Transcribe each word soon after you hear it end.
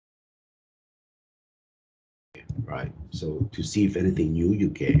right? So to see if anything new you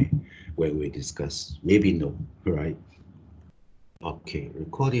get when we discuss, maybe no, right? Okay,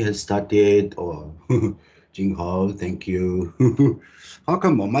 recording has started. Or Jinghao, thank you. How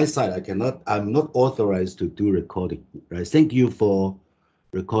come on my side I'm not authorized to do recording, right? Thank you for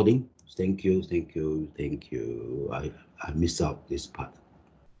recording. Thank you, thank you, thank you. I miss out this part.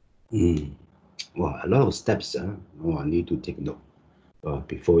 Mm. Well, a lot of steps. Oh, I need to take note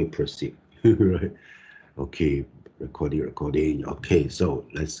before we proceed. Right? Okay, recording. Okay, so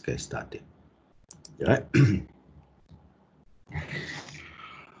let's get started. Right?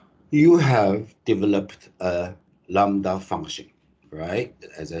 You have developed a Lambda function, right?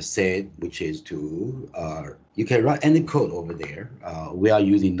 As I said, which is to, you can write any code over there. We are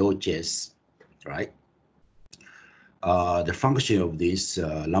using Node.js, right? The function of this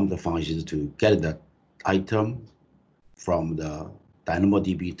Lambda function is to get the item from the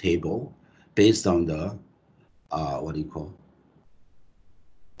DynamoDB table based on the, what do you call,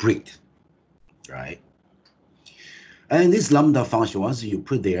 breed, right? And this Lambda function, once you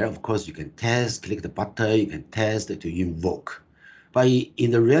put there, of course, you can test, click the button, you can test to invoke. But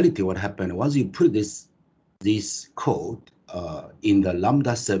in the reality, what happened, once you put this code in the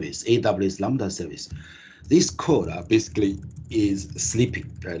Lambda service, AWS Lambda service, this code basically is sleeping,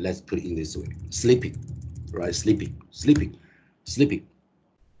 right? Let's put it in this way, sleeping, right? Sleeping.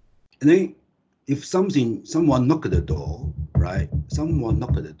 And then if someone knock at the door, right? Someone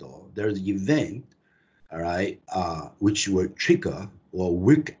knock at the door, there's an event, all right, which will trigger or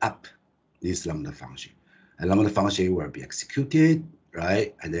wake up this Lambda function. And Lambda function will be executed,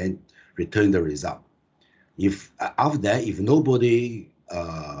 right, and then return the result. If after that, if nobody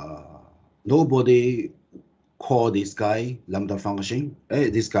call this guy Lambda function,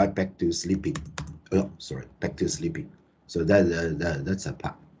 this guy back to sleeping. Oh, sorry, back to sleeping. So that's a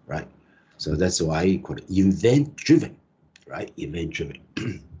part, right? So that's why I call it event driven, right? Event driven.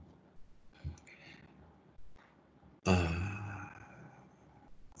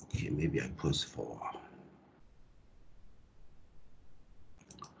 Okay, maybe I pause for a while.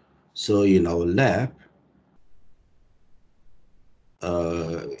 So in our lab,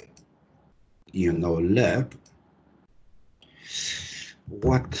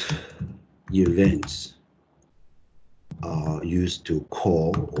 what events are used to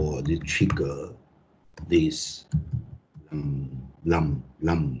call or to trigger this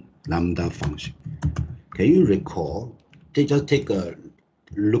lambda function? Can you recall? Just take a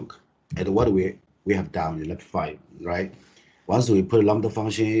look at what we have done in lab 5, right? Once we put lambda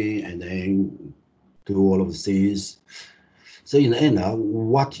function and then do all of the things. So in the end,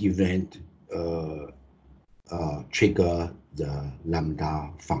 what event trigger the lambda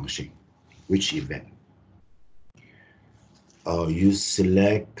function? Which event? You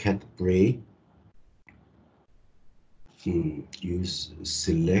select cat break. Use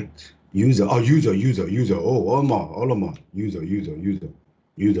select user. Oh, user. Oh, all of them. User.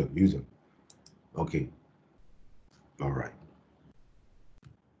 Okay. All right.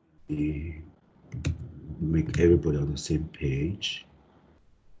 Make everybody on the same page.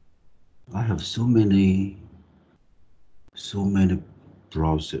 I have so many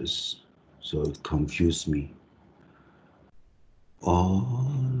browsers, so it confused me. Oh,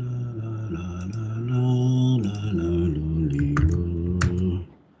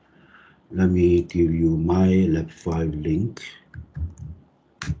 let me give you my lab 5 link.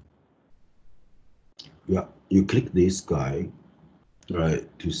 Yeah, you click this guy, right,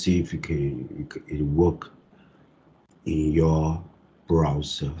 to see if it work in your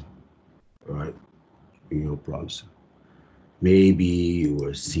browser, right? In your browser. Maybe you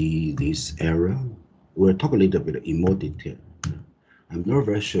will see this error. We'll talk a little bit in more detail. I'm not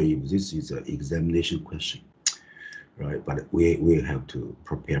very sure if this is an examination question, right? But we have to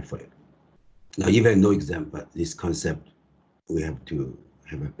prepare for it. Now, even no exam, but this concept, we have to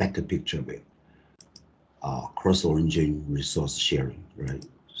have a better picture of it. Cross-origin resource sharing, right?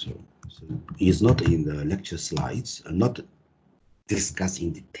 So it's not in the lecture slides, not discussed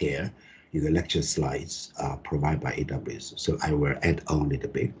in detail in the lecture slides provided by AWS. So I will add on a little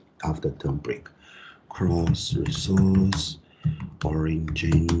bit after term break. Cross-resource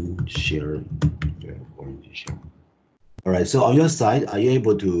origin sharing. Yeah, origin sharing. All right. So on your side, are you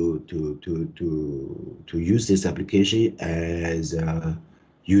able to use this application as a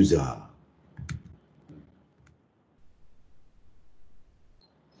user?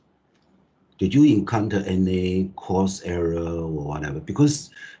 Did you encounter any course error or whatever? Because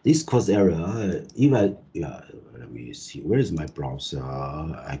this course error, even yeah, let me see. Where is my browser?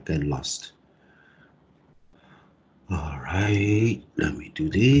 I get lost. All right, let me do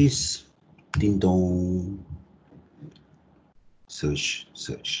this. Ding dong.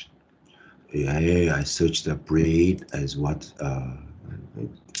 search. Yeah, I search the breed as what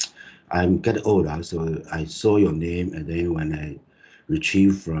I'm getting older, so I saw your name, and then when I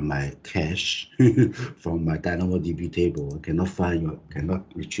retrieve from my cache from my DynamoDB table, I cannot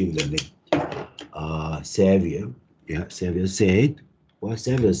retrieve the name. Xavier, yeah, Xavier said, what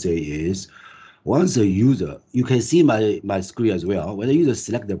Xavier said is, once a user, you can see my screen as well. When the user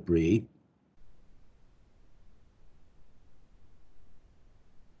select the breed,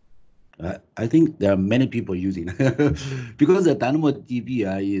 I think there are many people using because the DynamoDB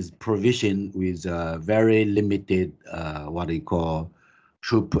is provisioned with very limited what they call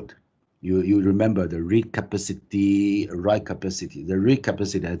throughput. You remember the read capacity, write capacity. The read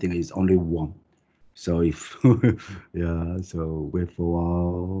capacity I think is only 1. So if yeah, so wait for a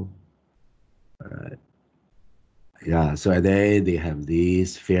while. Yeah, so then they have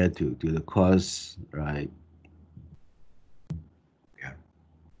this fair to the cost, right? Yeah.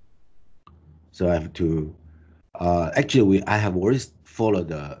 So I have to actually I have always followed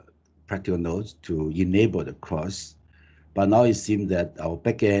the practical notes to enable the cross, but now it seems that our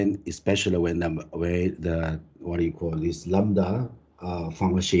backend, especially when the what do you call this Lambda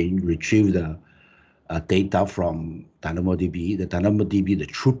function retrieve the data from DynamoDB, the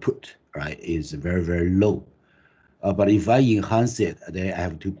throughput, right, is very low. But if I enhance it, then I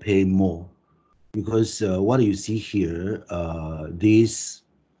have to pay more because what you see here, this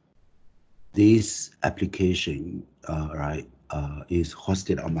application, right, is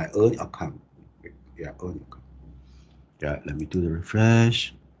hosted on my own account. Yeah, own account. Yeah, let me do the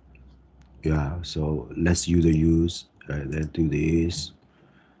refresh. Yeah, so let's use, let's do this.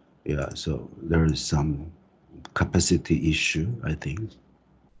 Yeah, so there is some capacity issue, I think.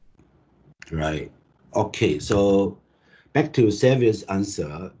 Right. Okay, so back to Xavier's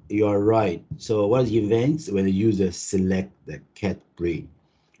answer, you are right. So what events when the user select the cat breed,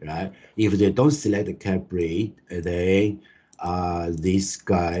 right? If they don't select the cat breed, then this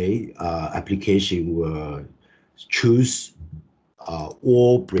guy application will choose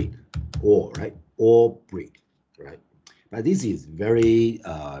all breed, all right, all breed, right? But this is very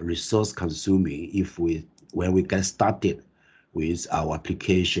resource consuming if when we get started with our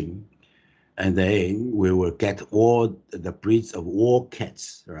application, and then we will get all the breeds of all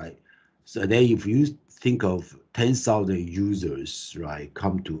cats, right? So then if you think of 10,000 users, right,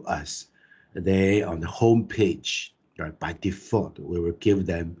 come to us, they on the home page, right, by default, we will give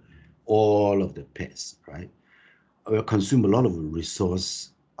them all of the pets, right? Will consume a lot of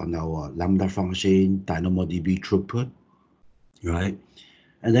resource on our Lambda function, DynamoDB throughput, right?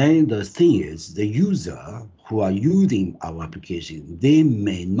 And then the thing is, the user who are using our application, they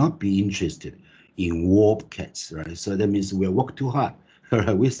may not be interested in warp cats, right? So that means we work too hard,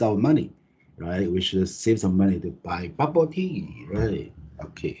 right? Waste our money, right? We should save some money to buy bubble tea, right?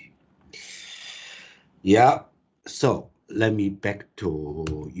 Okay. Yeah. So let me back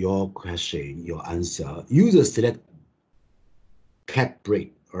to your question, your answer. User select cat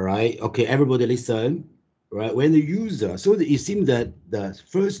breed, all right? Okay, everybody listen, right? When the user, so it seems that the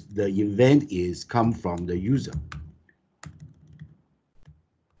event is come from the user.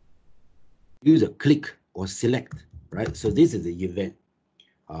 User click or select, right? So this is the event,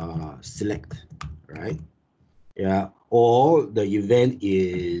 select, right? Yeah, or the event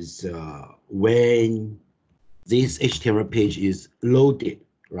is when this HTML page is loaded,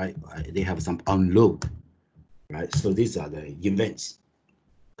 right? They have some unload, right? So these are the events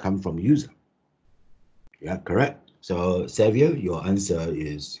come from user. Yeah, correct. So Xavier, your answer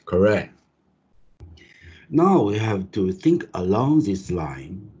is correct. Now we have to think along this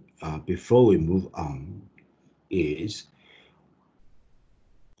line before we move on is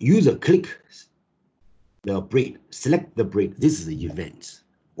user click the break, select the break. This is the event.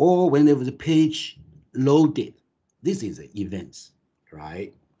 Or whenever the page loaded, this is the events,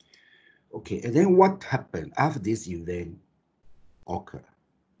 right? Okay, and then what happened after this event occur?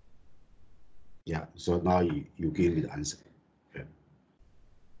 Yeah, so now you give me the answer. Yeah.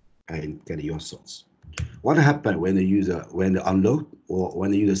 And get your thoughts. What happened when the unload or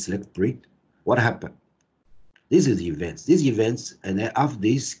when the user select break? What happened? This is events. These events, and then after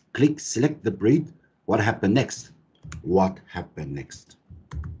this, click select the break. What happened next? What happened next?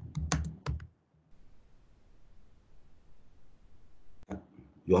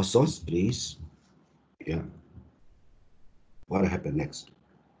 Your source, please. Yeah. What happened next?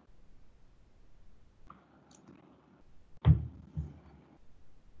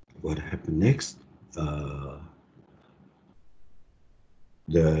 What happened next?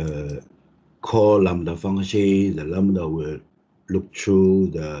 The call Lambda function, the Lambda will look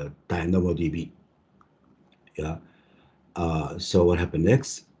through the DynamoDB. Yeah. So what happened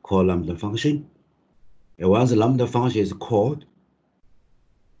next? Call Lambda function. And once the Lambda function is called,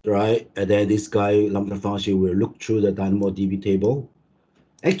 right, and then this guy Lambda function will look through the DynamoDB table.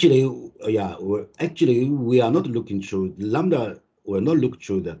 Actually, yeah, we are not looking through Lambda. Will not look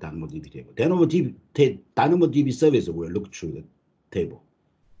through the DynamoDB table. DynamoDB service will look through the table,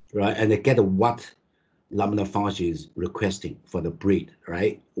 right, and they get what Lambda function is requesting for the breed,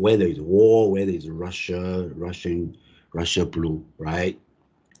 right? Whether it's war, whether it's Russia blue, right?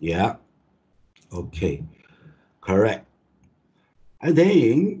 Yeah. Okay. Correct. And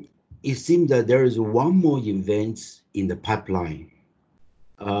then it seems that there is one more event in the pipeline.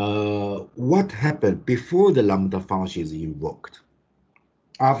 What happened before the Lambda function is invoked?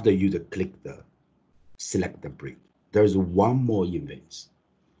 After you click the select the breed, there's one more event.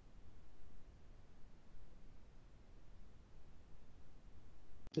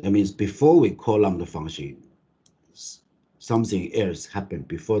 That means before we call Lambda function, something else happened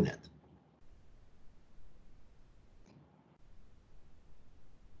before that.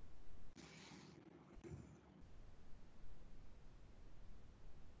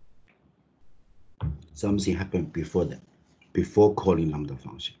 Something happened before that, before calling Lambda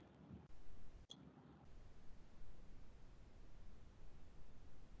function.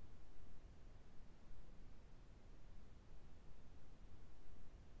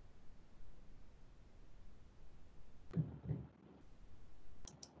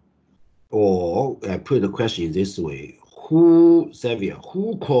 Or I put the question this way: Xavier,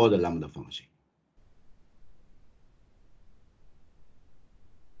 who called the Lambda function?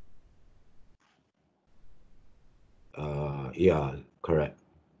 Yeah, correct.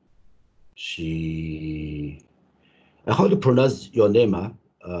 How to pronounce your name?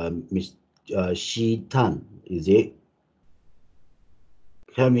 Miss Shi Tan, is it?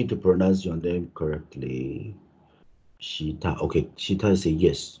 Help me to pronounce your name correctly. Shi Tan. Okay, Shi Tan say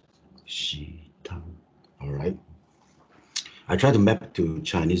yes. Shi Tan. All right. I try to map to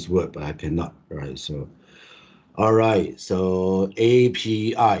Chinese word, but I cannot. Right. So, all right. So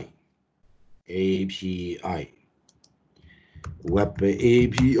API. Web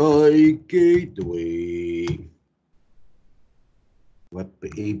API gateway. Web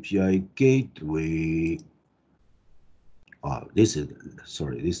API gateway. This is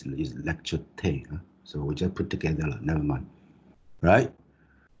lecture 10. Huh? So we just put together, never mind. Right?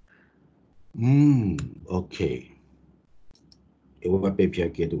 Okay. A web API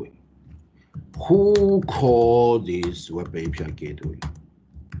gateway. Who called this web API gateway?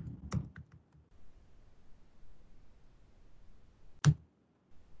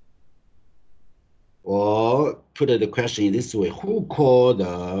 Or put the question in this way: who called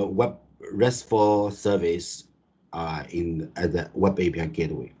the web RESTful service as the web API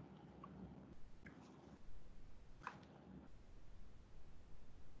gateway?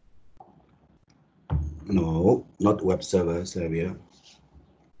 No, not web server, Xavier.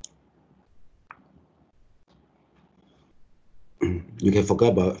 You can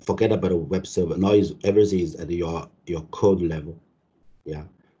forget about a web server. Now everything is at your code level. Yeah,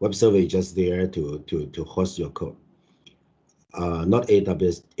 web server is just there to host your code. Not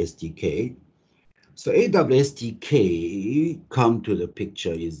AWS SDK. So AWS SDK come to the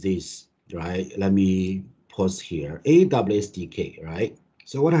picture is this, right? Let me pause here. AWS SDK, right?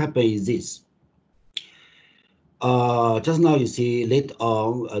 So what happened is this. Just now you see later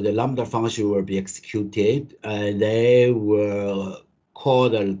on the Lambda function will be executed and they will call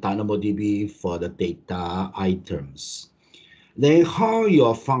the DynamoDB for the data items. Then how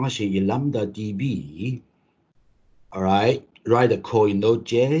your function in Lambda DB, all right, write the code in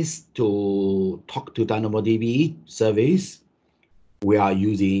Node.js to talk to DynamoDB service. We are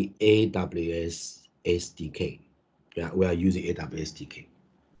using AWS SDK. Yeah, we are using AWS SDK.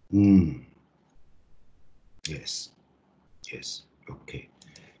 Yes. Yes. Okay.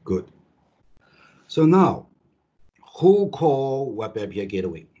 Good. So now, who call web API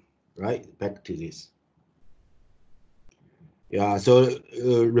gateway? Right. Back to this. Yeah. So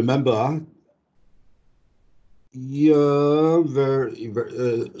remember, I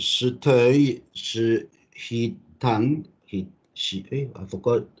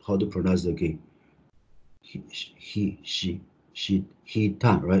forgot how to pronounce it again. He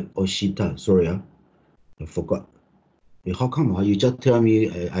tan, right? Or she tan. Sorry, I forgot. How come? You just tell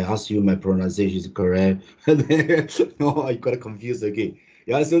me, I asked you my pronunciation is correct. No, I got confused again.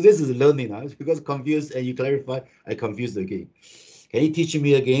 Yeah, so this is learning. Because confused and you clarify, I confused again. Can you teach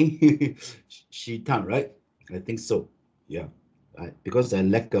me again? Shitan, right? I think so. Yeah. Because I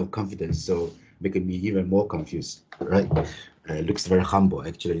lack of confidence, so making me even more confused, right? Looks very humble.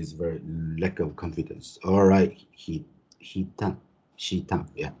 Actually, it's very lack of confidence. All right, Hitan, Shitan,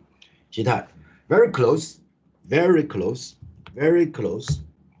 yeah, Shitan. Very close, very close, very close,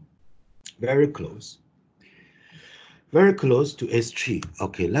 very close, very close to S3.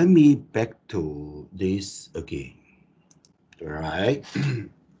 Okay, let me back to this again. Right.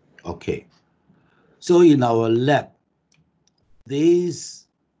 Okay. So in our lab, this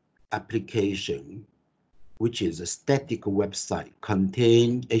application, which is a static website,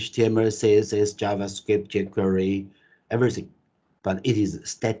 contain HTML, CSS, JavaScript, jQuery, everything, but it is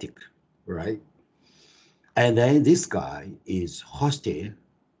static, right? And then this guy is hosted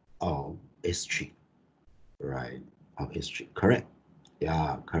on S3, right? On S3, correct?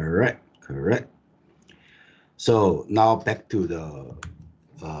 Yeah, correct, correct. So now back to the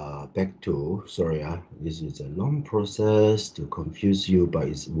sorry, this is a long process to confuse you, but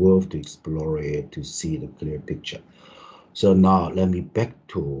it's worth to explore it to see the clear picture. So now let me back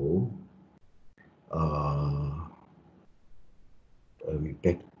to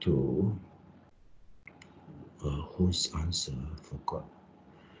whose answer I forgot.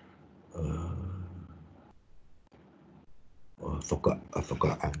 I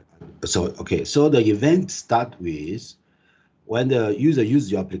forgot. So okay, so the event start with when the user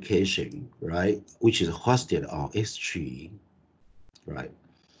uses your application, right, which is hosted on S3, right?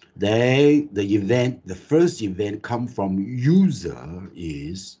 Then the first event come from user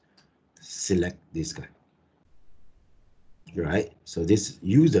is select this guy, right? So this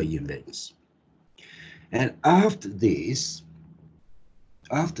user events. And after this,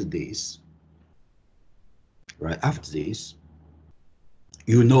 right, after this,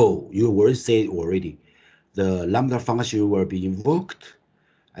 you will say already, the Lambda function will be invoked,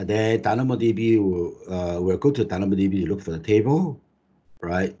 and then DynamoDB will go to DynamoDB to look for the table,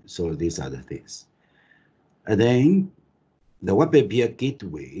 right? So these are the things. And then the web API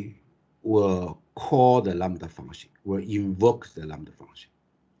gateway will call the Lambda function, will invoke the Lambda function.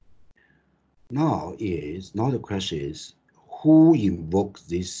 Now the question is, who invokes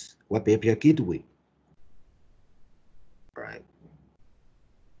this web API gateway, right?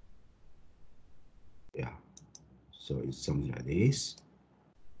 Yeah, so it's something like this.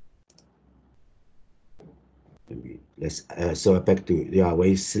 Let's so back to when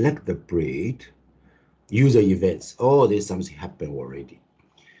you select the breed, user events. Oh, there's something happened already.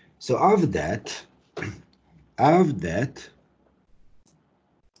 So after that,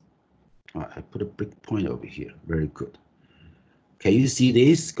 I put a big point over here. Very good. Can you see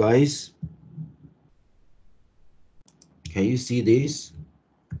this, guys? Can you see this?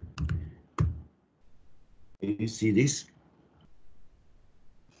 Can you see this?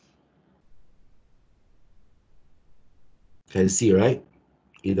 Can you see, right?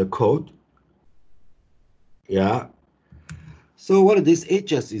 In the code. Yeah. So what this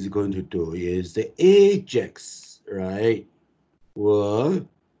Ajax is going to do is the Ajax, right, will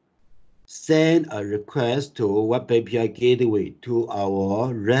send a request to Web API Gateway to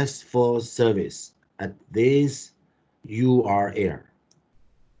our RESTful service at this URL.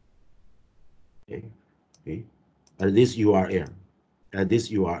 Okay. At this URL.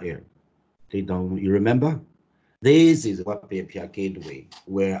 You remember? This is Web API Gateway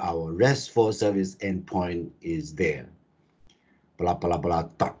where our RESTful service endpoint is there. Blah blah blah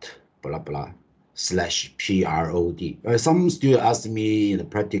dot blah blah /prod. Some students ask me in the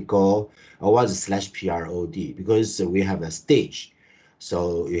practical, what is /prod? Because we have a stage.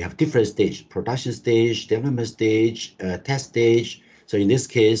 So we have different stage: production stage, development stage, test stage. So in this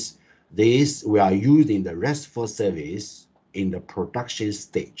case, we are using the RESTful service in the production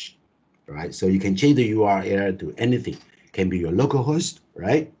stage, right? So you can change the URL to anything. Can be your local host,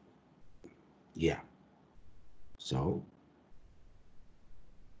 right? Yeah. So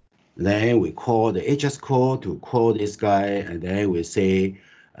then we call the HS call to call this guy, and then we say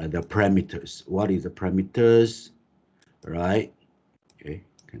the parameters. What is the parameters, right? Okay,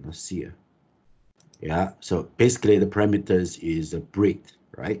 cannot see it. Yeah, so basically the parameters is a breed,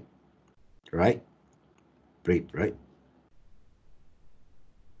 right? Right? Breed, right?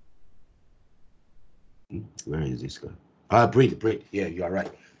 Where is this guy? Breed. Yeah, you are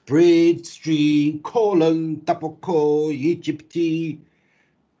right. Breed string colon double call Egypt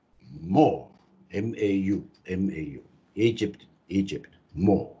more. MAU. Egypt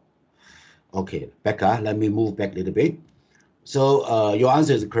more. Okay, Becca, let me move back a little bit. So your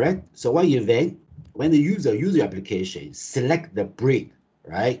answer is correct. So what event? When the user application select the breed,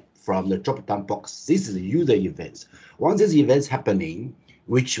 right, from the drop-down box, this is the user events. Once this event's happening,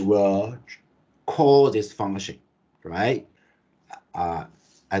 which will call this function, right,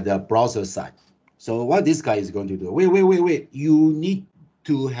 at the browser side. So what this guy is going to do? Wait. You need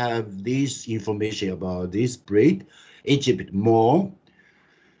to have this information about this breed. Egypt more.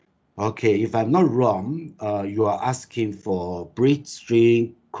 Okay, if I'm not wrong, you are asking for Brit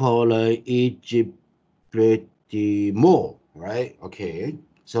string color Egypt pretty more, right? Okay,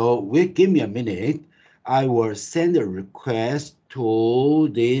 so give me a minute. I will send a request to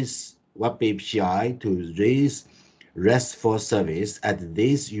this web API to this RESTful service at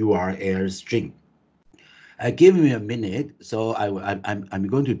this URL string. Give me a minute. So I'm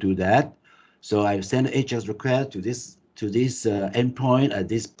going to do that. So I send HTTP request to this endpoint at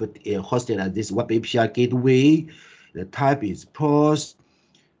this hosted at this web API gateway. The type is post,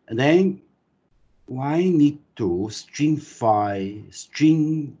 and then I need to stringify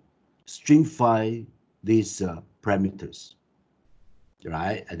these parameters,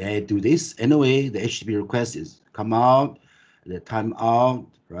 right? And then do this anyway. The HTTP request is come out, the timeout,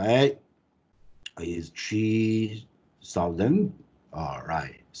 right? Is 3,000. All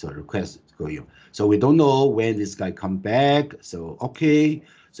right, so request is going. So we don't know when this guy come back. So okay,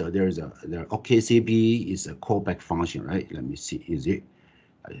 so there's OKCB is a callback function, right? Let me see, is it?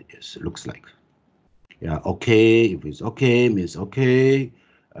 Yes, it looks like. Yeah, okay. If it's okay, means okay.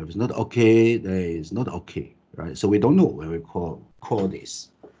 If it's not okay, then it's not okay, right? So we don't know when we call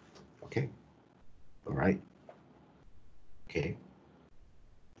this. Okay. All right. Okay.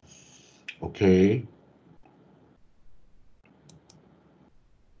 Okay.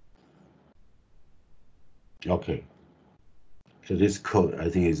 Okay. So this code, I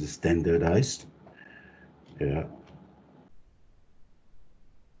think, is standardized. Yeah.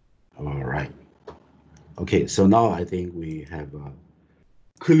 All right. Okay. So now I think we have a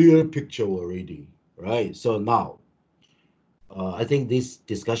clear picture already, right? So now, I think this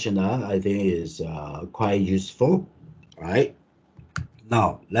discussion, I think, is quite useful, right?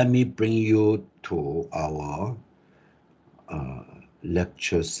 Now, let me bring you to our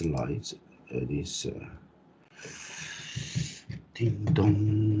lecture slides. This ding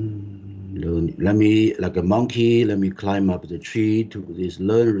dong. Let me, like a monkey, let me climb up the tree to this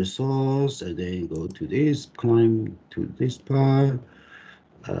learn resource, and then go to this, climb to this part.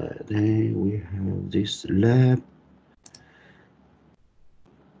 Then we have this lab,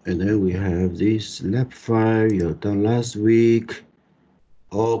 and then we have this lab file you done last week.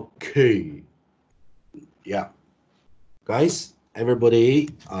 Okay, yeah, guys, everybody,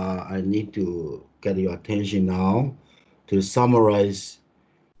 I need to get your attention now to summarize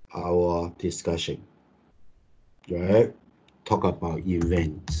our discussion, right? Talk about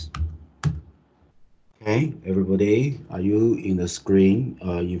events. Okay, everybody, are you in the screen,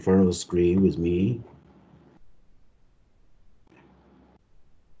 in front of the screen with me?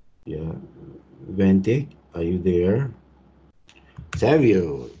 Yeah, Vente, are you there?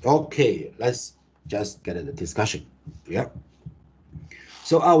 Savio, okay, let's just get the discussion. Yeah.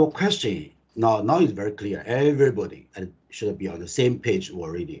 So our question now is very clear. Everybody should be on the same page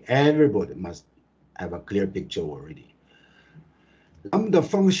already. Everybody must have a clear picture already. Lambda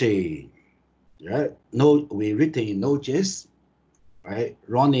function, right? No, we written in Node.js, right?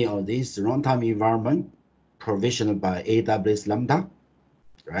 Running on this runtime environment provisioned by AWS Lambda,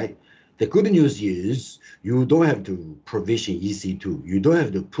 right? The good news is you don't have to provision EC2. You don't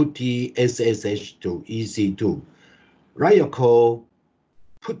have to put the SSH to EC2. Write your code,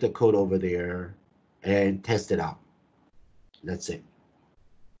 put the code over there, and test it out. That's it.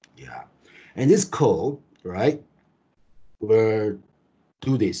 Yeah. And this code, right, will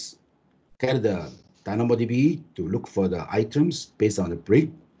do this. Get the DynamoDB to look for the items based on the brick.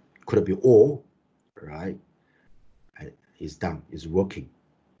 Could be all, right? It's done. It's working.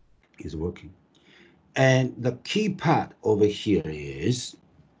 It's working. And the key part over here is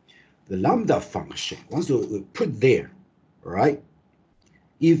the Lambda function. Once you put there, right?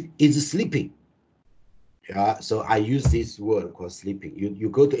 If it's sleeping, yeah, so I use this word called sleeping. You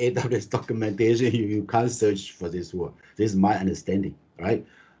go to AWS documentation, you can't search for this word. This is my understanding, right?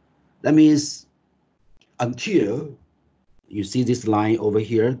 That means until you see this line over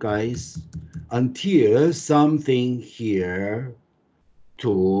here, guys, until something here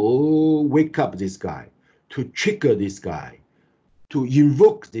to wake up this guy, to trigger this guy, to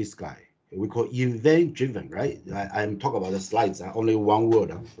invoke this guy. We call event driven, right? I'm talking about the slides, only one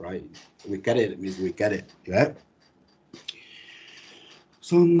word, right? We get it, means we get it, yeah?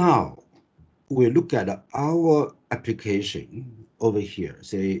 So now we look at our application over here.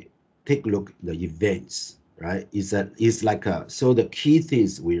 Say, take a look at the events, right? It's like so the key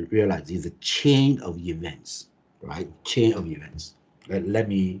things we realize is a chain of events, right? Chain of events. Let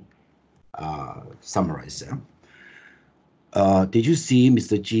me summarize. Did you see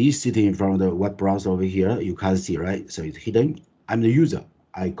Mr. G sitting in front of the web browser over here? You can't see, right? So it's hidden. I'm the user.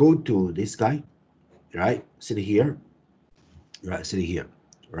 I go to this guy, right? Sit here. right? Sitting here,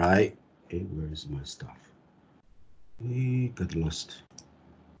 right? Okay, where is my stuff? Got lost.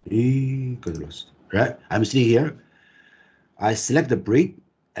 Got lost. Right? I'm sitting here. I select the break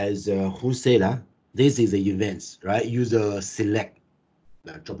as who said that this is the events, right? User select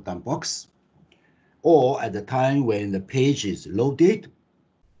the drop-down box, or at the time when the page is loaded,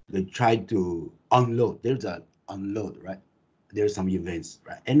 they try to unload. There's a unload, right? There's some events,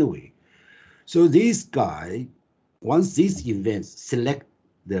 right? Anyway, so this guy, once these events select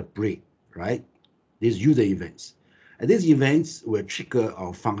the break, right? These user events, and these events will trigger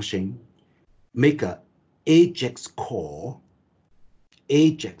our function, make a Ajax call.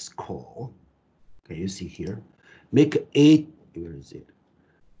 Ajax call. Okay, you see here, where is it?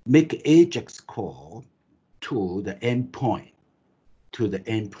 Make Ajax call to the endpoint,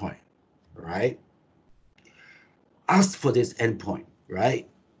 right? Ask for this endpoint, right?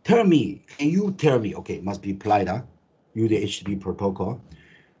 Tell me, can you tell me? Okay, must be PLIDA, use the HTTP protocol.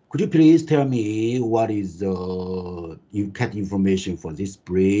 Could you please tell me what is the cat information for this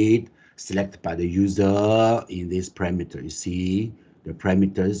breed selected by the user in this parameter? You see, the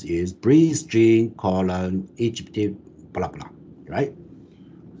parameters is breed string colon HTTP blah blah, right?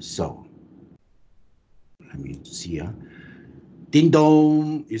 So let me see. Ding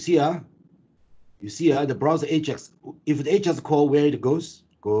dong. You see, the browser Ajax. If the Ajax call, where it goes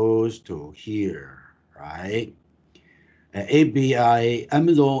to here, right? API,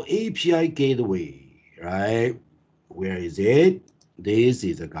 Amazon API gateway, right? Where is it? This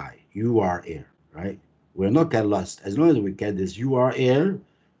is a guy, URL, right? We'll not get lost. As long as we get this URL,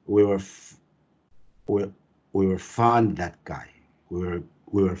 we will find that guy. We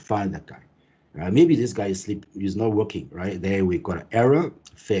will find that guy. Right? Maybe this guy is not working, right? Then we got an error,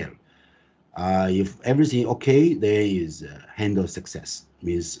 fail. If everything okay, there is handle success,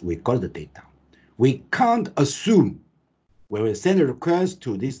 means we got the data. We can't assume when we send a request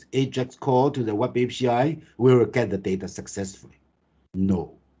to this Ajax call to the web API, we will get the data successfully.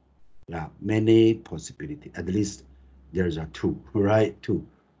 No. Yeah, many possibilities. At least there's a two, right? Two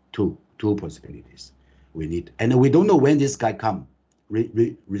possibilities we need. And we don't know when this guy come,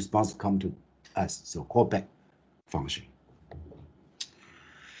 response come to us. So callback function.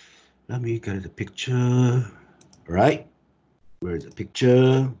 Let me get the picture, right? Where's the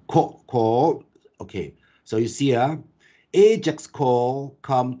picture? Call. Okay, so you see, Ajax call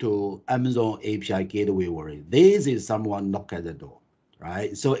come to Amazon API gateway worry. This is someone knock at the door,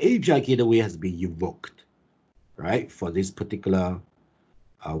 right? So API gateway has been invoked, right, for this particular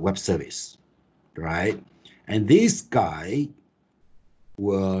web service, right? And this guy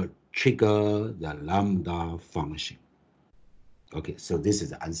will trigger the Lambda function. Okay, so this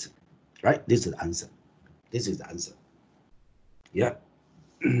is the answer, right? This is the answer. This is the answer. Yeah.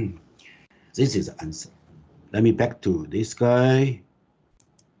 This is the answer. Let me back to this guy.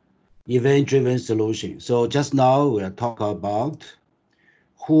 Event-driven solution. So just now we'll talk about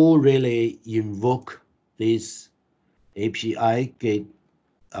who really invoke this API get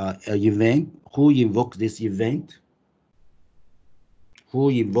event, who invokes this event, who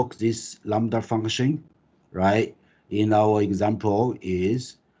invokes this Lambda function, right? In our example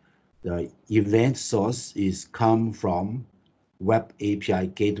is the event source is come from web API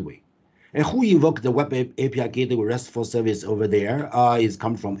gateway. And who invoked the web API gateway RESTful service over there is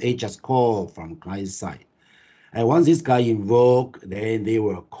come from Ajax call from client side. And once this guy invoke, then they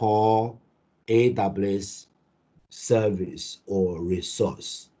will call AWS service or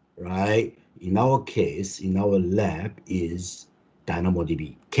resource, right? In our case, in our lab is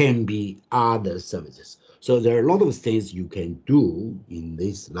DynamoDB, can be other services. So there are a lot of things you can do in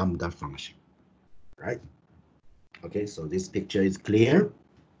this Lambda function, right? Okay, so this picture is clear.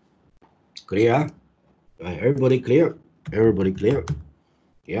 Clear? Everybody clear? Everybody clear?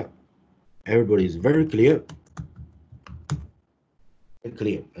 Yeah. Everybody is very clear.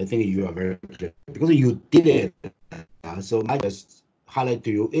 Clear. I think you are very clear because you did it. So I just highlight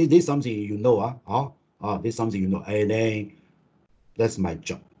to you. Is this something you know? This is something you know. And then that's my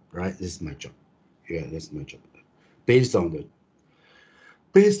job, right? This is my job. Yeah, that's my job. Based on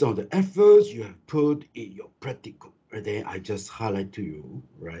the efforts you have put in your practical, and then I just highlight to you,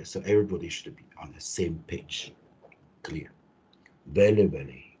 right? So everybody should be on the same page. Clear. Very,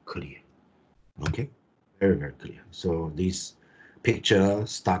 very clear. Okay? Very, very clear. So this picture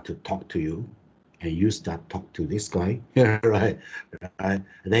start to talk to you, and you start talk to this guy, right? And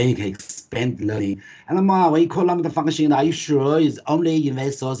then you can expand learning. And when you call Lambda function, are you sure it's only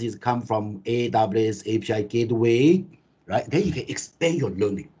event sources come from AWS API gateway, right? Then you can expand your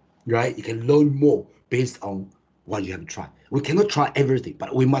learning, right? You can learn more based on what you have tried. We cannot try everything,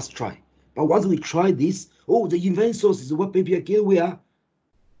 but we must try. But once we try this, Oh, the event source is web API gateway.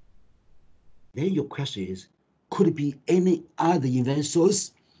 Then your question is, could it be any other event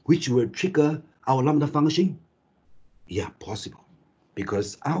source which will trigger our Lambda function? Yeah, possible,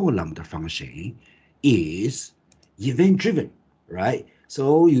 because our Lambda function is event-driven, right?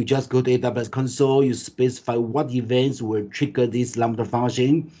 So you just go to AWS console, you specify what events will trigger this Lambda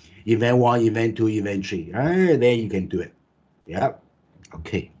function, event 1, event 2, event 3, right? Then you can do it. Yeah,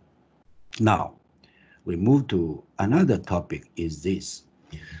 okay. Now, we move to another topic is this.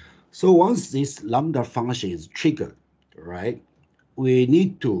 So once this Lambda function is triggered, right, we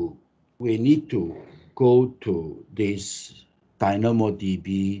need to go to this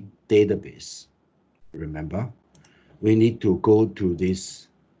DynamoDB database. Remember, we need to go to this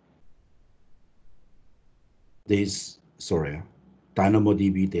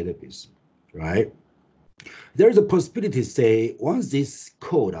DynamoDB database, right? There's a possibility, say, once this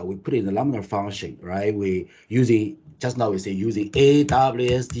code we put in the Lambda function, right? We using, just now we say using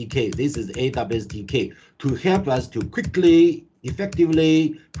AWS SDK. This is AWS SDK to help us to quickly,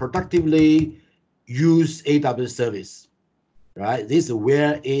 effectively, productively use AWS service, right? This is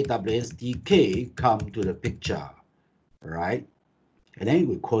where AWS SDK come to the picture, right? And then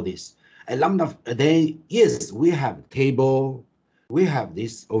we call this a Lambda. Then yes, we have table, we have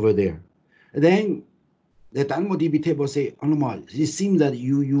this over there. And then the DynamoDB table say, oh, no, it seems that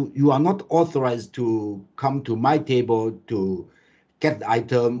you are not authorized to come to my table to get the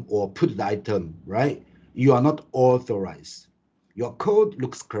item or put the item, right? You are not authorized. Your code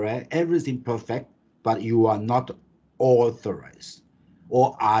looks correct, everything perfect, but you are not authorized.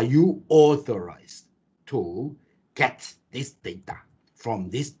 Or are you authorized to get this data from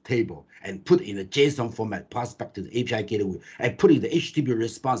this table and put in a JSON format, pass back to the API gateway, and put in the HTTP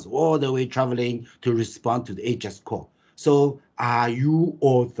response all the way traveling to respond to the HS call? So are you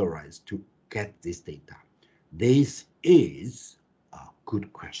authorized to get this data? This is a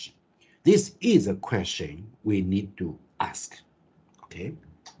good question. This is a question we need to ask. Okay.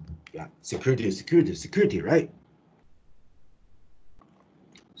 Yeah, security, right?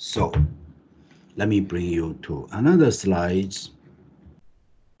 So let me bring you to another slide.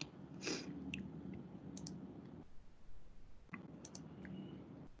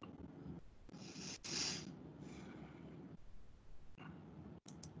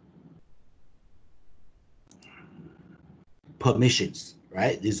 Permissions,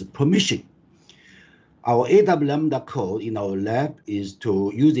 right? This is permission. Our AWS Lambda code in our lab is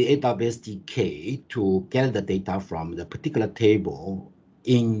to use the AWS SDK to get the data from the particular table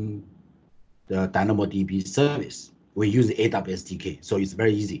in the DynamoDB service. We use the AWS SDK, so it's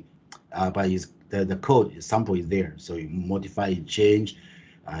very easy. But the code sample is there, so you modify, you change,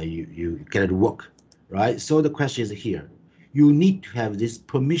 you get it work, right? So the question is here: you need to have this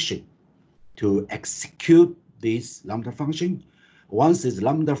permission to execute this Lambda function. Once this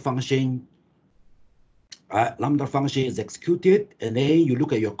Lambda function is executed, and then you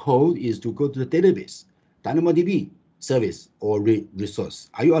look at your code is to go to the database, DynamoDB service or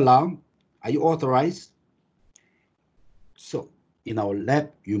resource. Are you allowed? Are you authorized? So in our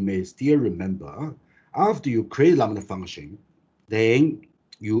lab, you may still remember, after you create Lambda function, then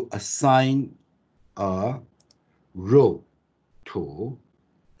you assign a role to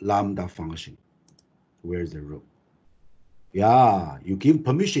Lambda function. Where's the role? Yeah, you give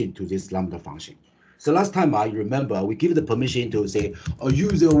permission to this Lambda function. So last time I remember we give the permission to say, oh,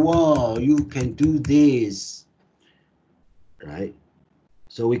 user one, you can do this, right?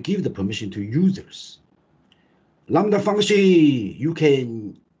 So we give the permission to users. Lambda function, you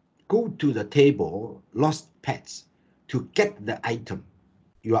can go to the table, lost pets, to get the item.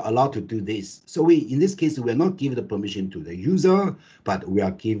 You are allowed to do this. So in this case, we are not giving the permission to the user, but we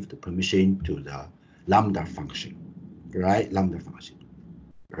are giving the permission to the Lambda function, right? Lambda function,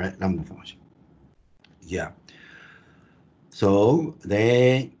 right? Lambda function. Yeah. So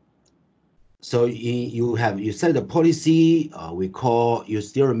then, you set the policy. We call, you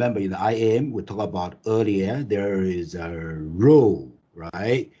still remember in the IAM we talked about earlier. There is a role,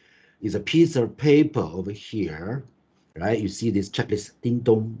 right? It's a piece of paper over here, right? You see this checklist, ding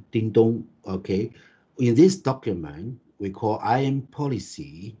dong, ding dong. Okay. In this document we call IAM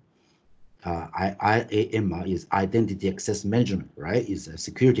policy. IAM is identity access management, right? It's a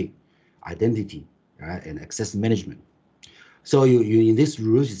security, identity, right, and access management. So you in this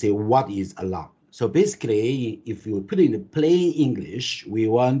rules, you say what is allowed. So basically, if you put it in plain English, we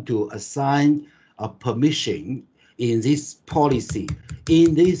want to assign a permission in this policy,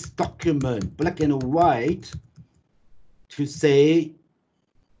 in this document, black and white, to say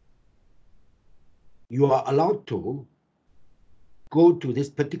you are allowed to go to this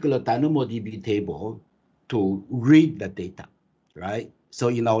particular DynamoDB table to read the data, right? So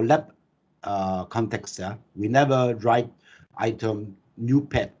in our lab context, we never write item new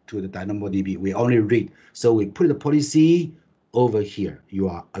pet to the DynamoDB. We only read. So we put the policy over here. You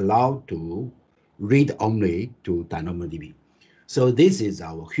are allowed to read only to DynamoDB. So this is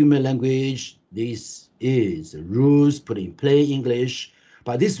our human language. This is the rules put in plain English,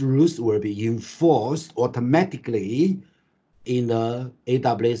 but these rules will be enforced automatically in the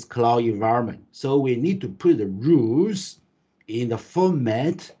AWS cloud environment. So we need to put the rules in the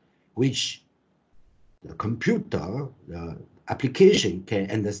format which the computer, the application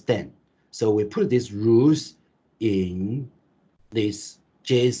can understand. So we put these rules in this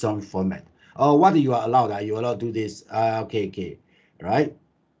JSON format. Oh, what you are allowed? Are you allowed to do this? Okay, right?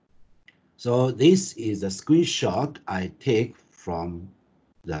 So this is a screenshot I take from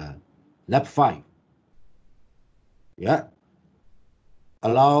the lab 5. Yeah.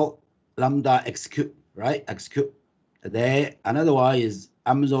 Allow Lambda execute, right? Execute. There, another one is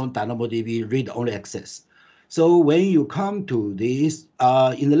Amazon DynamoDB read-only access. So when you come to this,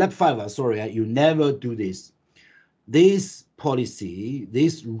 in the lab 5, sorry, you never do this. This policy,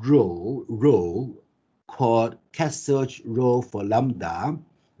 this role called cat search role for Lambda,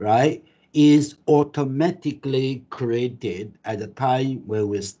 right, is automatically created at the time when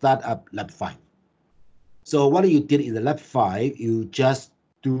we start up lab 5. So what you did in the lab 5, you just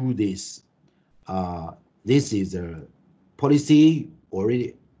do this. This is a policy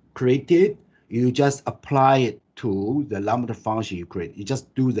already created. You just apply it to the Lambda function you create. You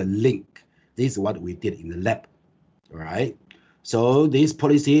just do the link. This is what we did in the lab, right? So this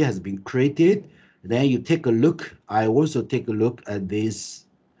policy has been created. Then you take a look. I also take a look at this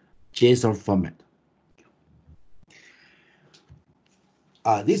JSON format.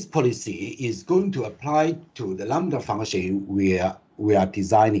 This policy is going to apply to the Lambda function we are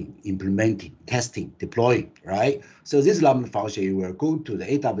designing, implementing, testing, deploying, right? So this Lambda function will go to the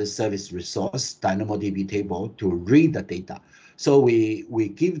AWS service resource DynamoDB table to read the data. So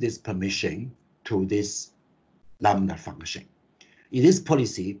we give this permission to this Lambda function. In this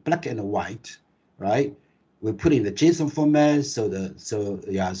policy, black and white, right? We put in the JSON format so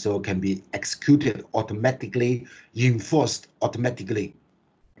it can be executed automatically, enforced automatically,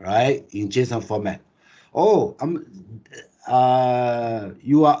 right? In JSON format. Oh,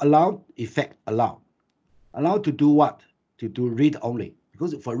 you are allowed, effect allowed. Allowed to do what? To do read only.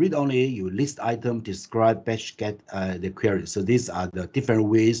 Because for read only, you list item, describe, batch, get the query. So these are the different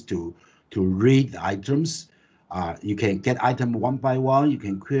ways to read the items. You can get item one by one. You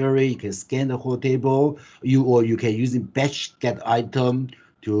can query. You can scan the whole table. Or you can use batch get item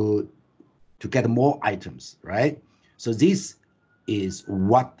to get more items, right? So this is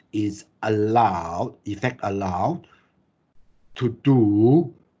what is allowed, effect allowed to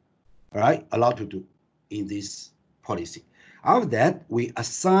do, right? Allowed to do in this policy. After that, we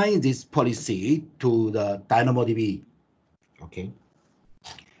assign this policy to the DynamoDB. Okay.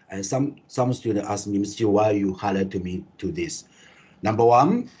 And some students ask me, Mr. why you highlight to me to this? Number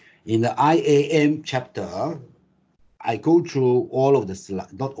one, in the IAM chapter, I go through all of the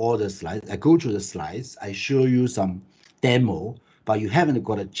slides, not all the slides. I go through the slides. I show you some demo, but you haven't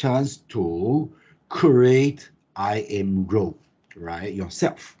got a chance to create IAM role, right,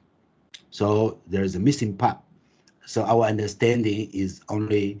 yourself. So there is a missing part. So our understanding is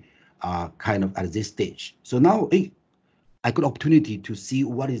only kind of at this stage. So now I got opportunity to see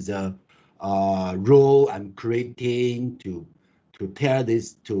what is the role I'm creating to tell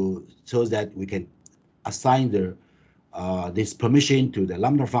this so that we can assign the this permission to the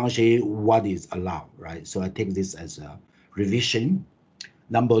Lambda function, what is allowed, right? So I take this as a revision.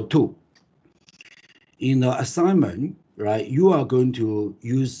 Number 2, in the assignment, right, you are going to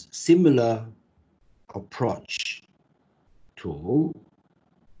use similar approach to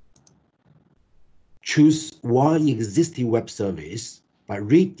choose one existing web service, but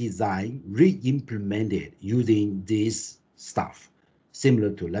redesign, re-implement it using this stuff,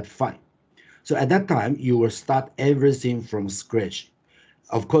 similar to Lab 5. So at that time, you will start everything from scratch.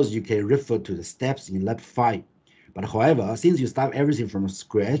 Of course, you can refer to the steps in Lab 5. But however, since you start everything from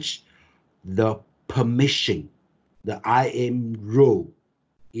scratch, the permission, the IAM role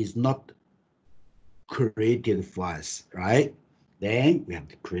is not created for us, right? Then we have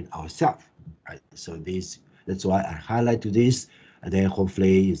to create ourselves, right? So that's why I highlight to this, and then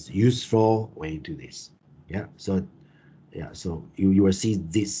hopefully it's useful when you do this. Yeah, so you will see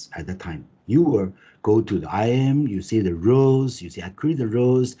this at the time. You will go to the IAM, you see the roles, you see I create the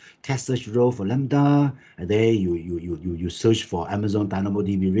roles, test search role for Lambda, and then you search for Amazon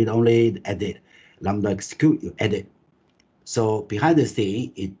DynamoDB read only, edit, Lambda execute, you edit. So behind the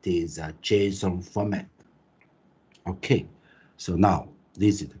scene, it is a JSON format. Okay, so now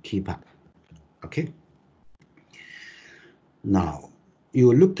this is the key part. Okay, now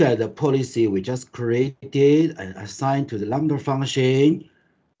you look at the policy we just created and assigned to the Lambda function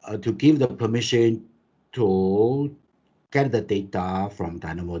to give the permission to get the data from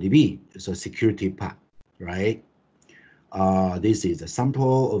DynamoDB. So security part, right? This is a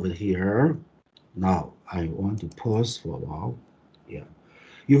sample over here. Now I want to pause for a while. Yeah.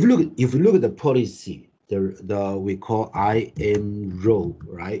 If you look at the policy, the we call IAM role,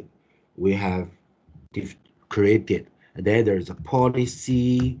 right? We have created. And then there's a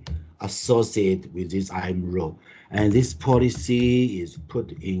policy associated with this IAM role. And this policy is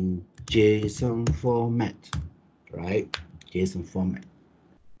put in JSON format, right? JSON format.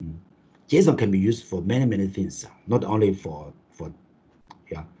 JSON can be used for many things, not only for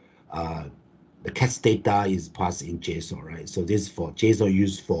yeah. The cast data is passed in JSON, right? So this for JSON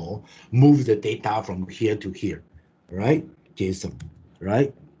used for move the data from here to here, right? JSON,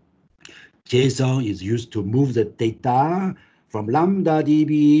 right? JSON is used to move the data from Lambda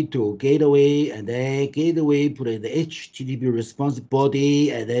DB to gateway, and then gateway put in the HTTP response body,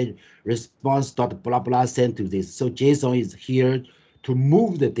 and then response dot blah blah sent to this. So JSON is here to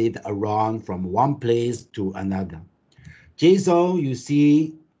move the data around from one place to another. JSON, you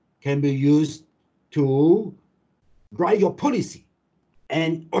see, can be used to write your policy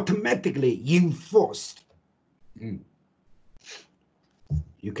and automatically enforced.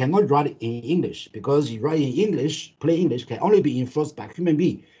 You cannot write it in English because you write in English, plain English can only be enforced by human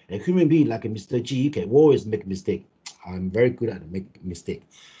being. A human being like a Mr. G can always make mistake. I'm very good at make mistake.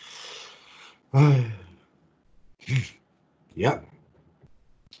 Yeah.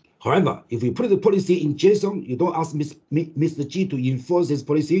 However, if you put the policy in JSON, you don't ask Mr. G to enforce this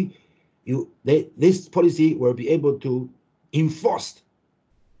policy. This policy will be able to enforce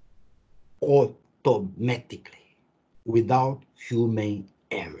automatically without human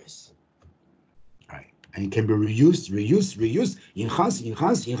errors. Right. And it can be reused, enhanced.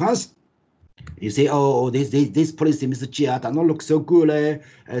 You say, oh, this policy, Mr. G, does not look so good.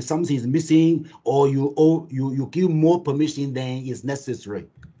 Something is missing, or you give more permission than is necessary.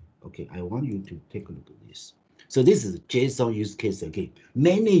 Okay, I want you to take a look at this. So this is a JSON use case again.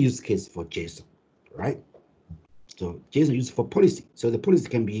 Many use cases for JSON, right? So JSON used for policy. So the policy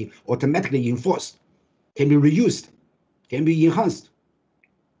can be automatically enforced, can be reused, can be enhanced.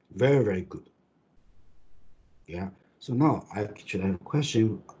 Very good. Yeah. So now I actually have a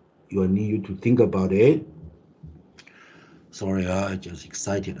question. I need you to think about it. Sorry, I just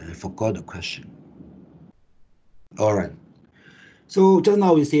excited. I forgot the question. All right. So just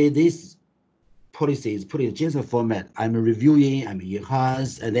now we say this policy is put in JSON format. I'm reviewing, I'm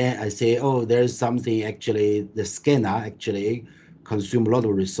enhanced, and then I say, oh, there's something actually, the scanner actually consume a lot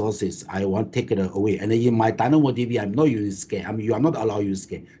of resources. I want to take it away. And then in my DynamoDB, I'm not using scan. You are not allowed to use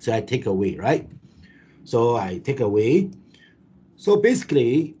scan. So I take away, right? So I take away. So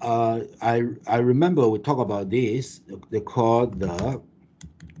basically, I remember we talk about this. They call the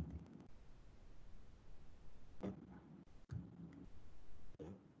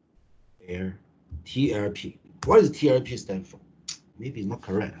TLP. What does TLP stand for? Maybe not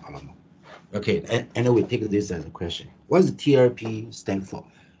correct. I don't know. Okay, and we take this as a question. What does TLP stand for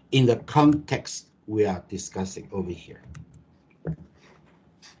in the context we are discussing over here?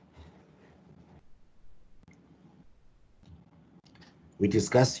 We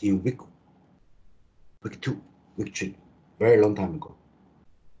discussed in week 2, week 3, very long time ago.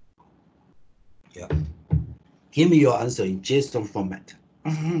 Yeah. Give me your answer in JSON format.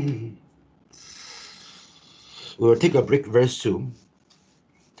 We will take a break very soon.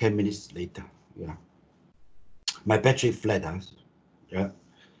 10 minutes later. Yeah. My battery flat. Yeah.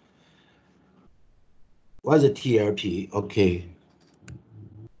 What's a TLP? Okay.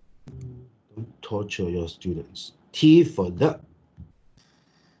 Don't torture your students. T for the,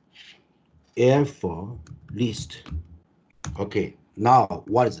 L for list. Okay. Now,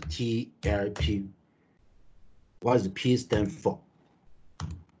 what is TLP? What does the P stand for?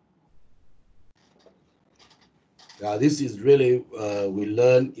 This is really we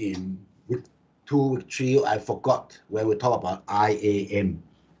learned in week 2, week 3. I forgot when we talk about IAM.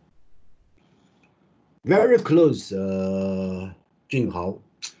 Very close, Jinghao.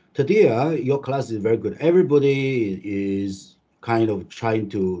 Today, your class is very good. Everybody is kind of trying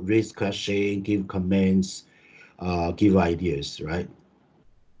to raise questions, give comments, give ideas, right?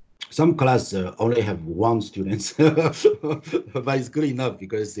 Some class only have one student, but it's good enough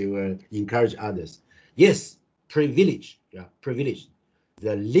because they will encourage others. Yes, privilege, yeah, privilege,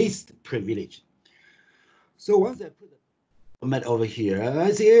 the least privilege. So once I put comment over here.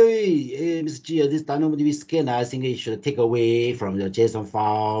 I say, hey, Mr. G, this DynamoDB scanner, I think it should take away from the JSON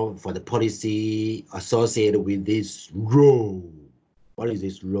file for the policy associated with this row. What is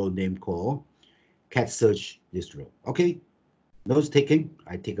this row name called? Cat search this row. Okay, those taken,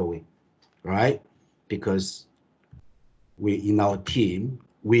 I take away, right? Because we in our team,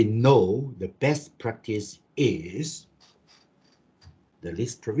 we know the best practice is the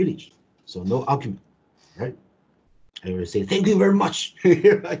least privilege. So no argument, right? I will say, thank you very much. Thank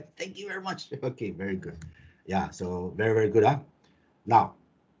you very much. Okay, very good. Yeah, so very, very good. Huh? Now,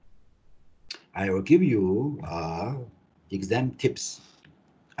 I will give you exam tips.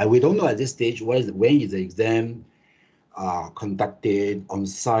 We don't know at this stage when is the exam conducted on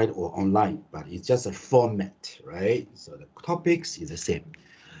site or online, but it's just a format, right? So the topics is the same.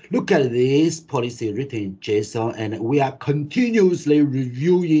 Look at this policy written in JSON, and we are continuously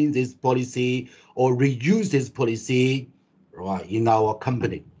reviewing this policy or reuse this policy, right, in our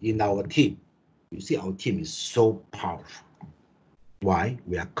company, in our team. You see, our team is so powerful. Why?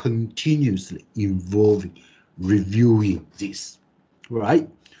 We are continuously involving, reviewing this, right?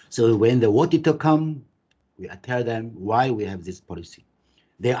 So when the auditor come, we tell them why we have this policy.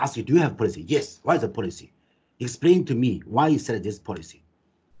 They ask you, do you have policy? Yes. What is the policy? Explain to me why you set this policy,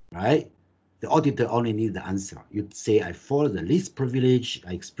 right? The auditor only needs the answer. You say, I follow the least privilege,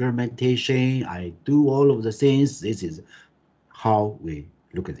 experimentation, I do all of the things. This is how we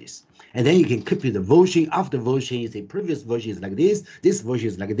look at this. And then you can keep the version. After version, you say previous version is like this version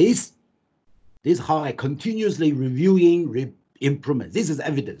is like this. This is how I continuously reviewing improvement. This is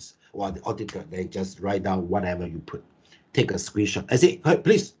evidence. Well, the auditor, they just write down whatever you put. Take a screenshot. I say, hey,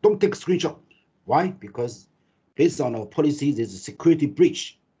 please don't take a screenshot. Why? Because based on our policy, there's a security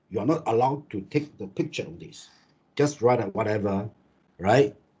breach. You are not allowed to take the picture of this. Just write out whatever,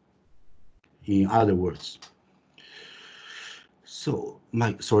 right? In other words. So,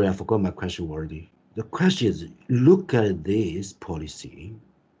 sorry, I forgot my question already. The question is, look at this policy,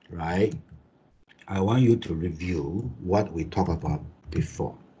 right? I want you to review what we talked about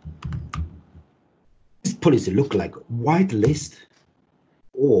before. This policy look like whitelist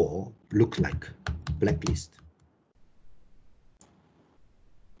or look like blacklist.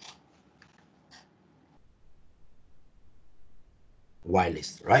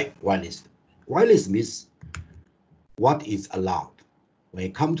 Whitelist, right? Whitelist. Whitelist means what is allowed. When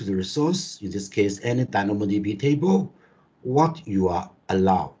it comes to the resource, in this case, any DynamoDB table, what you are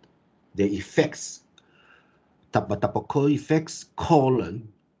allowed. The effects, typical effects, colon,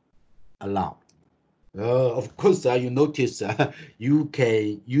 allowed. Of course, you notice you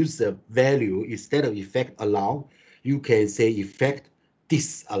can use the value instead of effect allow, you can say effect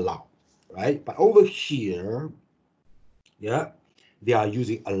disallow, right? But over here, yeah, they are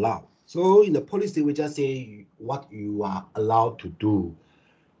using allow. So in the policy, we just say what you are allowed to do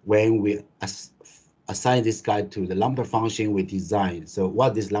when we assign this guy to the Lambda function we design. So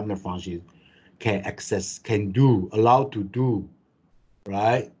what this Lambda function can access, can do, allowed to do,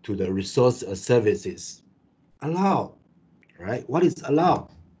 right, to the resource services. Allow, right? What is allow?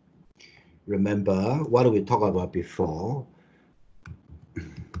 Remember what we talked about before.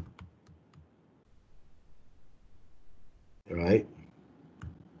 Right?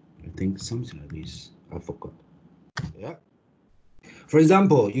 I think something like this. I forgot. Yeah. For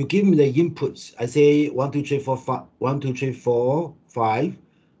example, you give me the inputs. I say 1, 2, 3, 4, 5. 1, 2, 3, 4, 5.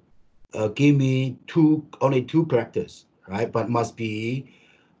 Give me only two characters, right? But must be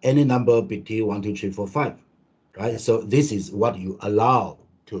any number between 1, 2, 3, 4, 5, right? So this is what you allow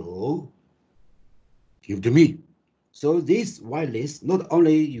to give to me. So this whitelist, not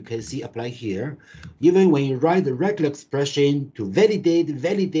only you can see apply here, even when you write the regular expression to validate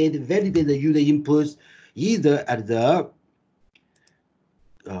the user inputs, either at the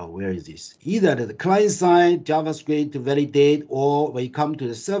where is this? Either at the client side, JavaScript to validate, or when you come to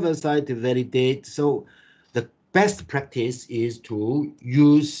the server side to validate. So the best practice is to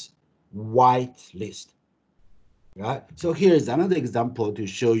use whitelist. Right? So here is another example to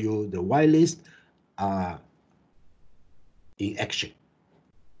show you the whitelist in action.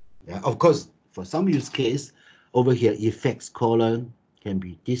 Yeah, of course, for some use case, over here, effects colon can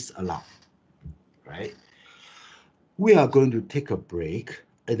be disallowed, right? We are going to take a break.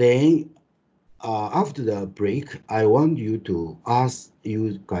 And then after the break, I want you to ask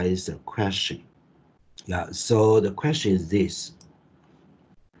you guys a question. Yeah, so the question is this.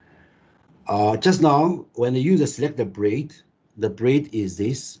 Just now, when the user select the braid is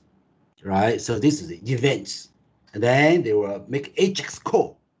this, right? So this is the events. And then they will make Ajax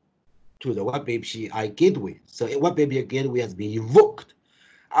call to the Web API gateway. So Web API gateway has been invoked.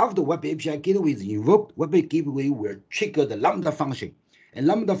 After Web API Gateway is invoked, Web API Gateway will trigger the Lambda function. And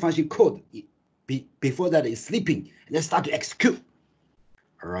Lambda function code, before that is sleeping, and then start to execute.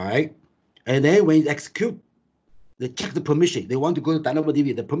 All right. And then when it execute, they check the permission. They want to go to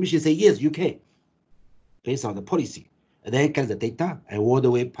DynamoDB. The permission say, yes, you can, based on the policy. And then get the data and all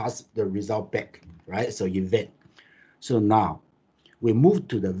the way pass the result back, right? So event. So now we move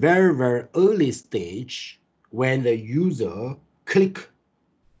to the very, very early stage when the user click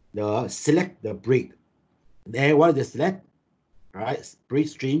select the break. Then what is the select? Right, break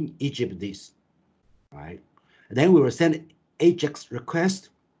string Egypt this, right? And then we will send AJAX request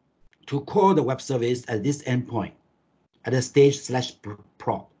to call the web service at this endpoint at the stage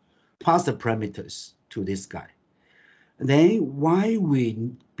 /prop, pass the parameters to this guy. And then why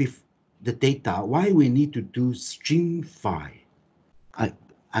we the data, why we need to do stringify?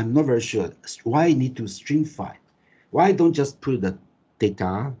 I'm not very sure why I need to stringify. Why don't just put the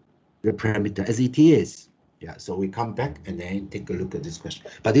data, the parameter as it is? Yeah, so we come back and then take a look at this question.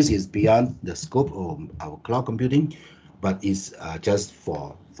 But this is beyond the scope of our cloud computing, but it's just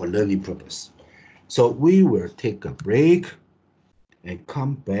for learning purpose. So we will take a break and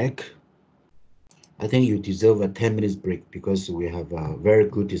come back. I think you deserve a 10 minutes break because we have a very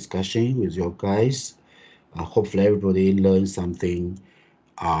good discussion with your guys. Hopefully everybody learns something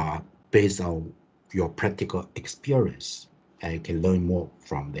based on your practical experience, and you can learn more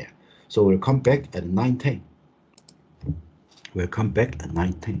from there. So we'll come back at 9:10. We'll come back at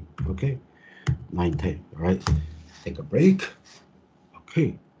 9:10. Okay, 9:10. All right. Take a break.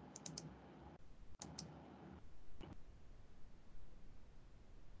 Okay.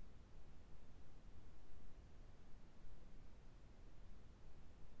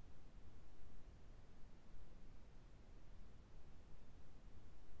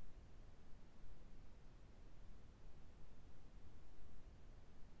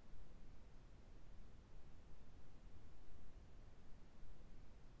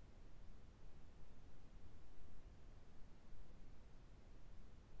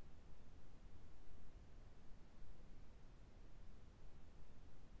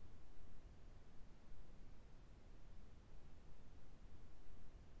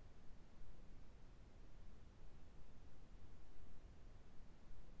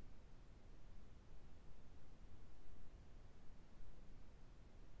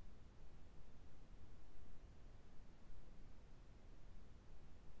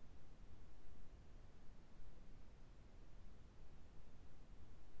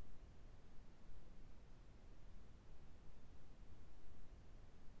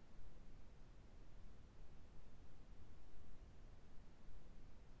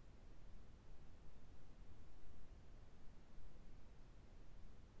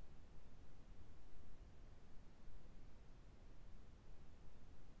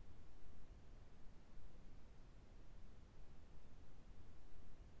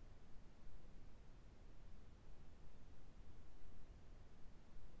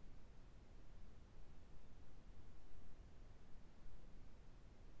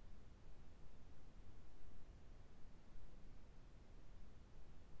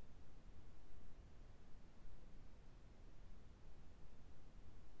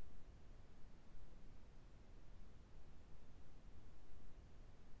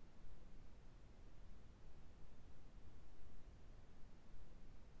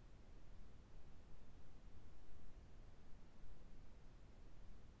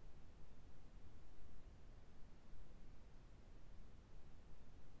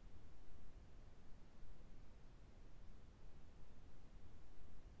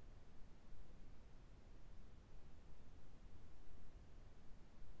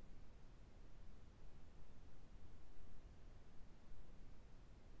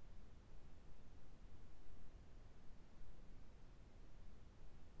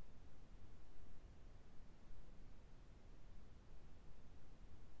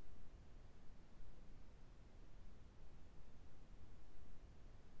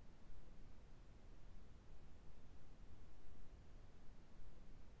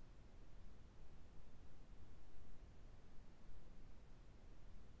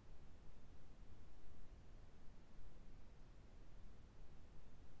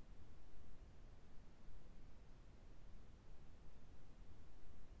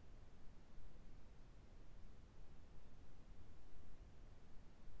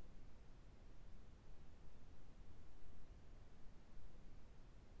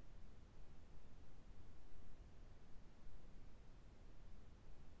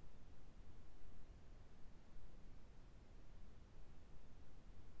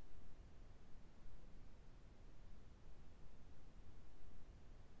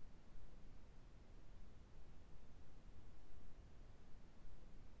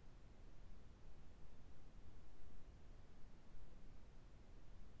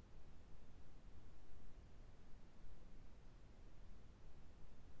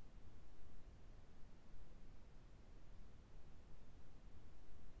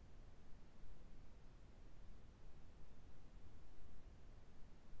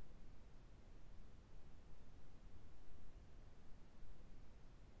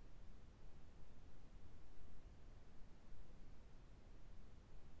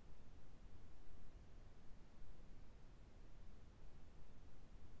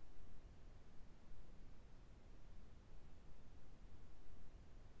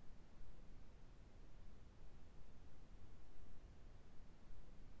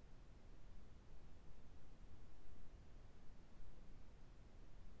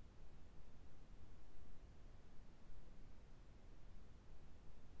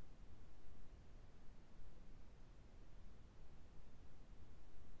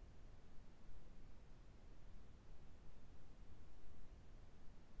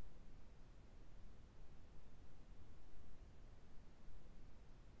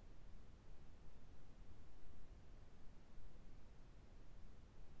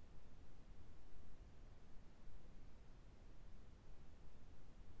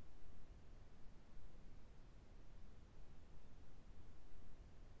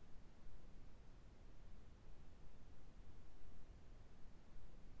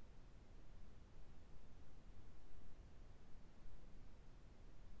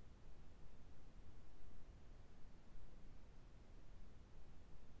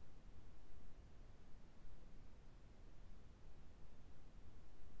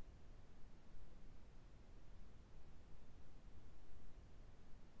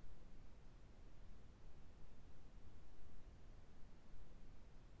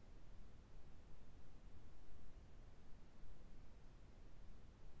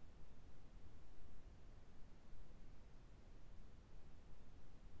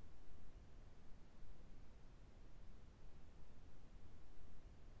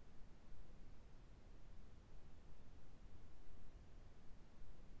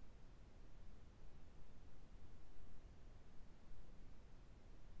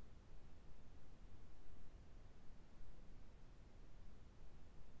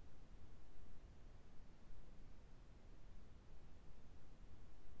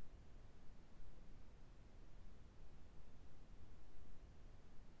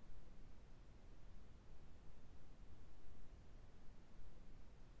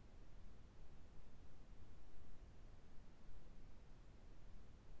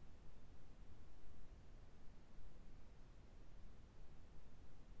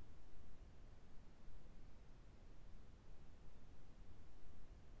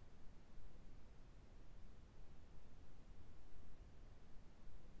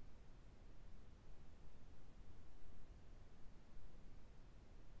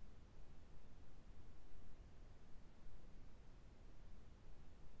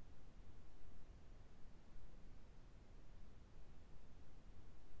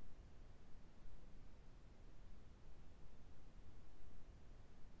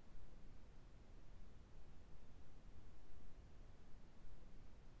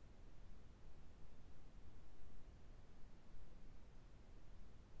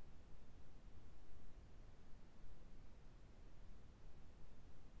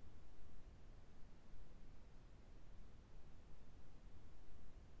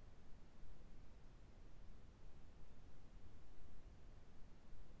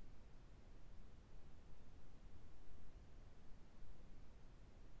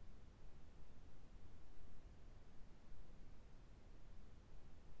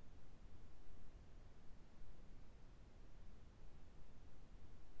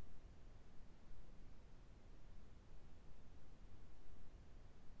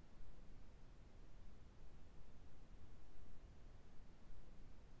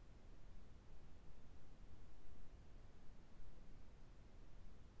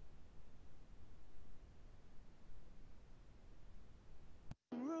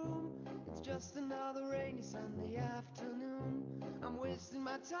 rainy Sunday afternoon. I'm wasting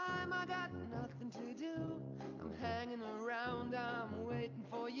my time, I got nothing to do. I'm hanging around, I'm waiting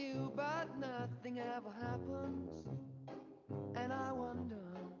for you, but nothing ever happens. And I wonder,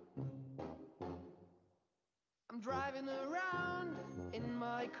 I'm driving around in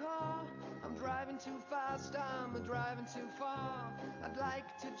my car. I'm driving too fast, I'm driving too far. I'd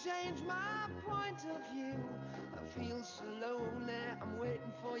like to change my point of view. I feel so lonely, I'm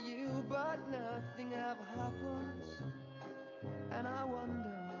waiting for you, but nothing ever happens. And I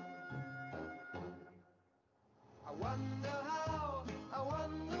wonder how, I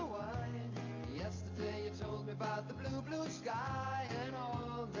wonder why. Yesterday you told me about the blue, blue sky, and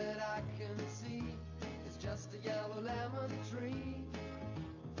all that I can see is just a yellow lemon tree.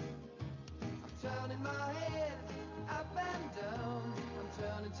 I'm turning my head up and down. I'm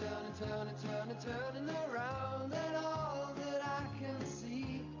turning, turning, turning, turning, turning around, and all that I can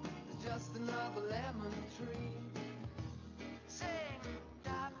see is just another lemon tree. Sing,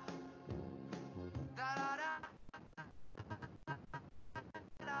 da da da da.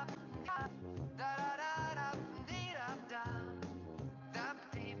 Da da da da dee da da da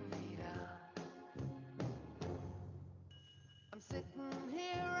dee dee da. I'm sitting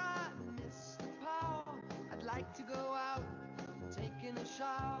here, I miss the power. I'd like to go out, taking a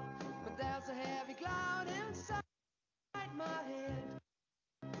shower, but there's a heavy cloud inside my head.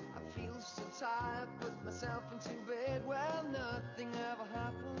 I feel so tired, put myself into bed. Well, nothing ever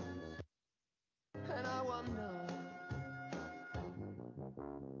happens, and I wonder.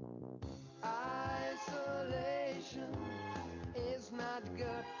 Isolation is not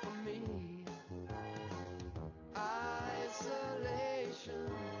good for me. Isolation,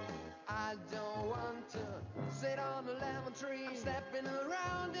 I don't want to sit on a lemon tree. I'm stepping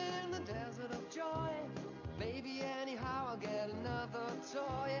around in the desert of joy. Maybe anyhow I'll get another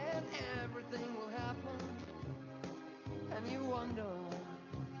toy, and everything will happen. And you wonder,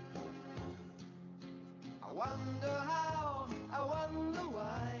 I wonder how, I wonder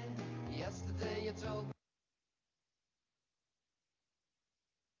why. Yesterday you told me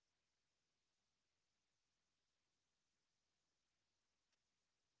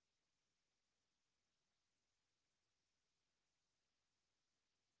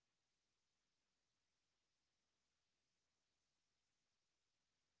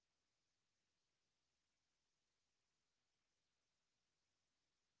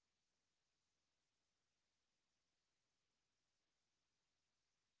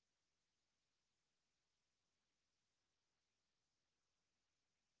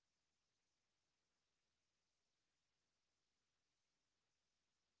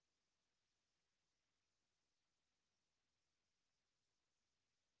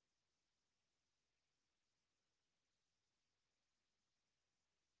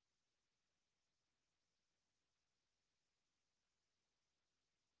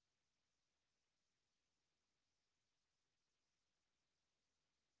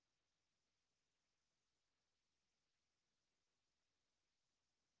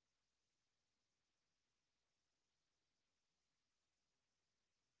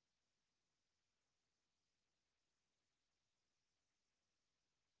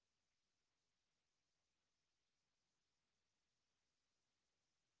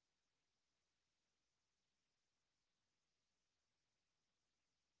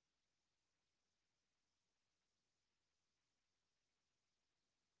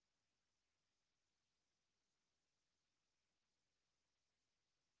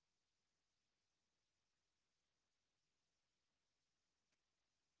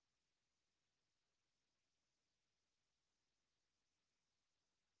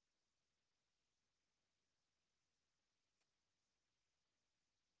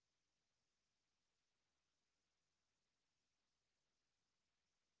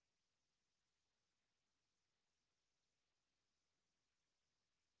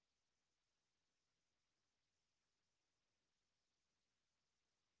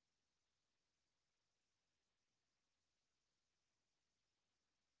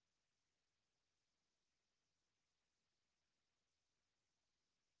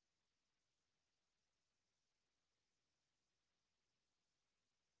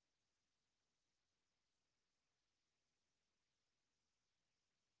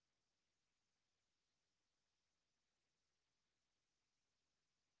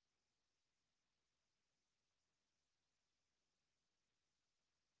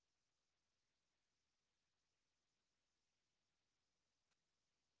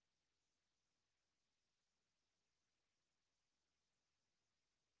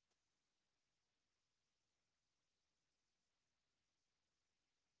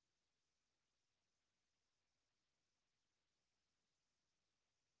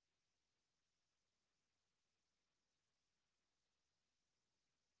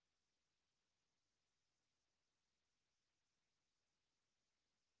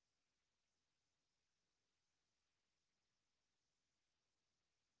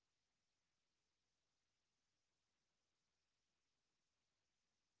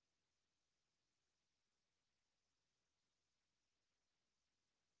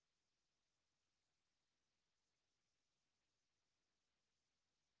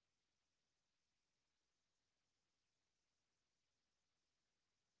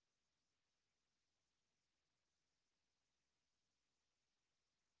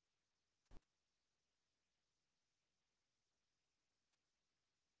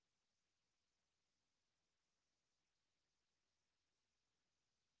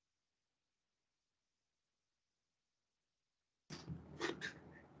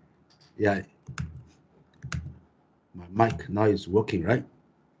Yeah, my mic now is working, right?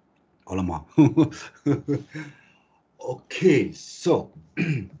 Olama. Okay, so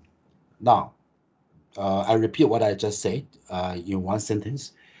now I repeat what I just said in one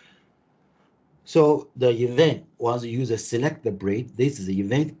sentence. So the event, once the user select the braid, this is the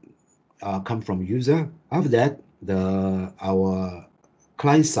event come from user. After that, our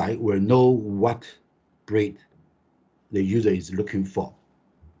client side will know what braid the user is looking for.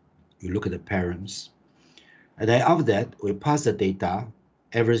 You look at the params. And then after that, we pass the data,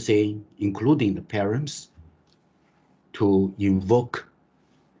 everything, including the params, to invoke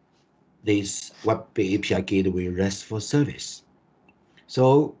this Web API Gateway RESTful service.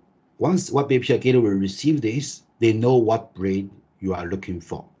 So once Web API Gateway receive this, they know what braid you are looking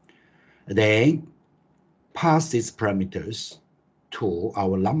for. Then pass these parameters to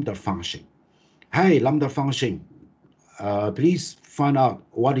our Lambda function. Hey, Lambda function, please find out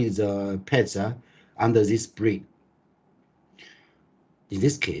what is the pets under this braid. In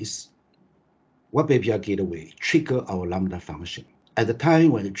this case, Web API Gateway trigger our Lambda function. At the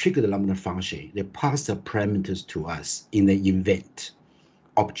time when they trigger the Lambda function, they pass the parameters to us in the event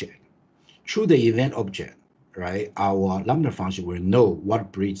object. Through the event object, right, our Lambda function will know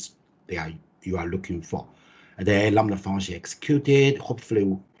what breeds you are looking for. And then Lambda function executed,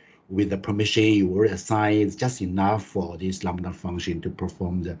 hopefully with the permission you already assigned, it's just enough for this Lambda function to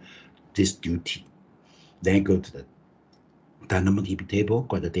perform this duty. Then go to the DynamoDB table,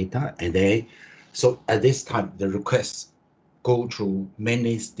 got the data, and then, so at this time, the requests go through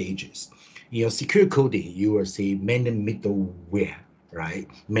many stages. In your secure coding, you will see many middleware, right?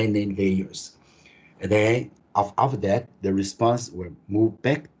 Many layers. And then after that, the response will move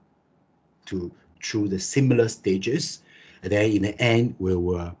back to through the similar stages. And then in the end, we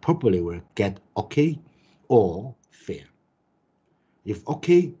will probably will get okay or fail. If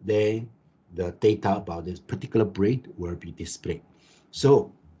okay, then the data about this particular braid will be displayed.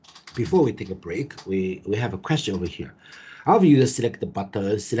 So before we take a break, we have a question over here. After you select the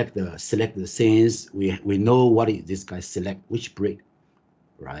button, select the scenes, we know what is this guy select, which braid,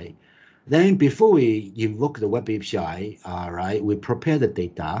 right? Then before we invoke the web API, right, we prepare the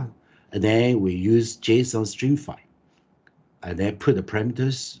data, and then we use JSON string file, and then put the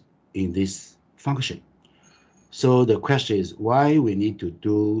parameters in this function. So the question is why we need to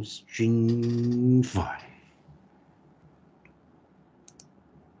do string file.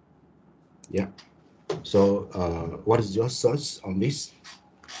 Yeah. So what is your thoughts on this?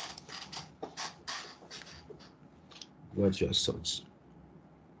 What's your thoughts?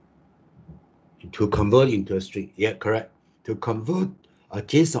 To convert into a string. Yeah, correct. To convert a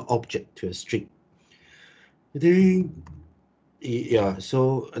JSON object to a string. Then, yeah.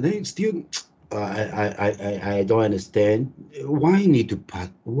 So then still, I don't understand why need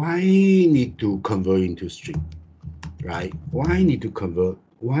to convert into string, right? Why need to convert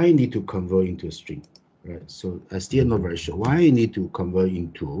into a string, right? So I still not very sure why you need to convert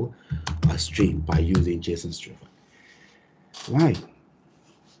into a string by using JSON string. Why?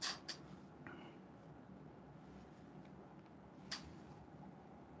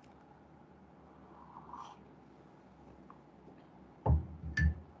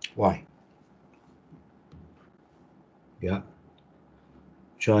 Why? Yeah.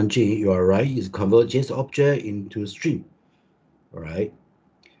 Chuanjing, you are right. Is convert JSON object into string, all right?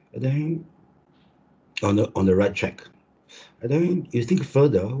 And then on the right track. And then you think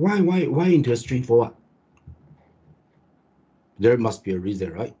further. Why into a string for what? There must be a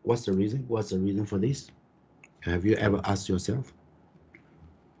reason, right? What's the reason? What's the reason for this? Have you ever asked yourself?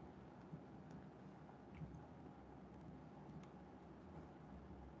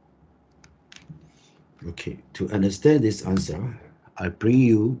 Okay, to understand this answer, I bring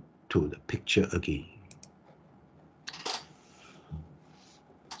you to the picture again.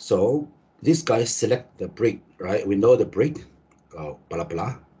 So this guy select the break, right? We know the break, blah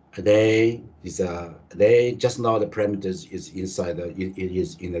blah. And then then just now the parameters is inside it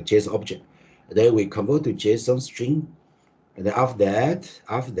is in the JSON object. And then we convert to JSON string, and then after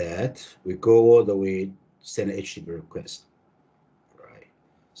that we go all the way send HTTP request, right?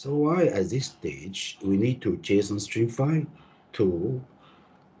 So why at this stage we need to JSON string file to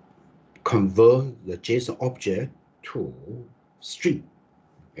convert the JSON object to string?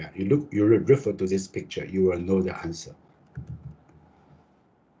 Yeah, you refer to this picture, you will know the answer.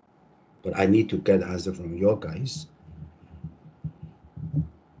 But I need to get the answer from your guys.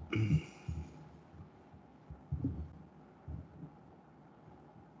 I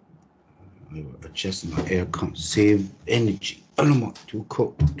will adjust my aircon, save energy. Too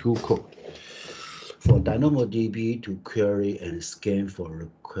cold. for DynamoDB to query and scan for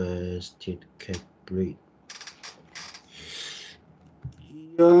requested cat breed.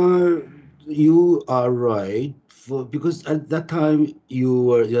 Yeah, you are right. Because at that time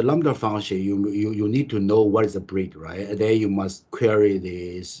your Lambda function you need to know what is the breed, right? And then you must query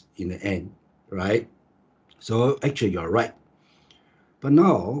this in the end, right? So actually you're right. But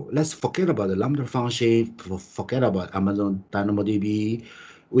now let's forget about the Lambda function, forget about Amazon DynamoDB.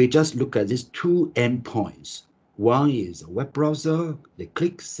 We just look at these two endpoints. One is a web browser, they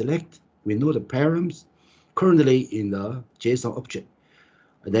click, select, we know the params currently in the JSON object.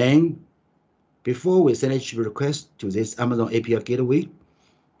 Then before we send HTTP request to this Amazon API gateway,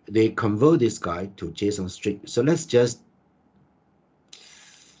 they convert this guy to JSON string. So let's just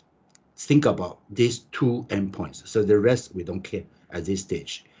think about these two endpoints. So the rest we don't care at this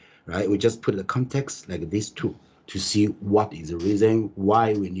stage, right? We just put the context like these two to see what is the reason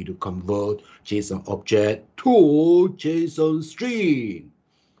why we need to convert JSON object to JSON string.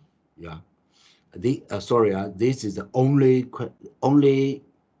 Yeah. This is the only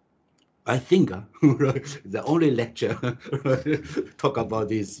I think the only lecture talk about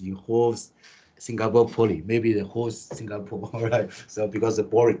this in whole Singapore Poly, maybe the whole Singapore, all right? So because it's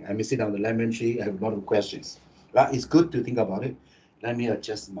boring, I may sit on the lemon tree, I have a lot of questions. Right? It's good to think about it. Let me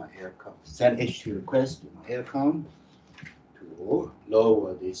adjust my air count. Send HTTP request to my air count to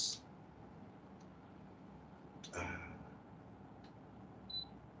lower this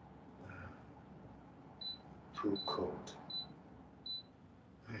to code.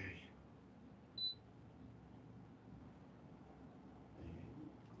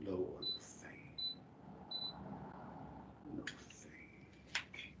 Lower the thing. No thing.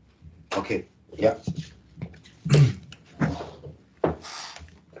 Okay, yeah.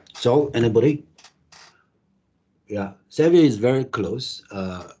 So anybody? Yeah, Xavier is very close.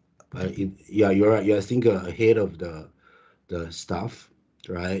 Yeah, you're I think ahead of the stuff,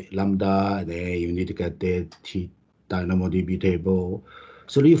 right? Lambda, then you need to get the DynamoDB table.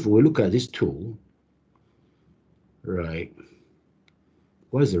 So if we look at this tool, right?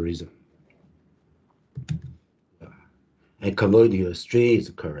 What is the reason? And convert to a string is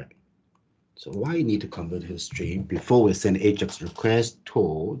correct. So why you need to convert to a string before we send AJAX request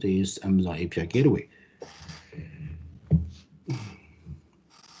to this Amazon API gateway?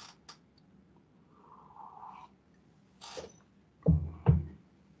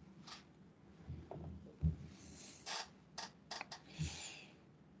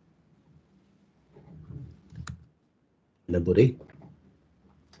 Anybody?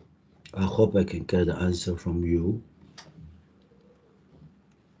 I hope I can get the answer from you.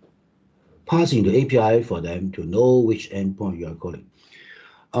 Passing the API for them to know which endpoint you are calling.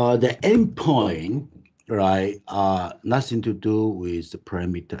 The endpoint, right, nothing to do with the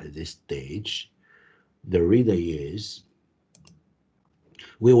parameter at this stage. The reason is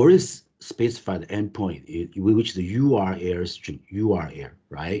we already specified the endpoint, which the URL string, URL,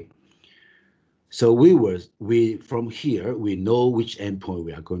 right? So we from here, we know which endpoint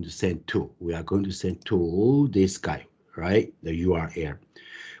we are going to send to. We are going to send to this guy, right? The URL.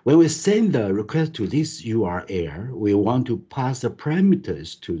 When we send the request to this URL, we want to pass the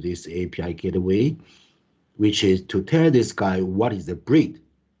parameters to this API gateway, which is to tell this guy what is the breed.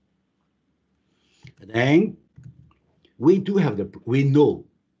 And then we know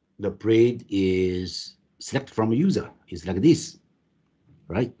the breed is selected from a user. It's like this,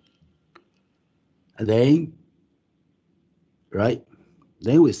 right? And then, right?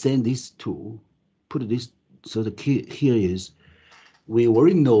 Then we send this to, put this, so the key here is, we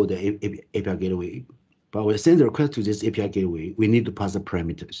already know the API gateway, but we send the request to this API gateway, we need to pass the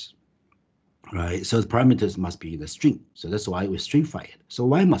parameters, right? So the parameters must be in the string. So that's why we stringify it. So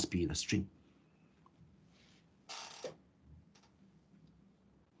why must be in a string?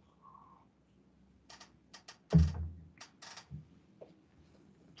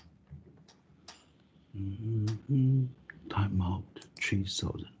 Timeout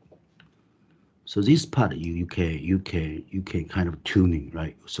 3000. So this part you can kind of tuning,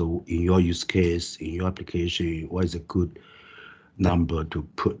 right? So in your use case, in your application, what is a good number to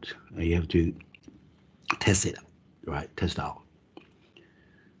put? And you have to test it, right? Test out.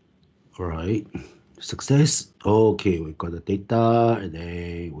 All right. Success. Okay, we got the data, and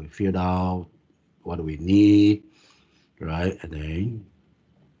then we filled out what we need, right? And then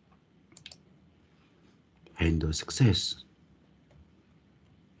handle success.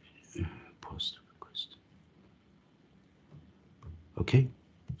 Post request. Okay.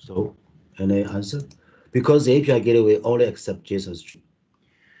 So any answer? Because the API gateway only accept JSON string.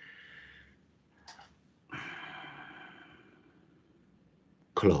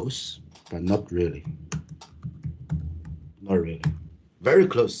 Close. but not really. Not really. Very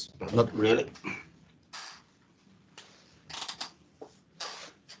close, but not really.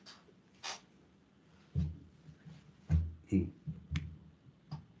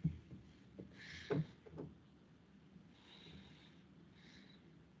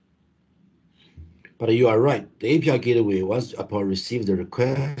 But you are right. The API gateway, once upon receive the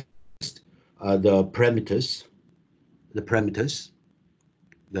request, the parameters,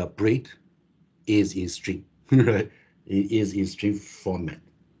 the breed is in string, right? It is in string format.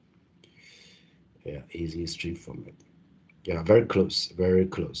 Yeah, is in string format. Yeah, very close,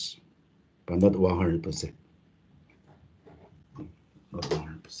 but not 100%. Not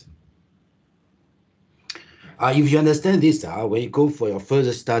 100%. If you understand this, when you go for your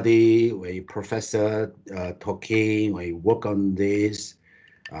further study, when you professor talking, when you work on this,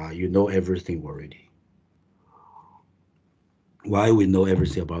 you know everything already. Why we know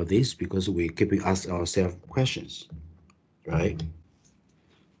everything about this? Because we keeping ask ourselves questions, right?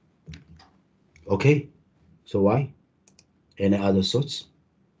 Okay, so why? Any other thoughts?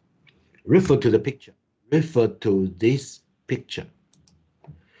 Refer to the picture. Refer to this picture.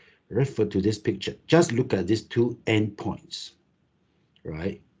 Refer to this picture. Just look at these two endpoints,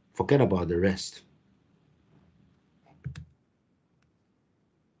 right? Forget about the rest.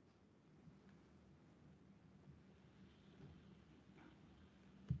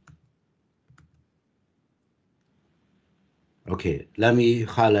 Okay, let me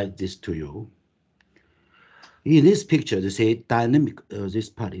highlight this to you. In this picture, they say dynamic, this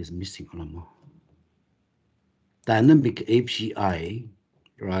part is missing. Dynamic API,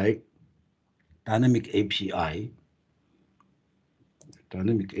 right? Dynamic API.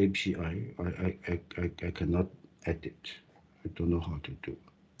 Dynamic API, I cannot edit. I don't know how to do.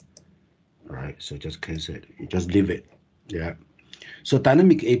 All right, so just cancel it. You just leave it. Yeah. So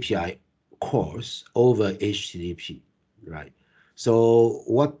dynamic API calls over HTTP, right? So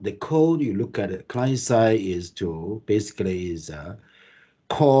what the code you look at it, client side is to basically is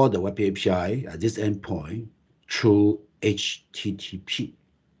call the web API at this endpoint through HTTP,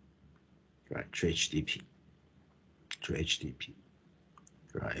 right? Through HTTP,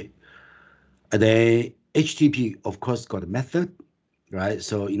 right? And then HTTP, of course, got a method, right?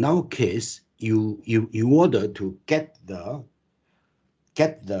 So in our case, you order to get the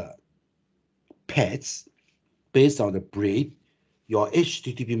pets based on the breed, your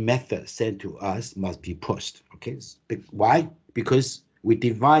HTTP method sent to us must be pushed. Okay, why? Because we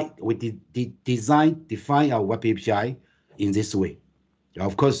define our web API in this way.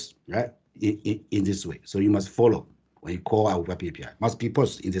 Of course, right? In this way. So you must follow when you call our web API. Must be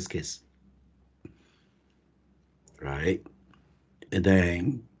pushed in this case. Right? And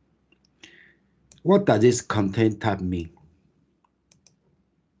then what does this content type mean?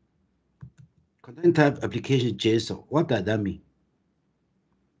 Content type application JSON. What does that mean?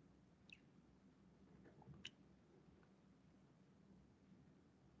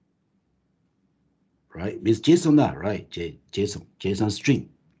 Right? Means JSON that, right? JSON string.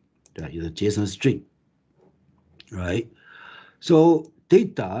 That is a JSON string. Right? So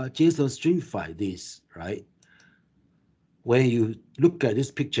data JSON string file this, right? When you look at this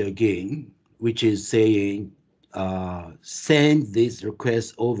picture again, which is saying send this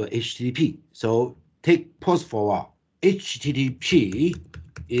request over HTTP. So pause for a while. HTTP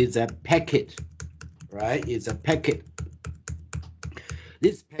is a packet, right? It's a packet.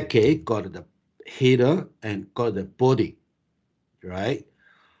 This packet got the header and got the body, right?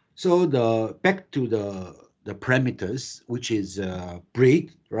 So back to the parameters, which is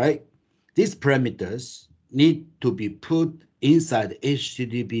breed, right? These parameters need to be put inside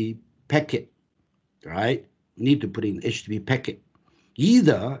HTTP packet, right? Need to put in HTTP packet,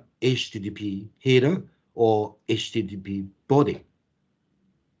 either HTTP header or HTTP body.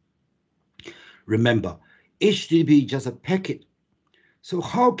 Remember, HTTP is just a packet. So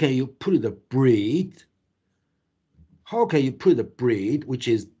how can you put the breed? How can you put the breed, which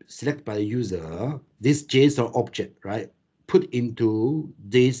is selected by the user, this JSON object, right? Put into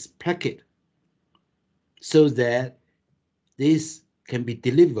this packet so that this can be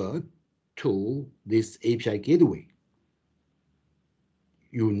delivered to this API gateway.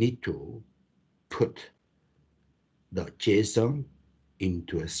 You need to put the JSON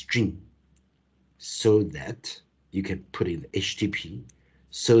into a string so that you can put in HTTP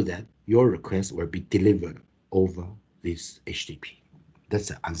so that your request will be delivered over this HTTP. That's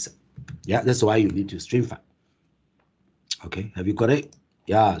the answer. Yeah, that's why you need to stringify. Okay, have you got it?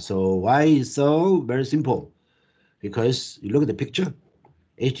 Yeah, so why is so very simple? Because you look at the picture,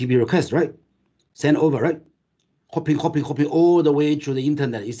 HTTP request, right? Send over, right? hopping all the way to the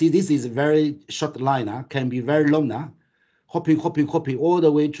internet. You see, this is a very short line, can be very long now. Hopping all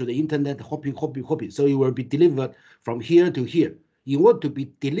the way to the internet, hopping. So it will be delivered from here to here. You want to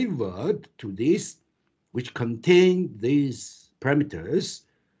be delivered to this, which contain these parameters,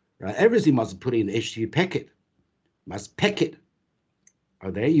 right? Everything must put in the HTTP packet, must packet.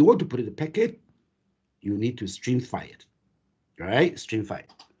 Okay, you want to put in the packet, you need to streamify it, right? Streamify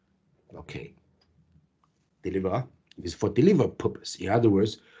it. Okay. Deliver is for deliver purpose. In other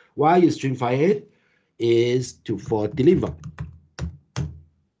words, why you streamify it is for deliver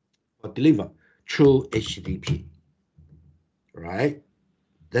through HTTP, right?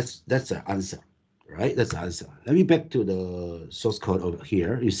 That's the answer, right? That's the answer. Let me back to the source code over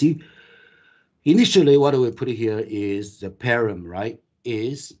here. You see, initially what we put here is the param, right?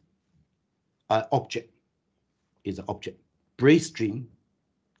 Is an object, is an object. Break string.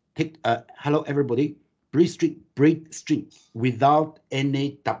 Take hello everybody. Break string without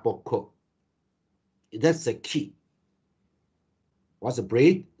any double quote. That's the key. What's a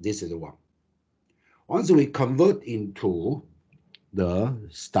break? This is the one. Once we convert into the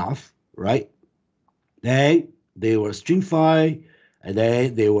stuff, right? Then they were stringify, and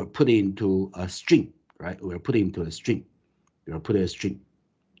then they were put into a string, right? We were put into a string. They were put in a string.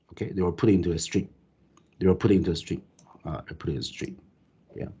 Okay, they were put into a string. They were put into a string. Put in a string.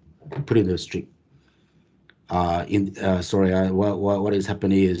 Yeah, put in a string. Sorry, what is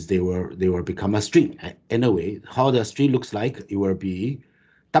happening is they were become a string. Anyway, how the string looks like, it will be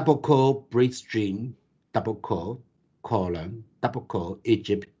double quote break string, double quote colon, double quote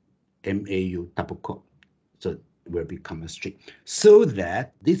Egypt MAU double quote. So it will become a string. So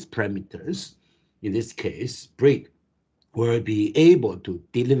that these parameters, in this case, break, will be able to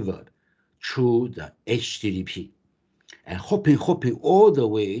deliver through the HTTP and hopping all the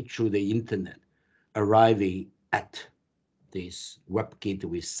way through the internet, arriving at this web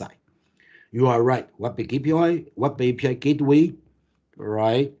gateway site. You are right. Web API gateway,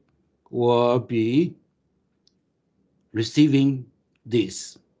 right, will be receiving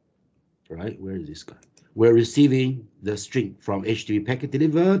this, right? Where is this guy? We're receiving the string from HTTP packet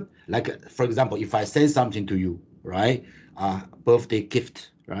delivered. Like, for example, if I send something to you, right? Birthday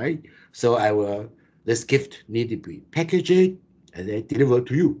gift, right? So this gift need to be packaged and then delivered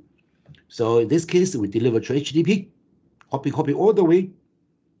to you. So in this case, we deliver to HTTP, hopping all the way,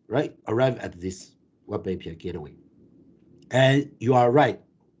 right? Arrive at this web API gateway. And you are right.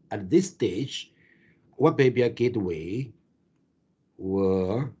 At this stage, web API gateway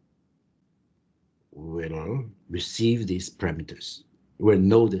will receive these parameters. Will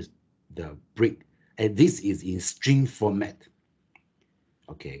know the break. And this is in string format.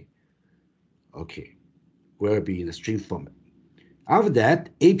 Okay. Will be in the string format. After that,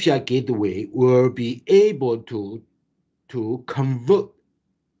 API gateway will be able to convert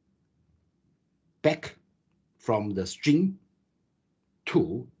back from the string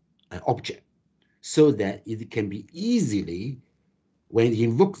to an object so that it can be easily, when it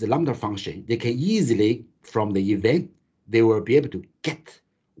invokes the Lambda function, they can easily, from the event, they will be able to get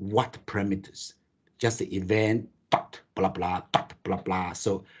what parameters, just the event dot blah blah dot blah blah.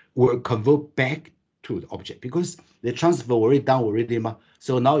 So we'll convert back to the object because the transfer already done already.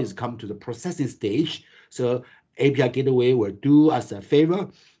 So now it's come to the processing stage. So API gateway will do us a favor,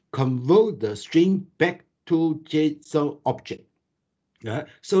 convert the string back to JSON object.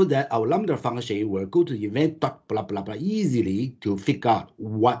 So that our Lambda function will go to the event dot blah blah blah easily to figure out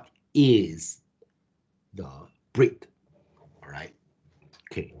what is the break. All right.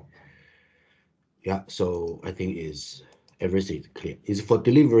 Okay. Yeah. So I think everything is clear. It's for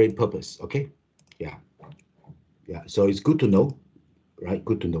delivery purpose. Okay. Yeah. Yeah. So it's good to know, right?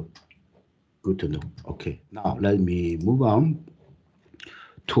 Good to know. Good to know. Okay. Now let me move on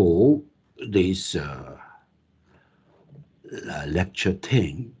to this lecture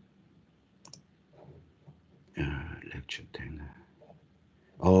 10. Lecture 10.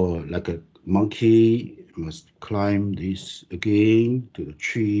 Oh, like a monkey must climb this again to the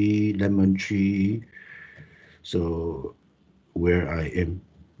tree, lemon tree. So where I am,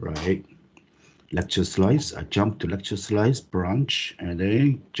 right? Lecture slides. I jump to lecture slides branch and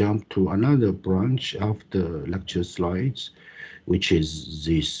then jump to another branch of the lecture slides, which is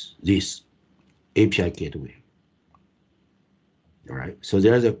this API gateway. All right. So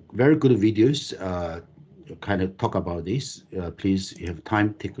there's a very good videos kind of talk about this. Please, you have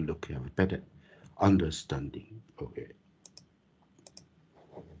time, take a look, you have a better understanding. Okay.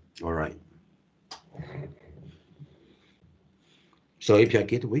 All right. So API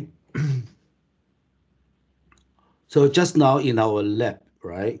gateway. So just now in our lab,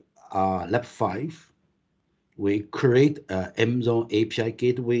 right? Lab 5, we create a MZone API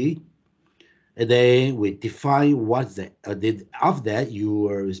gateway, and then we define what's the, after that, you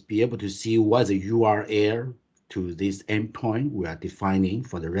will be able to see what's the URL to this endpoint we are defining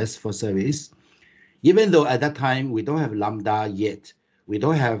for the RESTful service. Even though at that time we don't have Lambda yet, we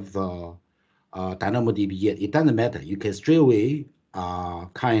don't have DynamoDB yet, it doesn't matter. You can straight away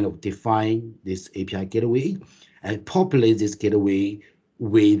kind of define this API gateway and populate this gateway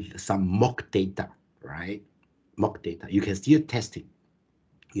with some mock data, right? Mock data. You can still test it.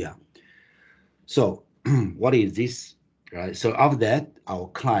 Yeah. So what is this? Right. So after that, our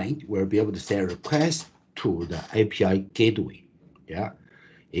client will be able to send a request to the API gateway. Yeah.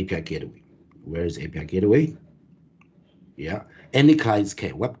 API gateway. Where is API gateway? Yeah. Any clients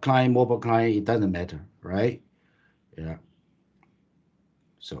can. Web client, mobile client, it doesn't matter, right? Yeah.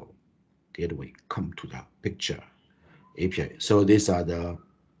 So gateway come to the picture. API. So these are the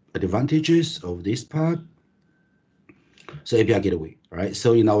advantages of this part. So API gateway, right?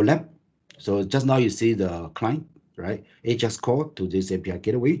 So in our lab, so just now you see the client, right? It just called to this API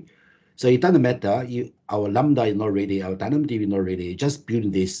gateway. So it doesn't matter. Our Lambda is not ready, our DynamoDB is not ready. Just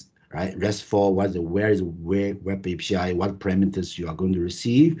build this, right? RESTful, where is web API, what parameters you are going to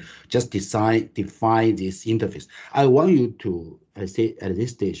receive. Just define this interface. I want you to, I say at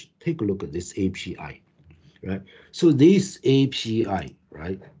this stage, take a look at this API, right? So this API,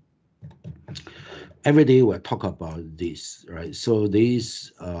 right? Every day we'll talk about this, right? So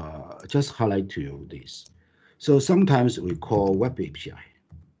this, just highlight to you this. So sometimes we call web API.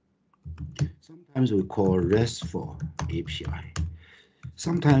 Sometimes we call RESTful API.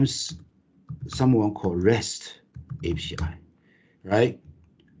 Sometimes someone call REST API, right?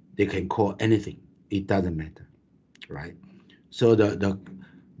 They can call anything. It doesn't matter, right? So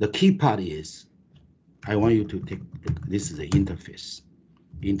the key part is, I want you to take, this is the interface.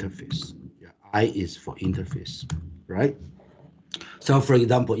 Interface. Yeah, I is for interface, right? So for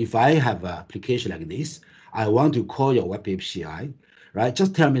example, if I have an application like this, I want to call your web API, right?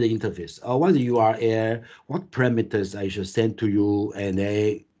 Just tell me the interface. What's the URL, what parameters I should send to you, and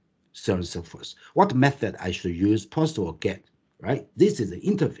then so on and so forth. What method I should use, post or get, right? This is the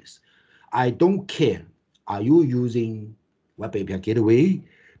interface. I don't care. Are you using web API gateway?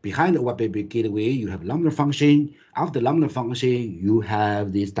 Behind the web API gateway, you have Lambda function. After Lambda function, you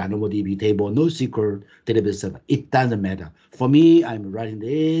have this DynamoDB table, NoSQL database server. It doesn't matter. For me, I'm writing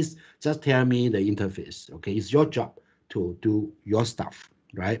this. Just tell me the interface. Okay, it's your job to do your stuff,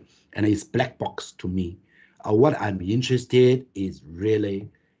 right? And it's black box to me. What I'm interested is really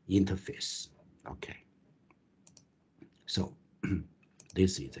interface. Okay. So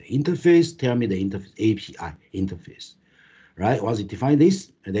this is the interface. Tell me the interface, API interface, right? Once you define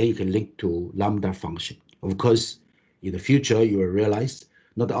this, and then you can link to Lambda function. Of course, in the future, you will realize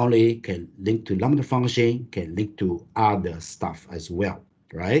not only can link to Lambda function, can link to other stuff as well,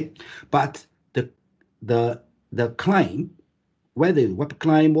 right? But the client, whether it's web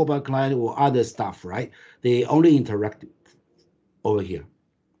client, mobile client, or other stuff, right? They only interact over here.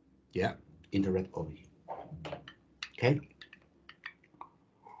 Yeah, interact over here. Okay.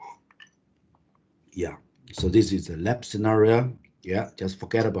 Yeah. So this is a lab scenario. Yeah, just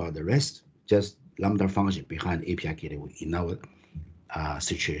forget about the rest. Just Lambda function behind API gateway in our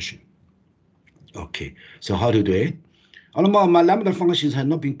situation. Okay, so how to do it? My Lambda functions have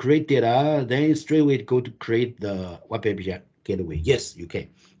not been created. Then straight away go to create the web API gateway. Yes, you can,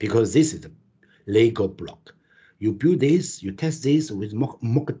 because this is a Lego block. You build this, you test this with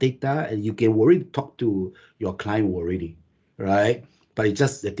mock data, and you can already talk to your client already, right? But it's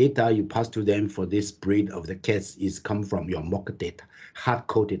just the data you pass to them for this breed of the cats is come from your mock data,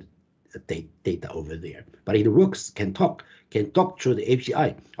 hard-coded data over there. But it works, can talk through the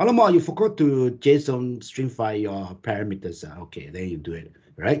API. You forgot to JSON stringify your parameters. Okay, then you do it,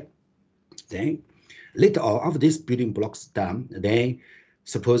 right? Then later on, after this building blocks done, then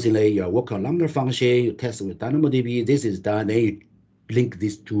supposedly you're working on Lambda function, you test with DynamoDB, this is done, then you link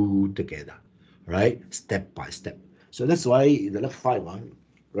these two together, right? Step by step. So that's why in the left 5,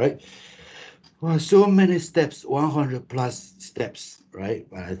 right? Well, so many steps, 100 plus steps, right?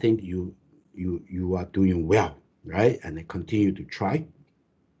 But I think you are doing well, right? And then continue to try.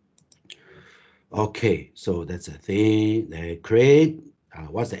 Okay, so that's a thing. They create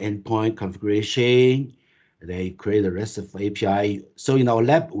what's the endpoint configuration. They create the rest of API. So in our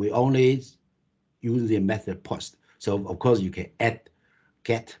lab, we only use the method post. So of course you can add,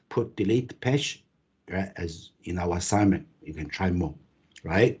 get, put, delete, patch, right? As in our assignment, you can try more,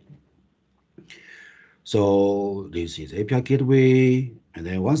 right? So this is API gateway, and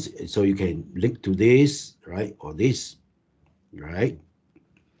then so you can link to this, right? Or this, right?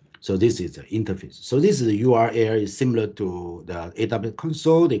 So this is the interface. So this is the URL is similar to the AWS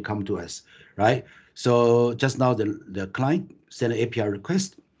console. They come to us, right? So just now the client sent an API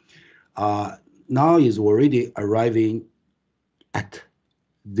request. Now is already arriving at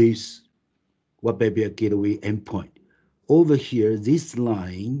this web API gateway endpoint. Over here, this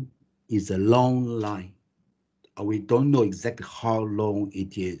line is a long line. We don't know exactly how long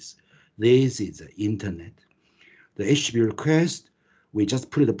it is. This is the internet. The HTTP request, we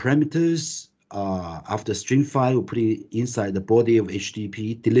just put the parameters after string file, we put it inside the body of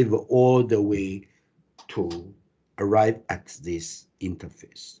HTTP, deliver all the way to arrive at this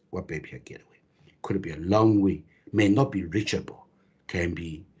interface, web API gateway. Could be a long way, may not be reachable, can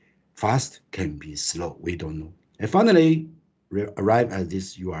be fast, can be slow, we don't know. And finally, we arrive at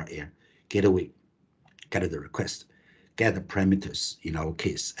this URL, gateway, get the request, get the parameters in our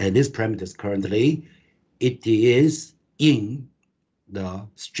case. And these parameters currently, it is in the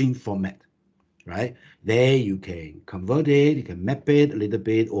string format, right? There you can convert it, you can map it a little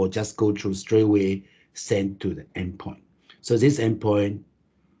bit, or just go through straight away, send to the endpoint. So this endpoint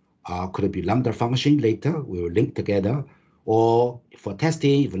could be Lambda function later, we will link together, or for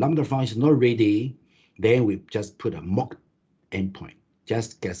testing, if Lambda function is not ready, then we just put a mock endpoint,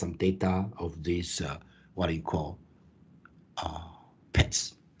 just get some data of this, what do you call,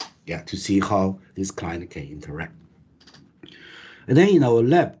 pets, yeah, to see how this client can interact. And then in our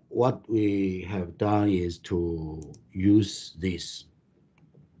lab, what we have done is to use this,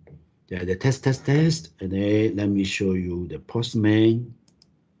 the test, and then let me show you the Postman.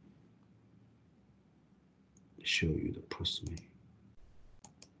 Show you the Postman.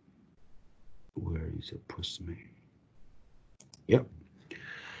 Where is the Postman? Yep.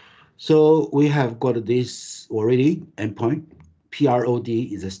 So we have got this already endpoint. PROD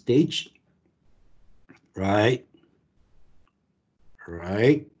is a stage, right?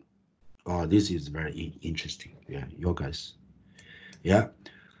 Right. Oh, this is very interesting. Yeah, you guys. Yeah.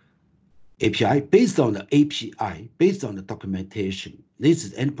 API, based on the API, based on the documentation, this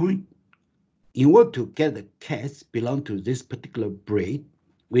is endpoint. In order to get the cats belong to this particular breed,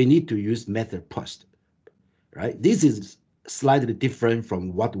 we need to use method post, right? This is slightly different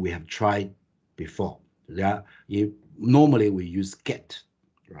from what we have tried before. Yeah, normally we use get,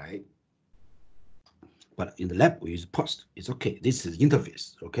 right? But in the lab, we use post. It's okay. This is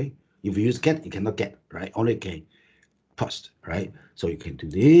interface, okay? If you use get, you cannot get, right? Only can post, right? So you can do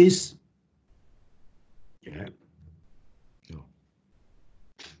this. Yeah. Oh.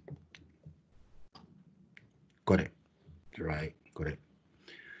 Got it. Right. Got it.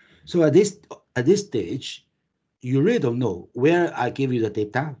 So at this stage, you really don't know where I give you the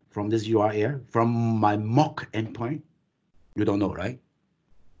data from this URL, from my mock endpoint. You don't know, right?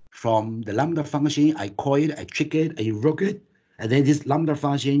 From the Lambda function, I call it, I trick it, I invoke it, and then this Lambda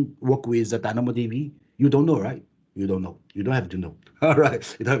function work with the DynamoDB. You don't know, right? You don't know. You don't have to know. All right.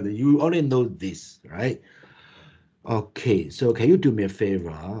 You don't have to, you only know this, right? Okay. So can you do me a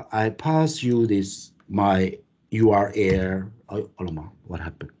favor? I pass you this my URL. Oh, what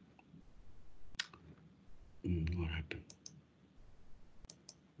happened? What happened?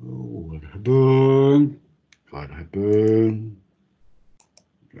 Oh, what happened? What happened?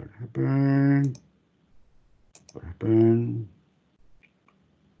 What happened? What happened?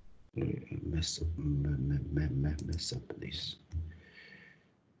 Mess up this.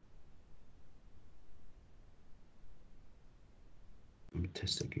 Let me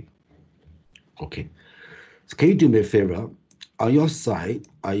test again. Okay. So can you do me a favor? On your side,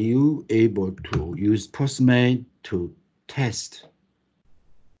 are you able to use Postman to test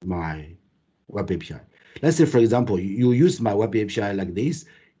my web API? Let's say, for example, you use my web API like this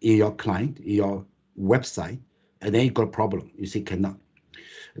in your client, in your website, and then you got a problem. You see, cannot.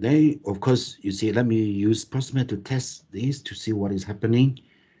 Then, of course, you see, let me use Postman to test this to see what is happening.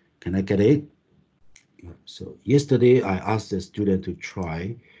 Can I get it? So yesterday, I asked the student to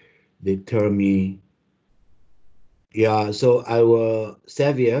try. They tell me, yeah, so I will,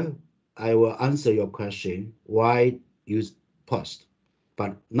 Xavier, I will answer your question, why use post?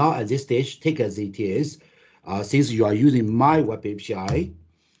 But now at this stage, take as it is, since you are using my web API,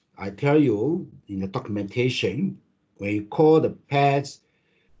 I tell you in the documentation, when you call the pets,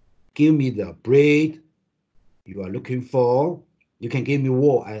 give me the breed you are looking for. You can give me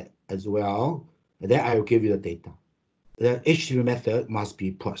war as well, and then I will give you the data. The HTTP method must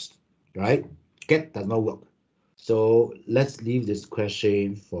be post, right? Get does not work. So let's leave this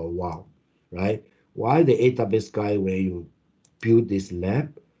question for a while, right? Why the AWS guy, when you build this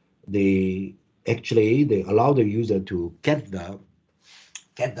lab, they allow the user to get the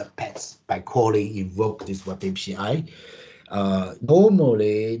pets by calling invoke this web API.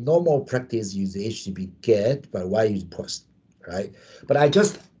 Normally, normal practice use HTTP GET, but why use POST, right? But I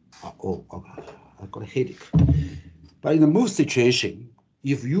just, I got a headache. But in the most situation,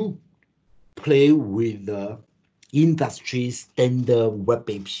 if you play with the industry standard web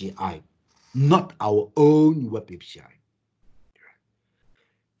API, not our own web API,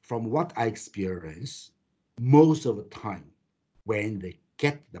 from what I experience, most of the time, when they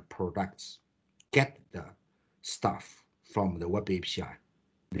get the products, get the stuff from the web API,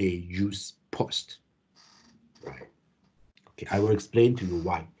 they use POST, right? Okay, I will explain to you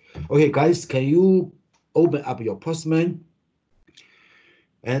why. Okay, guys, can you open up your Postman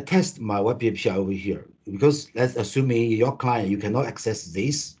and test my web API over here? Because let's assuming your client, you cannot access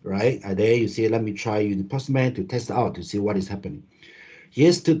this, right? And then you say, let me try using Postman to test out to see what is happening.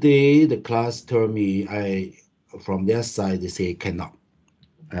 Yesterday, the class told me from their side, they say cannot.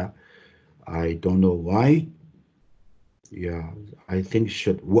 I don't know why. Yeah, I think it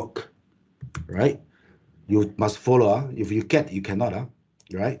should work, right? You must follow. If you get, you cannot,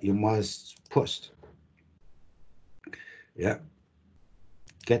 right? You must post. Yeah.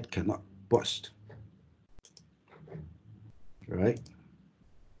 Get cannot post. Right?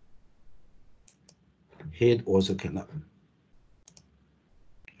 Head also cannot.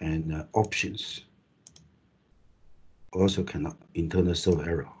 And options also cannot. Internal server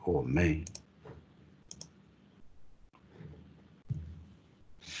error or main.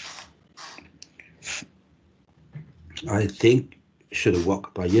 I think it should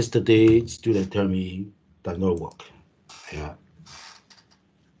work, but yesterday student told me does not work. Yeah.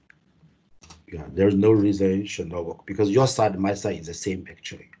 Yeah, there's no reason it should not work because your side and my side is the same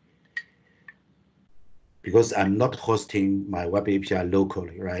actually. Because I'm not hosting my web API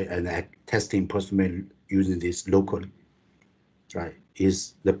locally, right? And I'm testing Postman using this locally, right?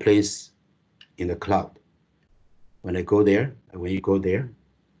 Is the place in the cloud. When I go there, and when you go there,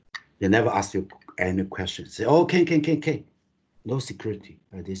 they never ask you any questions. Say, oh, can. No security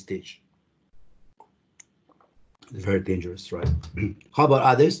at this stage. It's very dangerous, right? How about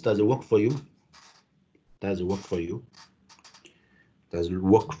others? Does it work for you? Does it work for you? Does it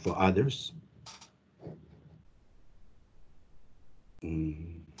work for others?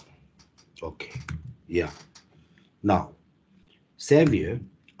 Okay, yeah. Now, Xavier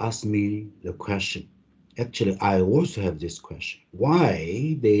asked me the question. Actually, I also have this question.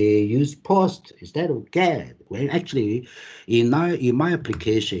 Why they use post instead of get? Well, actually, in my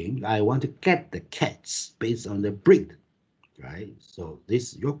application, I want to get the cats based on the breed, right? So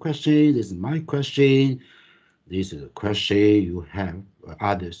this is your question, this is my question, this is a question you have, or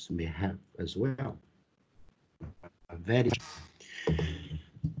others may have as well. A very question.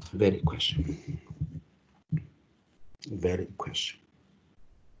 Very question.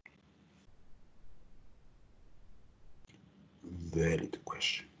 Valid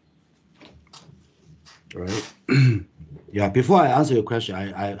question. Right? Yeah, before I answer your question,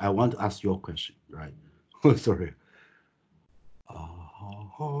 I want to ask your question, right? Oh, sorry.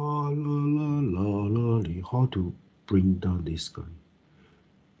 How to bring down this guy?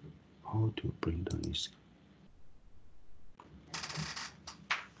 How to bring down this guy?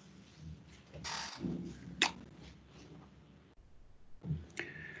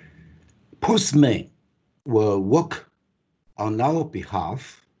 Postman will work on our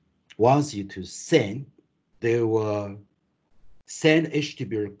behalf. Wants you to send, they will send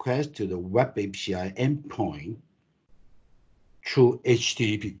HTTP request to the web API endpoint through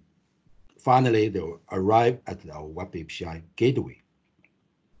HTTP. Finally, they will arrive at our web API gateway.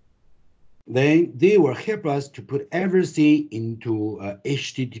 Then they will help us to put everything into a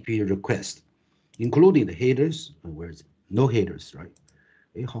HTTP request, including the headers. Where is it? No headers, right?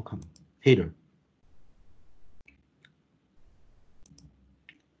 Hey, how come? Header.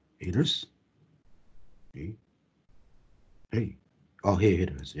 Headers. Hey. Oh, here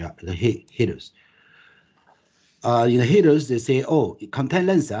headers. Yeah, the headers. In the headers, they say, oh, content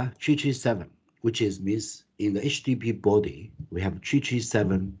length 337, which is means in the HTTP body, we have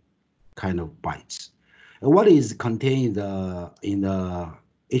 337 kind of bytes. And what is contained in the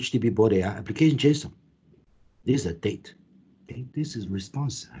HTTP body application JSON? This is a date. Okay, this is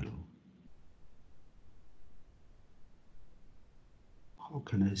response. Hello. How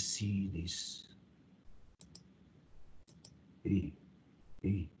can I see this?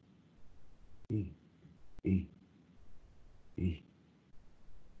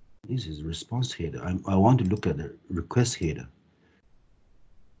 This is response header. I want to look at the request header.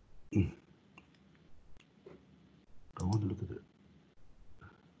 I want to look at it.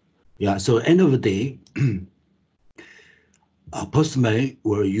 Yeah, so end of the day, Postman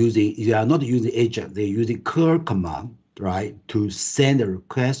were using, they are not using agent, they're using curl command, right, to send a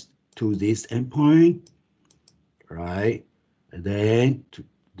request to this endpoint, right? And then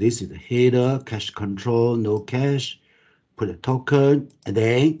this is the header, cache control, no cache, put a token, and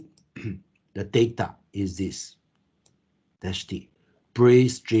then the data is this dash T, breathe,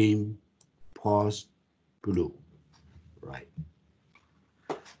 stream, pause, blue, right?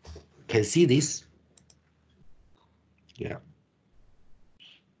 Can see this? Yeah.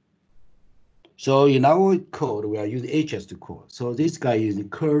 So in our code, we are using Ajax to call. So this guy is using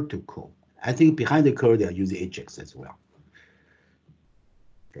curl to call. I think behind the curl, they are using Ajax as well.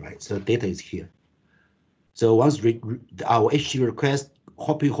 Right, so data is here. So once our HTTP request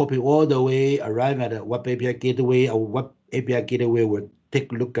hopping all the way, arrive at a web API gateway, our web API gateway will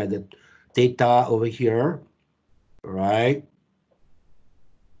take a look at the data over here, right?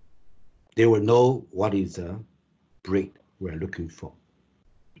 They will know what is the break we're looking for.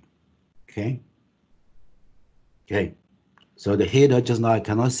 Okay. Okay. So the header just now I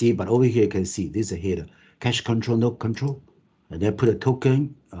cannot see, but over here you can see this is a header. Cache control, no control. And then put a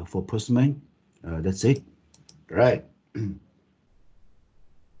token for postman. That's it. Right.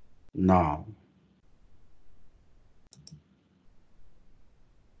 Now,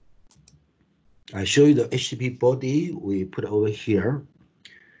 I show you the HTTP body we put over here.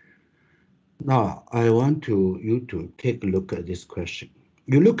 Now, I want you to take a look at this question.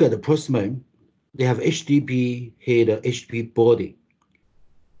 You look at the postman, they have HTTP header, HTTP body.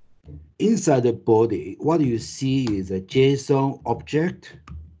 Inside the body, what you see is a JSON object,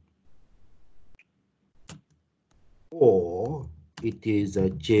 or it is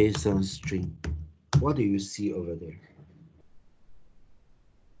a JSON string. What do you see over there?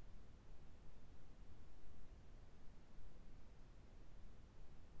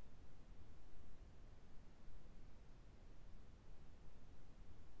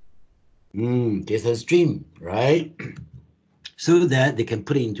 JSON string, right? So that they can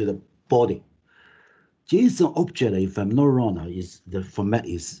put it into the body. JSON object, if I'm not wrong, is the format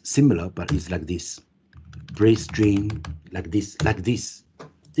is similar, but it's like this. Break string, like this, like this.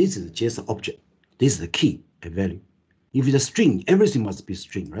 This is a JSON object. This is the key, a value. If it's a string, everything must be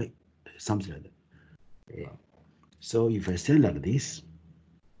string, right? Something like that. Yeah. So if I say like this,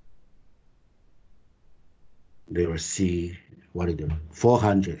 they will see what is the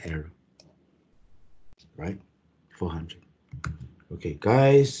 400 error, right? 400. Okay,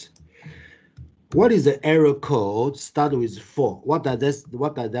 guys. What is the error code? Start with 4. What does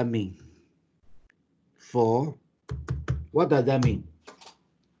that mean? 4. What does that mean?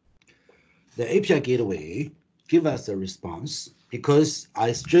 The API gateway give us a response because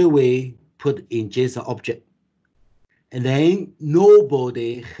I straight away put in JSON object. And then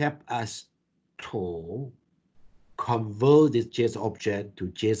nobody help us to convert this JSON object to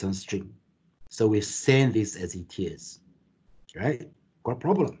JSON string. So we send this as it is, right? Got a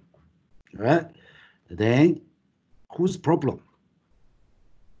problem, right? Then whose problem?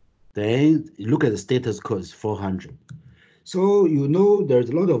 Then look at the status code is 400. So you know there's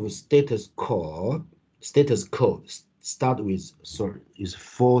a lot of status code. Status code start with is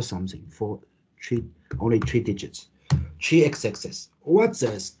 4 something, 3, only 3 digits, 3 XXS. What's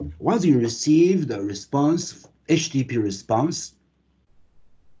this? Once you receive the response, HTTP response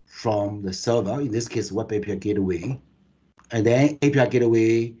from the server, in this case Web API Gateway, and then API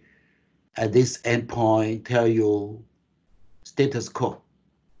Gateway at this endpoint tell you status code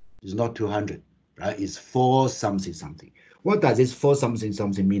is not 200, right? It's 4 something something. What does this 4 something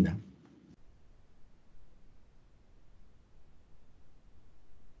something mean?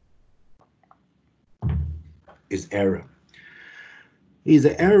 It's error. Is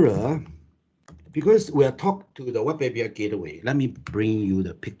an error because we are talking to the Web API Gateway. Let me bring you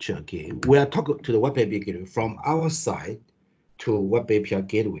the picture again. We are talking to the Web API Gateway from our side to Web API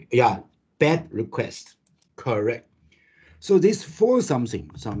Gateway. Yeah, bad request, correct. So this 4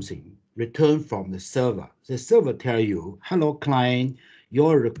 something something return from the server. The server tell you, hello client,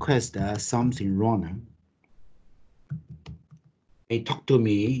 your request has something wrong. It talk to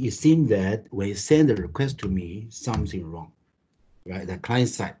me, it seems that when you send the request to me, something wrong, right? The client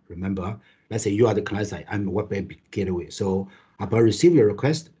side, remember, let's say you are the client side, I'm a Web API Gateway. So upon receive your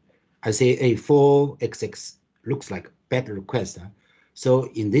request, I say, hey, 4XX looks like bad request. So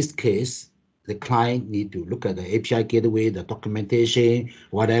in this case, the client need to look at the API Gateway, the documentation,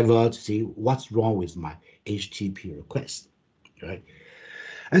 whatever, to see what's wrong with my HTTP request, right?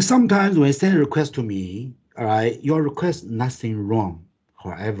 And sometimes when you send a request to me, all right, your request, nothing wrong.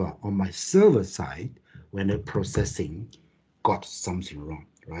 However, on my server side, when the processing got something wrong,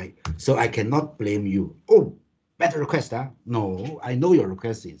 right? So I cannot blame you. Oh, bad request, huh? No, I know your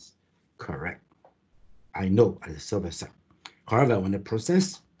request is correct. I know at the server side. However, when I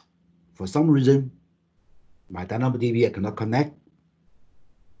process, for some reason, my DynamoDB I cannot connect,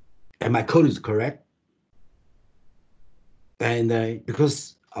 and my code is correct, and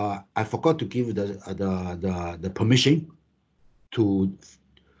because I forgot to give the permission to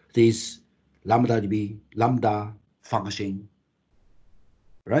this Lambda function,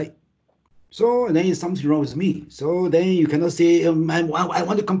 right? So then it's something wrong with me. So then you cannot say, I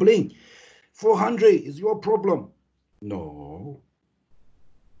want to complain. 400 is your problem. No,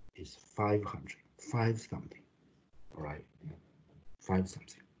 it's 500, 5 something. All right, 5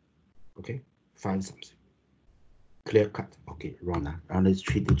 something. Okay, 5 something. Clear cut. Okay, wrong now. Only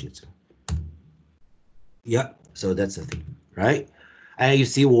 3 digits. Yeah, so that's the thing, right? And you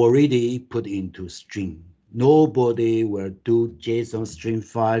see, we already put into string. Nobody will do JSON string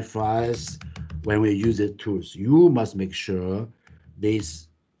files when we use the tools. You must make sure this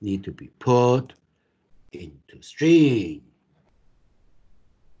need to be put into string.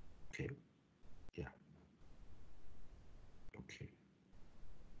 Okay, yeah. Okay,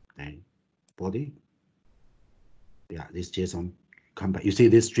 and body. Yeah, this JSON come back. You see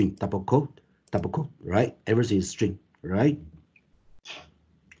this string, double quote, right? Everything is string, right?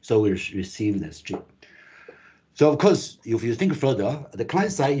 So we receive the string. So of course, if you think further, the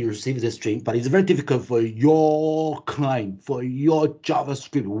client side, you receive the string, but it's very difficult for your client, for your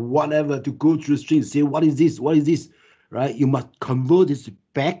JavaScript, whatever, to go through the string, say, what is this? What is this? Right? You must convert this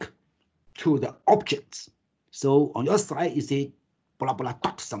back to the objects. So on your side, you say, blah, blah,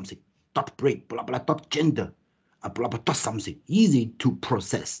 dot something, dot break, blah, blah, dot gender, blah, blah, dot something. Easy to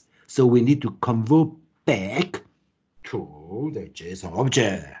process. So we need to convert back to the JSON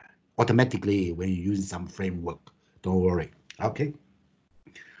object automatically when you're using some framework. Don't worry. Okay.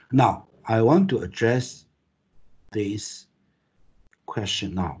 Now, I want to address this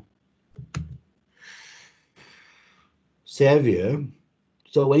question now. Xavier,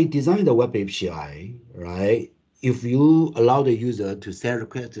 so when you design the web API, right, if you allow the user to send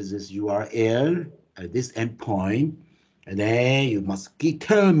request to this URL at this endpoint, and then you must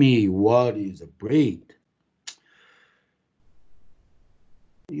tell me what is a break.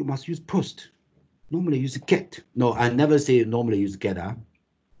 You must use post. Normally use get. No, I never say normally use get.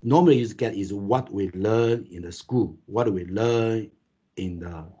 Normally use get is what we learn in the school, what we learn in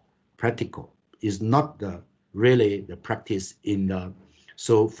the practical. Is not the really the practice in the,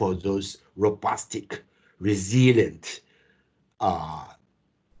 so for those robust, resilient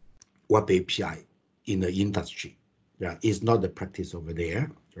web API in the industry. Yeah, it's not the practice over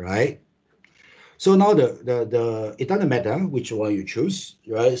there, right? So now it doesn't matter which one you choose,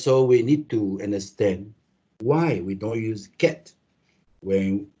 right? So we need to understand why we don't use get,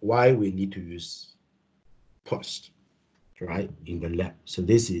 why we need to use post, right, in the lab. So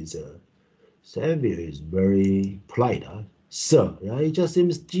this is Xavier is very polite, sir. Yeah, it just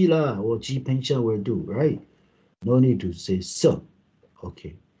seems G lah or G pension will do, right? No need to say sir.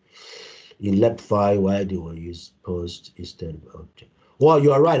 Okay. In lab 5, why do we use post instead of object? Well,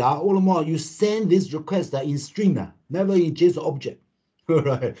 you are right. All the more you send this request in string, never in JSON object.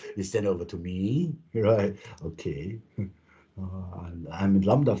 Right? You send over to me, right? Okay. I'm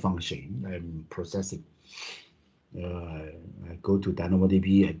Lambda function. I'm processing. I go to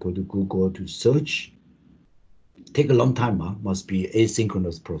DynamoDB. I go to Google to search. Take a long time. Must be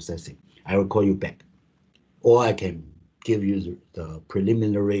asynchronous processing. I will call you back, or I can give you the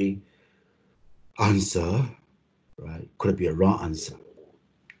preliminary answer. Right? Could it be a wrong answer?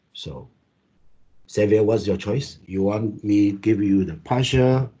 So, Xavier, what's your choice? You want me to give you the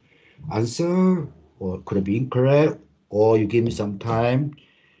partial answer, or could it be incorrect? Or you give me some time,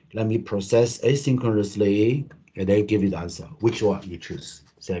 let me process asynchronously, and then give you the answer. Which one you choose,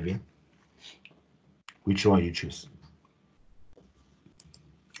 Xavier? Which one you choose?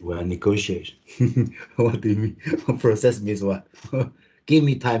 Well, negotiate. What do you mean? Process means what? Give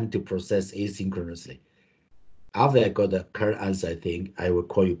me time to process asynchronously. After I got the correct answer, I think I will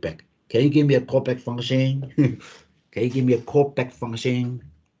call you back. Can you give me a callback function? Can you give me a callback function?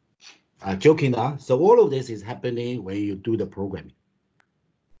 Joking, so all of this is happening when you do the programming.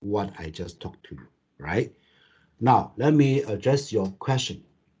 What I just talked to you, right? Now, let me address your question,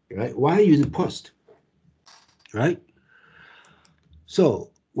 right? Why use post, right?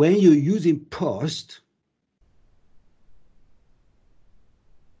 So when you're using post,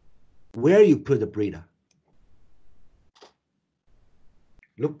 where you put the breeder?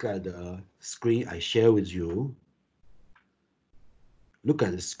 Look at the screen I share with you. Look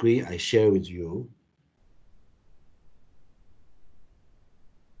at the screen I share with you,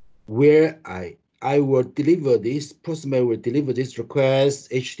 where I I will deliver this, Postman will deliver this request,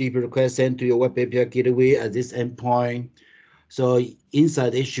 HTTP request sent to your web API gateway at this endpoint. So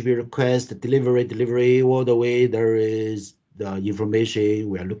inside HTTP request, the delivery, all the way there is the information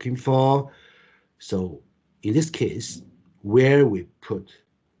we are looking for. So in this case, where we put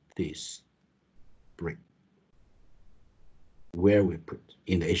this break, where we put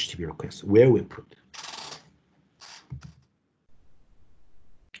in the HTTP request, where we put.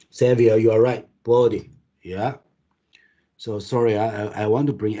 Xavier, you are right, body, yeah. So sorry, I want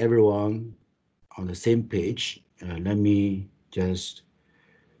to bring everyone on the same page. Let me just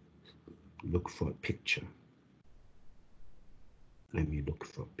look for a picture. Let me look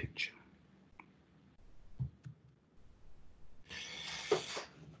for a picture.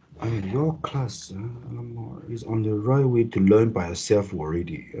 Your class is on the right way to learn by yourself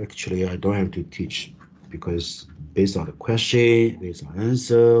already. Actually, I don't have to teach because based on the question, based on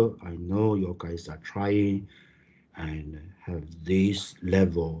answer, I know you guys are trying and have this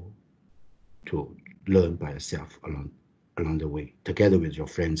level to learn by yourself along the way, together with your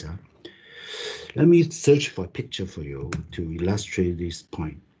friends. Huh? Let me search for a picture for you to illustrate this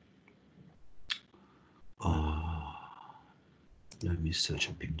point. Let me search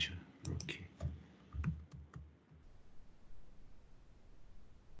a picture. Okay.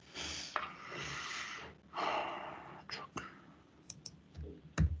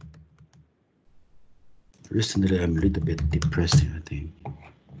 Recently, I'm a little bit depressed, I think.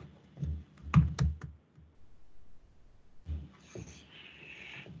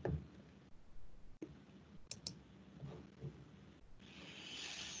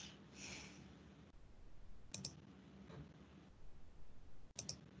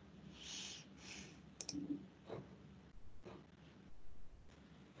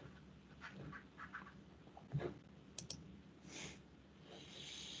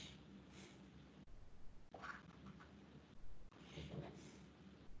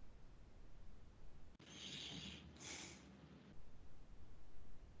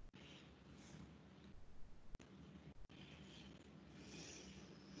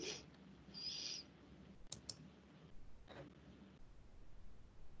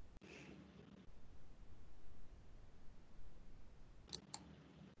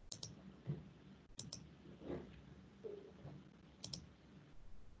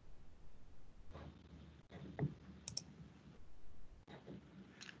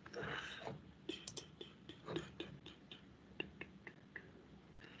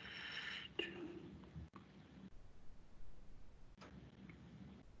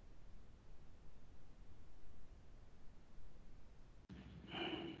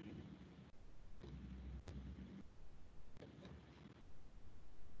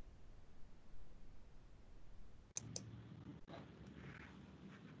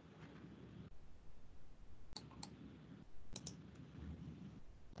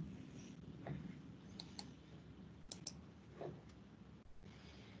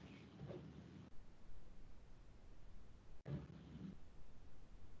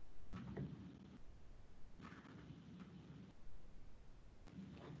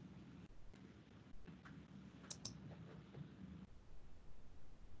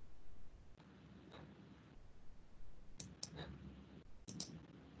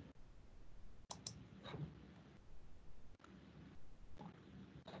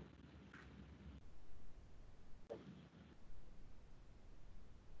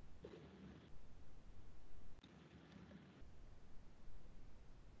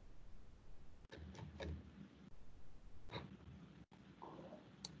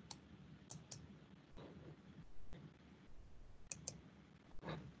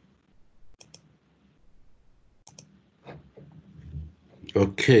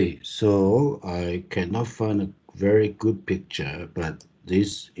 Okay, so I cannot find a very good picture, but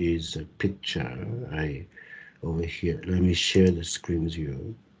this is a picture I over here. Let me share the screen with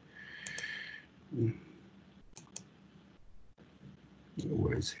you.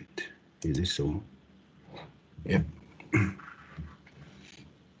 Where is it? Is this so? Yep.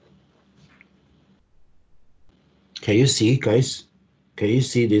 Can you see, guys? Can you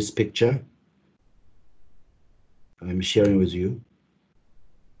see this picture? I'm sharing with you.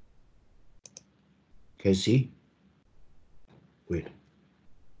 Can you see? Wait.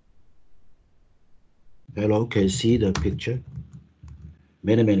 Hello, can you see the picture?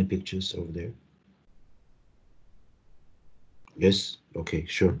 Many pictures over there. Yes? Okay,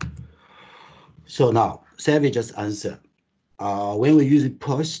 sure. So now, Savvy just answered. When we use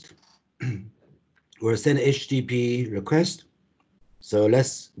post, we'll send HTTP request. So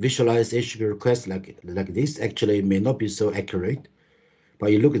let's visualize HTTP request like this. Actually, it may not be so accurate,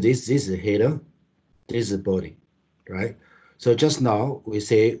 but you look at this. This is a header. This is body, right? So just now we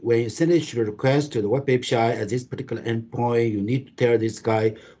say when you send a request to the web API at this particular endpoint, you need to tell this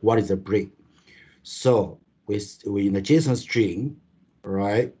guy what is the break. So we in the JSON string,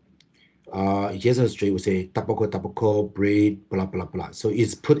 right? JSON string we say double quote break blah blah blah. So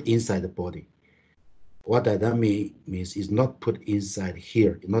it's put inside the body. What does that mean? Means it's not put inside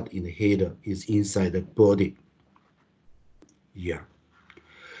here, not in the header. It's inside the body. Yeah.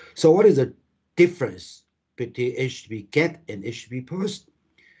 So what is the difference between HTTP GET and HTTP POST?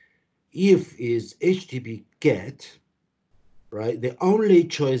 If it's HTTP GET, right, the only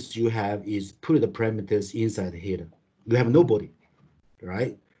choice you have is put the parameters inside the header. You have no body,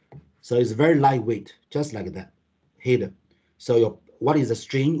 right? So it's very lightweight, just like that, header. So what is the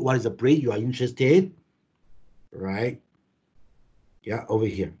string? What is the break you are interested, right? Yeah, over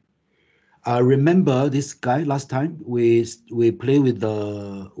here. Remember this guy last time we play with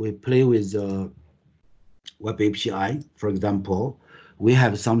the web API. For example, we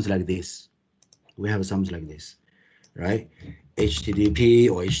have something like this. Right?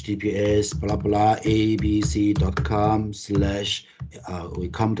 HTTP or HTTPS blah blah abc.com slash. We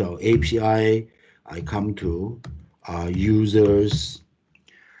come to our API. I come to users.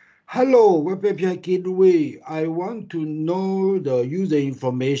 Hello, Web API Gateway. I want to know the user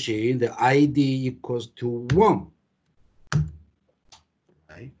information, the ID equals to 1.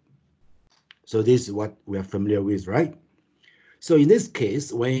 Right? So this is what we are familiar with, right? So in this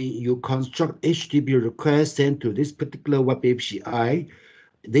case, when you construct HTTP request sent to this particular Web API,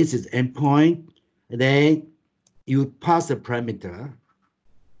 this is endpoint, and then you pass a parameter,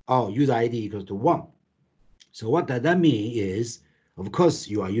 user ID equals to 1. So what does that mean is, of course,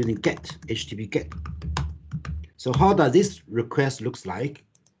 you are using GET, HTTP GET. So how does this request looks like?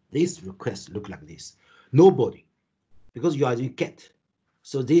 This request look like this. No body, because you are using GET.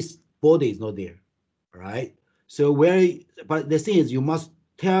 So this body is not there, right? So but the thing is you must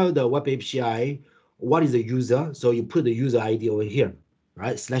tell the web API what is the user. So you put the user ID over here,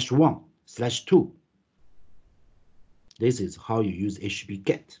 right? /1, /2. This is how you use HTTP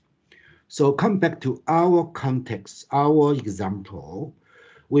GET. So come back to our context, our example.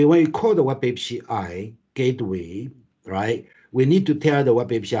 When we call the web API gateway, right? We need to tell the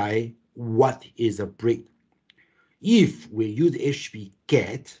web API what is a break. If we use HTTP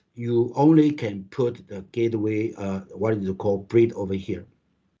GET, you only can put the gateway, what is it called, break over here,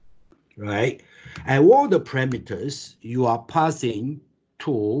 right? And all the parameters you are passing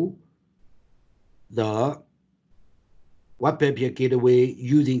to the web API gateway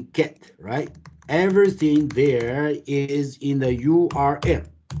using GET, right? Everything there is in the URL,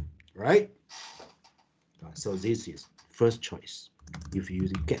 right? So this is first choice if you're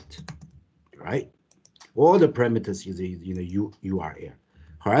using GET, right? All the parameters is in the URL.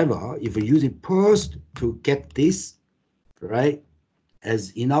 However, if you're using POST to get this, right? As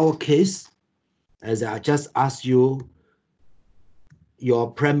in our case, as I just asked you,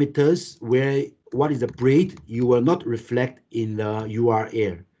 your parameters what is the breed, you will not reflect in the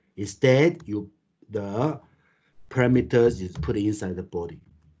URL. Instead, the parameters is put inside the body,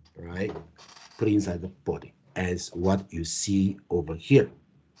 right? Put inside the body as what you see over here.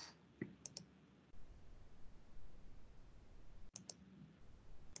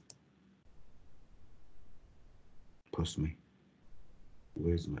 Postme.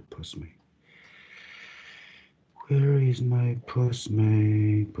 Where's my Postme? Where is my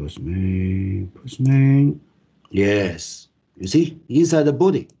Postme? Postme. Yes. You see, inside the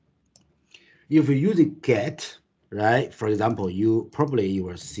body. If you use it GET, right? For example, you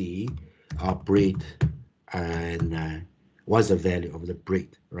will see a breed and what's the value of the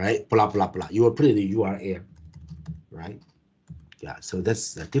breed, right? Blah blah blah. You will put it in the URL, right? Yeah. So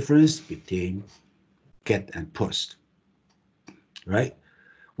that's the difference between GET and POST, right?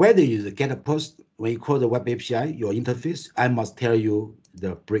 Whether you use a GET or POST, when you call the web API, your interface, I must tell you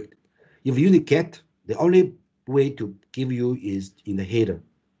the breed. If you use GET, the only way to give you is in the header,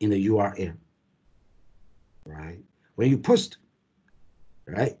 in the URL. Right? When you POST,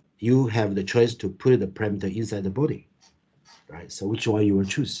 right, you have the choice to put the parameter inside the body, right? So which one you will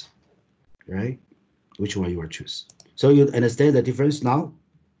choose, right? Which one you will choose? So you understand the difference now?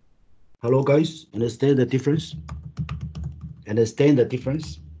 Hello, guys. Understand the difference? Understand the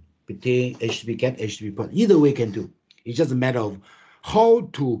difference between HTTP GET, HTTP POST? Either way can do. It's just a matter of how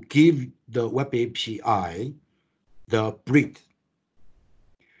to give the web API the breed.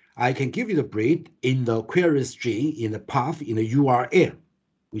 I can give you the breed in the query string, in the path, in the URL,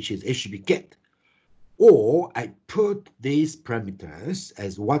 which is HTTP GET. Or I put these parameters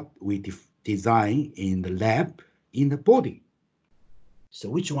as what we design in the lab in the body. So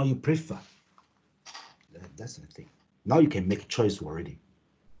which one you prefer? That's the thing. Now you can make choice already.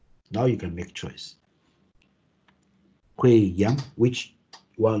 Now you can make choice. Which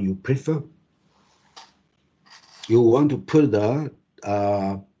one you prefer? You want to put the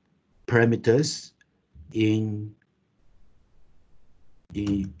parameters in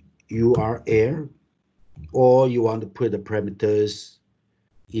URL, or you want to put the parameters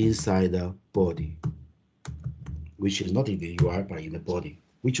inside the body, which is not in the URL but in the body.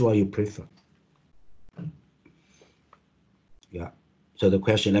 Which one you prefer? Yeah. So the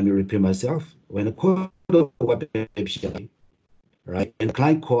question, let me repeat myself. When the call web API, right, and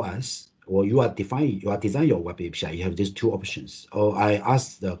client call us, or you are designing your web API, you have these two options. Or I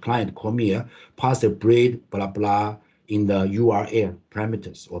ask the client, call me, pass the breed, blah, blah, in the URL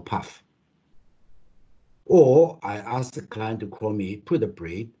parameters or path. Or I ask the client to call me, put the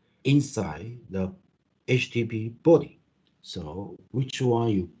breed inside the HTTP body. So which one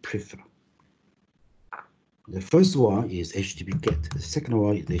you prefer? The first one is HTTP GET. The second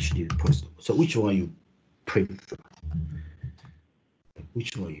one is HTTP POST. So which one you prefer?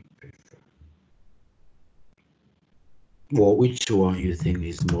 Which one you prefer? Or which one you think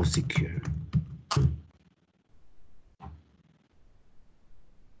is more secure?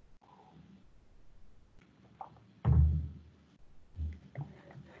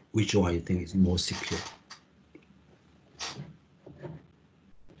 Which one you think is more secure?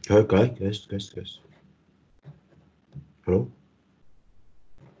 Okay, yes. Hello?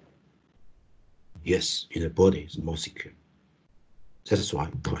 Yes, in the body is more secure. That's why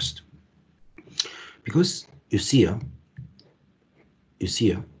POST. Because you see, I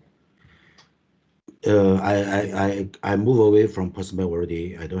move away from Postman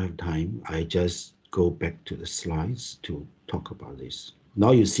already. I don't have time. I just go back to the slides to talk about this.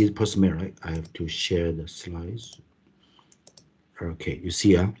 Now you see Postman, right? I have to share the slides. Okay, you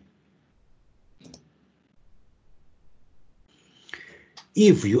see,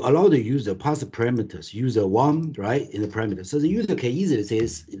 if you allow the user pass the parameters, user 1, right, in the parameter, so the user can easily say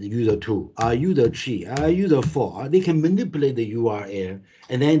user 2, user 3, user 4, they can manipulate the URL,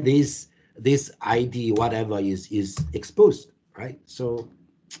 and then this ID, whatever is exposed, right? So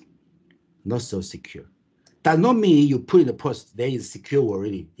not so secure. Does not mean you put in the post, there is secure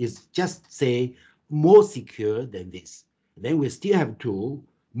already. It's just say more secure than this. Then we still have to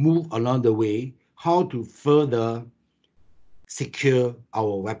move along the way how to further secure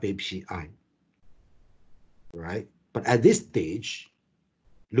our web API, right? But at this stage,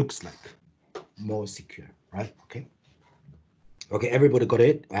 looks like more secure, right? Okay. Okay, everybody got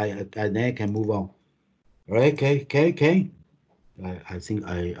it? I then can move on. All right, okay. I think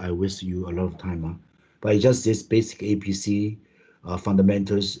I waste you a lot of time, huh? But it's just this basic APC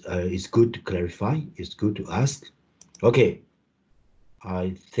fundamentals is good to clarify. It's good to ask. Okay,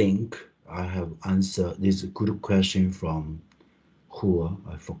 I think I have answered this good question from who?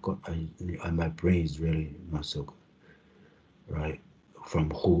 I forgot. My brain is really not so good. Right? From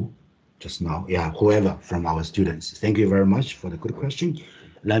who? Just now. Yeah, whoever from our students. Thank you very much for the good question.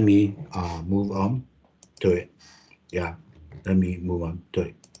 Let me move on to it. Yeah, let me move on to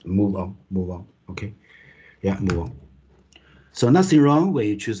it. Move on. Okay. Yeah, move on. So nothing wrong when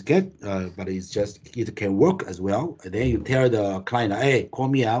you choose get, but it's just it can work as well. And then you tell the client, hey, call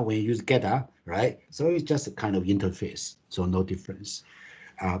me out when you use get, right? So it's just a kind of interface. So no difference.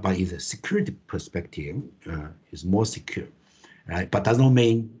 But in the security perspective, it's more secure, right? But does not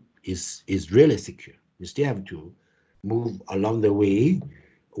mean it's really secure. You still have to move along the way.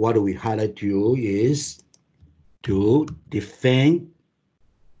 What we highlight to you is to defend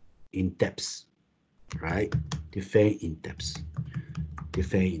in depth, right? Defend in depth.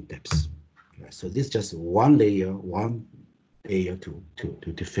 So this is just one layer to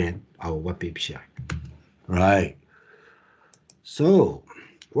defend our web API, right? So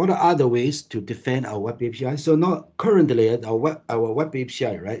what are other ways to defend our web API? So not currently our web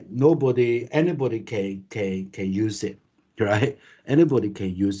API, right? Anybody can use it, right? Anybody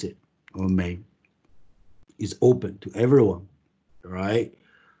can use it or may. It's open to everyone, right?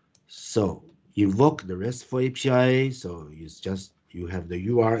 So invoke the RESTful API. So it's just you have the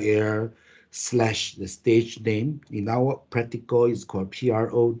URL / the stage name. In our practical, it's called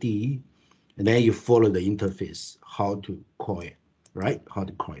prod, and then you follow the interface how to call it, right? How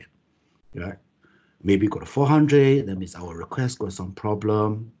to call it, right? Maybe got 400. That means our request got some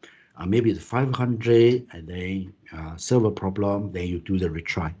problem. Maybe it's 500, and then server problem. Then you do the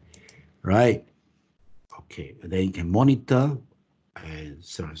retry, right? Okay, and then you can monitor and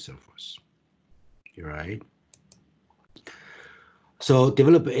so on and so forth. Right. So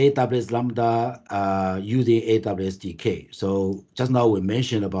develop AWS Lambda using AWS SDK. So just now we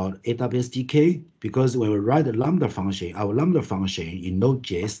mentioned about AWS SDK because when we write the Lambda function, our Lambda function in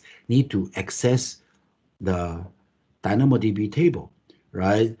Node.js need to access the DynamoDB table,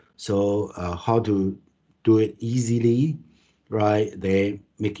 right? So how to do it easily, right? They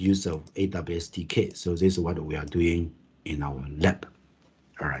make use of AWS SDK. So this is what we are doing in our lab.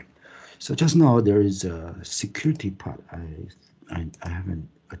 All right. So just now there is a security part I haven't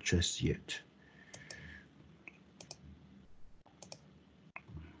addressed yet.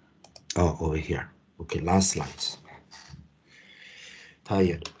 Oh, over here. Okay, last slides.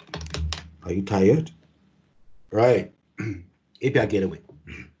 Tired. Are you tired? Right. API gateway.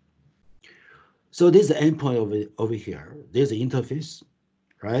 So this is the endpoint over here. There's the interface,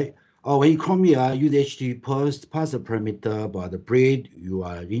 right? Oh, when you come here, use HTTP post, pass a parameter about the breed you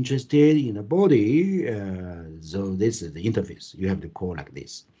are interested in the body. So this is the interface. You have to call like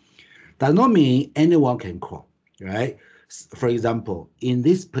this. Does not mean anyone can call, right? For example, in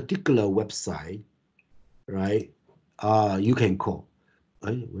this particular website, right, you can call.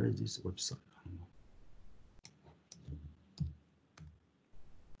 Hey, where is this website?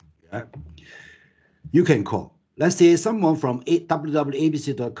 Yeah, you can call. Let's say someone from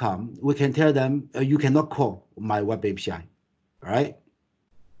www.abc.com, we can tell them you cannot call my web API, right?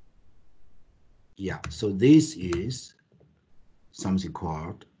 Yeah, so this is something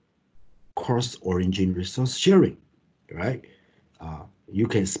called cross-origin resource sharing, right? You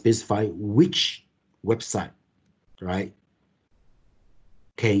can specify which website, right,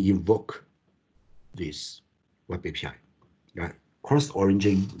 can invoke this web API, right?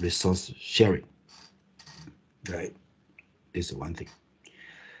 Cross-origin resource sharing, right? This is one thing.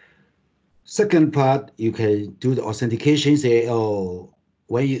 Second part, you can do the authentication. Say, oh,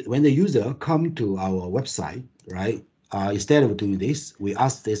 when the user come to our website, right? Instead of doing this, we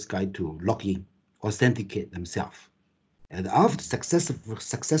ask this guy to log in, authenticate themselves. And after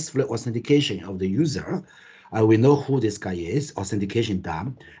successful authentication of the user, we know who this guy is, authentication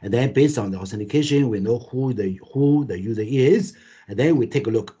done. And then based on the authentication, we know who the user is. And then we take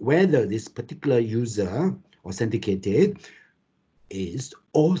a look whether this particular user authenticated is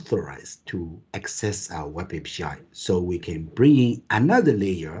authorized to access our web API. So we can bring in another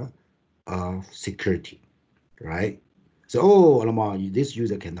layer of security, right? So, oh, Alamak, this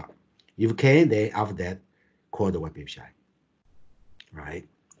user cannot. If you can, then after that, call the web API, right?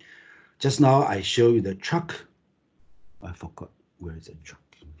 Just now I show you the truck. I forgot where is the truck.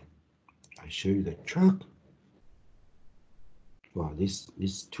 I show you the truck. Wow,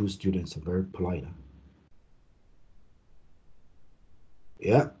 these two students are very polite. Huh?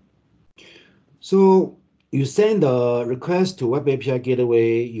 Yeah. So you send the request to Web API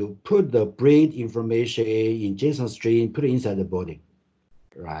Gateway. You put the breed information in JSON string, put it inside the body,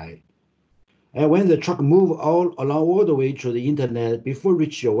 right? And when the truck move all the way through the internet, before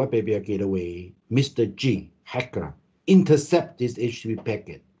reach your Web API Gateway, Mr. G, hacker, intercept this HTTP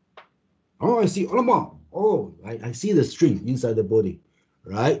packet. Oh, I see. Oh, I see the string inside the body,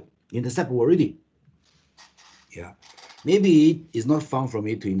 right? Intercept already. Yeah. Maybe it's not fun for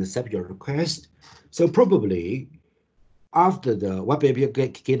me to intercept your request. So probably after the Web API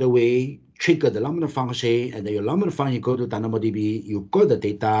Gateway trigger the Lambda function, and then your Lambda function go to DynamoDB, you got the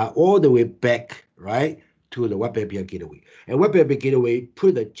data all the way back, right, to the Web API Gateway. And Web API Gateway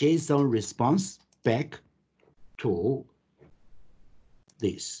put the JSON response back to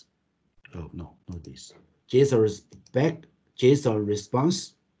this. Oh, no, not this. JSON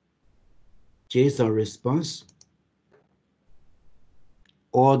response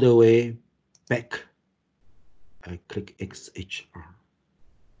all the way back. I click XHR.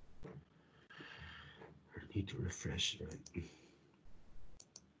 I need to refresh, right?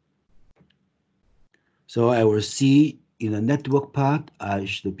 So I will see in the network part, I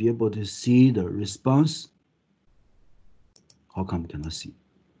should be able to see the response. How come cannot see?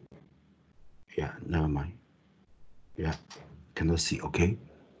 Yeah, never mind. Yeah, cannot see, okay.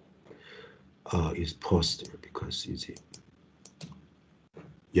 It's paused because it's it.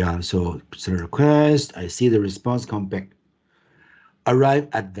 Yeah, so the request, I see the response come back. Arrive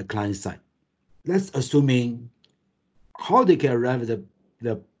at the client side. Let's assuming how they can arrive at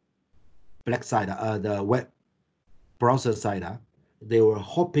the black side, the web browser side. They were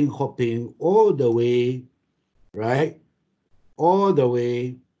hopping all the way, right? All the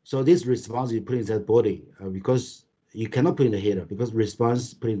way. So this response you put in that body because you cannot put in the header because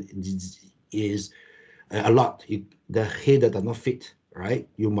response put in is a lot. The header does not fit, right?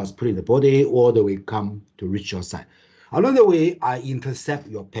 You must put in the body all the way come to reach your side. Another way, I intercept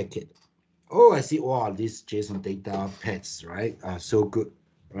your packet. Oh, I see. Wow, this JSON data paths, right? Are so good,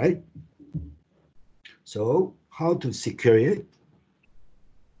 right? So how to secure it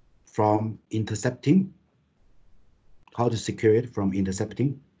from intercepting? How to secure it from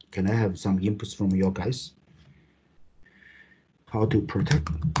intercepting? Can I have some inputs from you guys? How to protect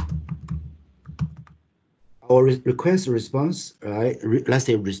our request response, right? Let's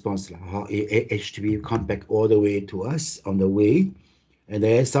say response, how HTTP come back all the way to us on the way, and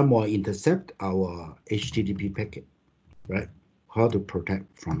then someone intercept our HTTP packet, right? How to protect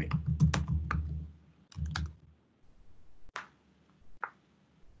from it?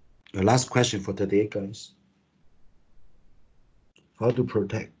 The last question for today, guys. How to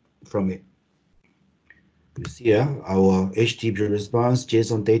protect from it? You see here, our HTTP response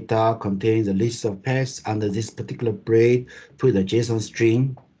JSON data contains a list of paths under this particular braid, put the JSON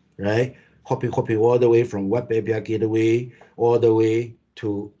string, right? Hopping all the way from web API gateway all the way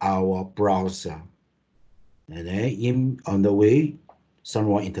to our browser. And then on the way,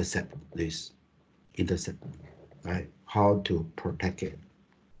 someone intercept this, right? How to protect it?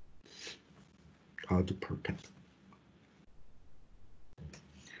 How to protect?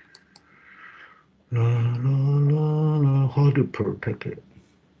 How to protect it?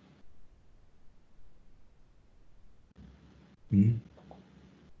 And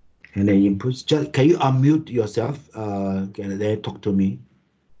then inputs. Just can you unmute yourself? Can they talk to me?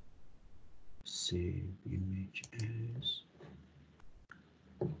 Save image as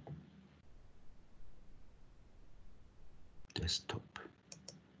desktop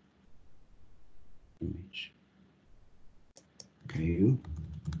image. Can you?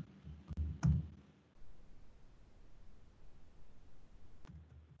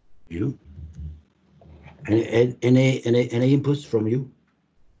 You? Any inputs from you?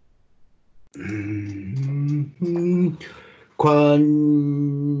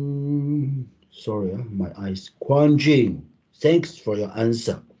 Sorry, my eyes. Quan Jing, thanks for your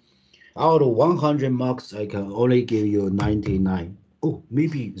answer. Out of 100 marks, I can only give you 99. Oh,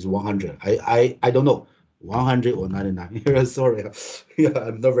 maybe it's 100. I don't know. 100 or 99. Sorry. Yeah,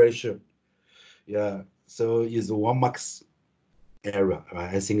 I'm not very sure. Yeah, so it's 1 marks error.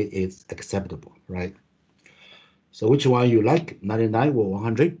 Right? I think it's acceptable, right? So which one you like, 99 or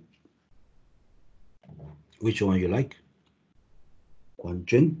 100? Which one you like? Quan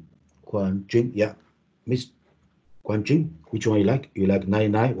Jing, yeah. Miss Quan Jing, which one you like? You like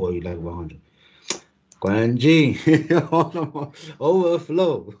 99 or you like 100? Quan Jing,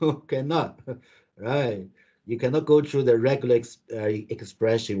 overflow, cannot, right? You cannot go through the regular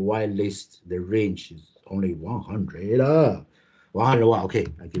expression while list. The range is only 100. 101, okay,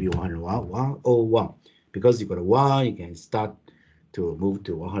 I give you 101, 101. Because you got a 1, you can start to move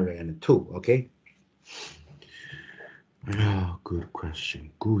to 102, okay? Yeah, good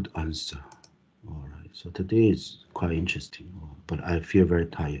question, good answer. All right, so today is quite interesting, but I feel very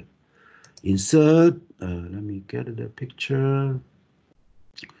tired. Insert, let me get the picture.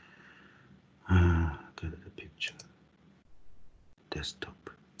 Get the picture. Desktop.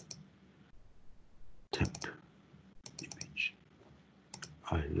 Temp image.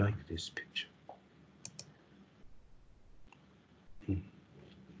 I like this picture.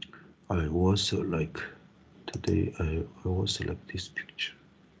 I also like today. I also like this picture.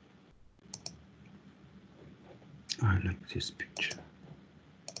 I like this picture.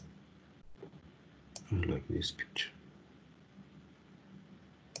 I like this picture.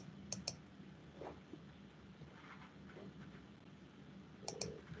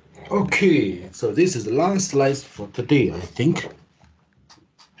 Okay, so this is the last slide for today, I think.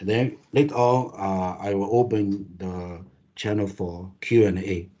 And then later on, I will open the channel for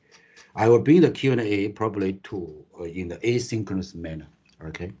Q&A. I will bring the Q&A probably to in the asynchronous manner.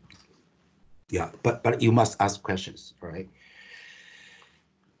 Okay. Yeah, but you must ask questions, all right?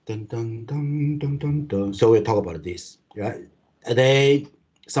 Dun, dun, dun, dun, dun, dun. So we'll talk about this, right? And then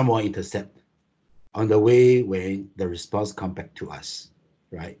someone intercept on the way when the response come back to us,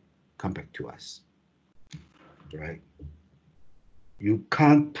 right? Come back to us, right? You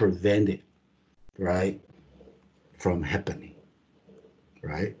can't prevent it, right, from happening,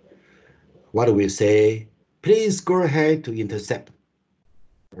 right? What do we say? Please go ahead to intercept,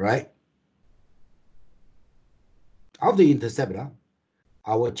 right? Of the interceptor,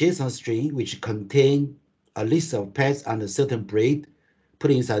 our JSON string, which contain a list of paths under certain braid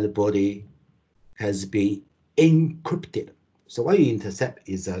put inside the body, has been encrypted. So what you intercept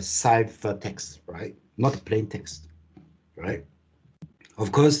is a ciphertext, right? Not plain text, right?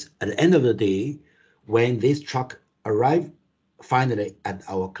 Of course, at the end of the day, when this truck arrives finally at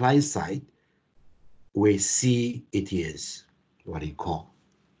our client side, we see it is what you call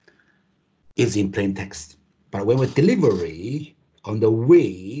is in plain text. But when we delivery on the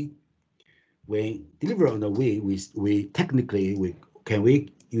way, when deliver on the way, we technically we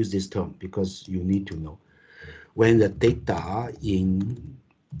use this term because you need to know when the data in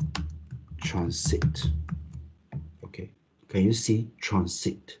transit. Okay, can you see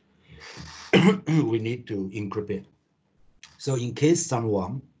transit? We need to encrypt it. So in case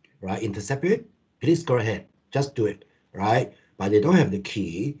someone, right, intercept it, please go ahead, just do it, right? But they don't have the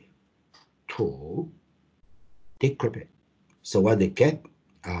key to decrypt it. So what they get,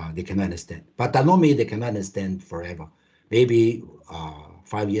 they cannot understand. But that don't mean they cannot understand forever. Maybe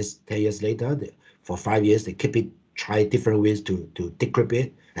 5 years, 10 years later, for 5 years, they keep it, try different ways to decrypt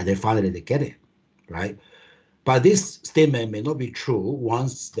it, and then finally they get it, right? But this statement may not be true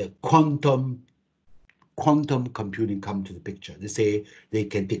once the quantum computing come to the picture. They say they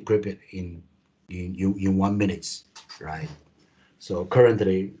can decrypt it in 1 minute, right? So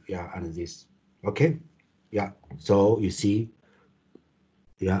currently, yeah, under this, okay, yeah. So you see,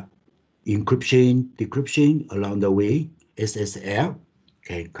 yeah, encryption, decryption along the way, SSL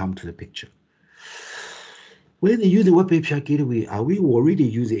can come to the picture. When they use the web API gateway, are we already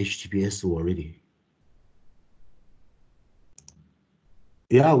using HTTPS already?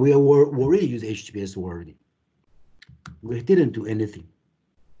 Yeah, we are already using HTTPS already. We didn't do anything.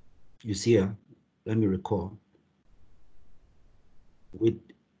 You see, let me recall. With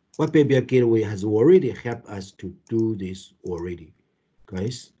web API gateway has already helped us to do this already.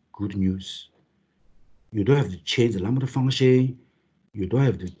 Guys, good news. You don't have to change the Lambda function. You don't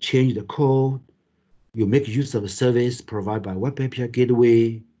have to change the code. You make use of a service provided by web API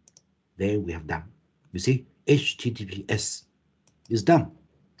gateway. Then we have done. You see, HTTPS is done.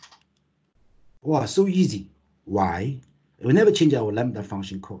 Wow, so easy. Why? We never change our Lambda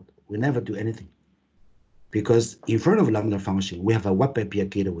function code. We never do anything. Because in front of Lambda function, we have a web API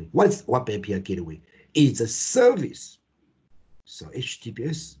gateway. What is web API gateway? It's a service. So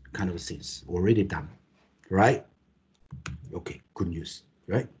HTTPS kind of things already done, right? Okay, good news,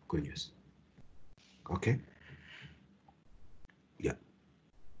 right? Good news. Okay. Yeah.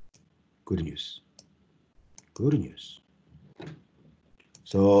 Good news. Good news.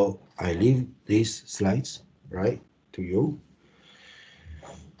 So I leave these slides, right, to you.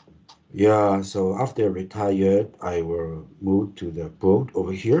 Yeah, so after I retired, I will move to the boat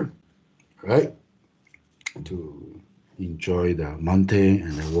over here, right, to enjoy the mountain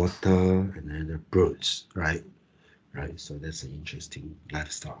and the water and then the birds, right? Right, so that's an interesting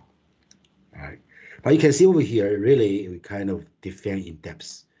lifestyle, right? But you can see over here, really, we kind of define in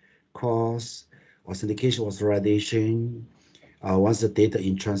depth. Cost, authentication, authorization, once the data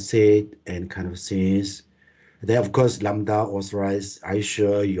in transit and kind of things. Then of course Lambda authorized. Are you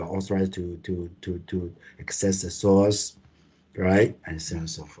sure you are authorized to access the source, right? And so on and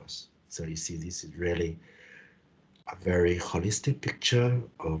so forth. So you see, this is really a very holistic picture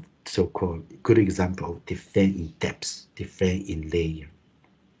of so-called good example of define in depth, define in layer.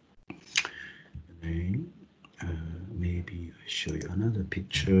 And maybe I show you another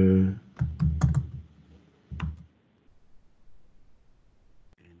picture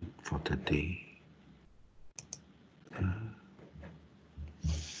for today.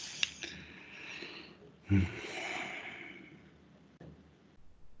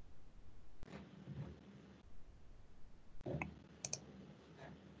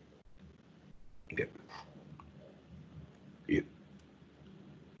 Yeah. Yeah.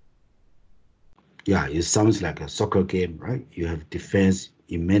 Yeah, it sounds like a soccer game, right? You have defense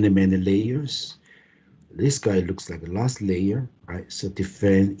in many, many layers. This guy looks like the last layer, right? So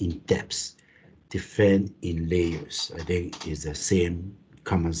defend in depth, defend in layers. I think is the same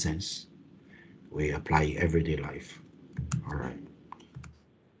common sense we apply in everyday life. All right.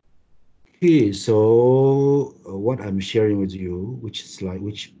 Okay, so what I'm sharing with you, which slide,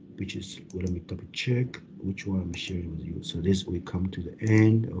 which is, well, let me double check which one I'm sharing with you. So this, we come to the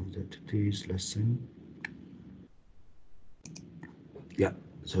end of today's lesson. Yeah,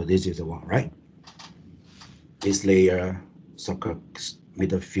 so this is the one, right? This layer, soccer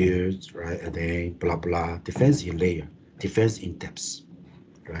middle field, right? And then blah blah, defense in layer, defense in depth,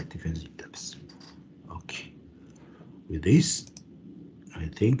 right? Defense in depth. Okay. With this, I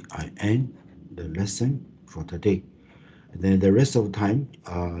think I end the lesson for today. And then the rest of the time,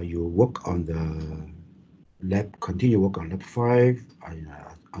 you work on the lab, continue work on lab 5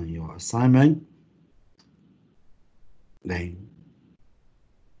 on your assignment. Then,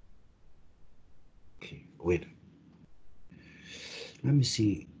 okay, wait. Let me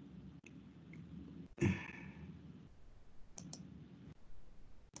see.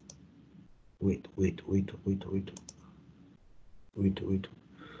 Wait.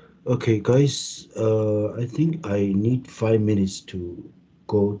 Okay, guys, I think I need 5 minutes to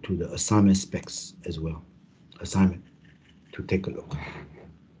go to the assignment specs as well. Assignment to take a look.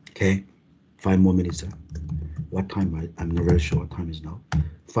 Okay, 5 more minutes. What time? I'm not very sure what time is now.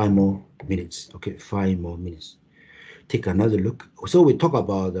 5 more minutes. Okay, 5 more minutes. Take another look. So we talk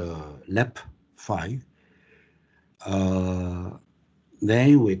about lab 5. Uh,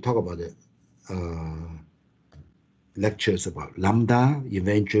 then we talk about the lectures about Lambda,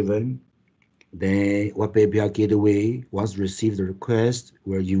 event-driven. Then Web API gateway, once received the request,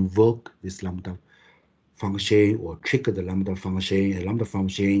 will invoke this Lambda function or trigger the Lambda function. And Lambda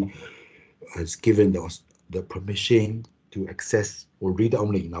function is given the permission to access or read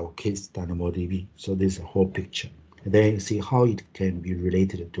only, in our case, DynamoDB. So this is a whole picture. And then you see how it can be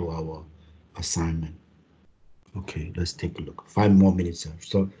related to our assignment. Okay, let's take a look. 5 more minutes.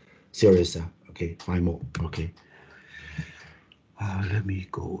 So serious. Okay, 5 more. Okay. Let me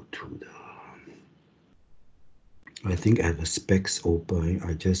go to the. I think I have the specs open.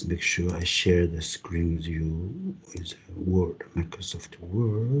 I just make sure I share the screen with you. It's Word, Microsoft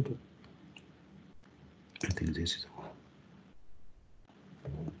Word. I think this is one.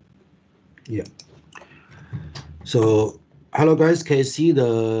 Yeah. So, hello guys, can you see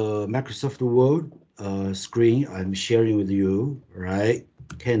the Microsoft Word screen I'm sharing with you, right?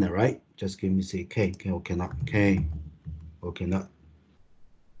 Can, right? Just give me say can or cannot, can or cannot.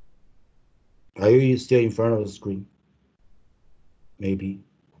 Are you still in front of the screen? Maybe.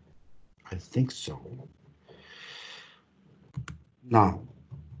 I think so. Now,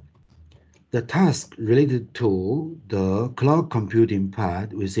 the task related to the cloud computing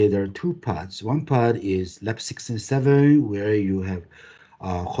part, we say there are two parts. One part is lab 6 and 7, where you have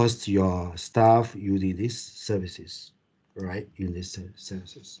host your stuff using these services, right? Using these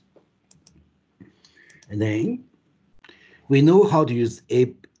services. And then we know how to use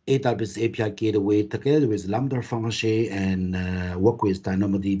AWS API Gateway together with Lambda function and work with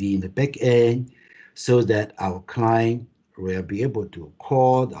DynamoDB in the back end so that our client will be able to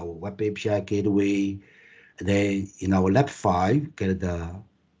call our web API gateway. Then in our lab 5, get the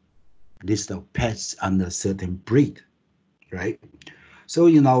list of pets under certain breed, right? So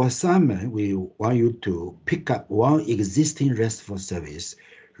in our assignment, we want you to pick up one existing RESTful service,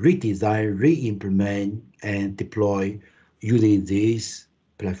 redesign, re-implement, and deploy using this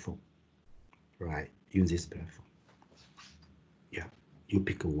platform, right? Use this platform. Yeah, you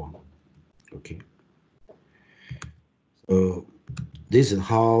pick one, okay? So this is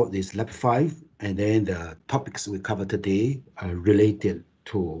how this lab 5, and then the topics we cover today are related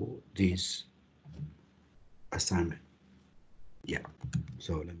to this assignment. Yeah,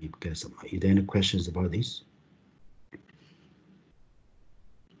 so let me get some. Are there any questions about this?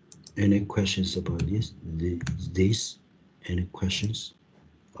 Any questions about this? Any questions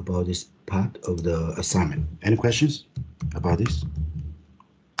about this part of the assignment? Any questions about this?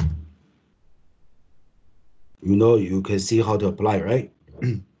 You know, you can see how to apply, right?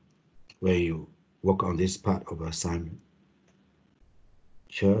 Where you work on this part of the assignment.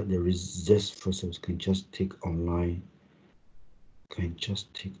 Sure, the resist process can just take online. And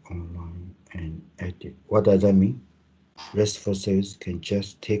edit. What does that mean? RESTful service can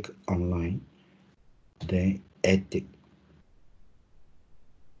just take online, then edit.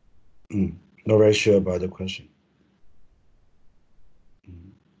 Not very sure about the question.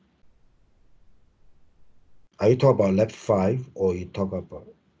 Are you talking about lab 5 or you talk about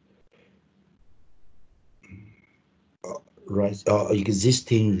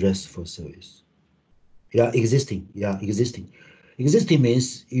existing RESTful service? Yeah, existing. Yeah, existing. Existing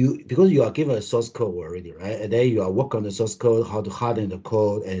means you, because you are given a source code already, right? And then you are working on the source code, how to harden the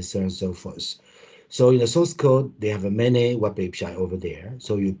code, and so on and so forth. So in the source code, they have a many web API over there.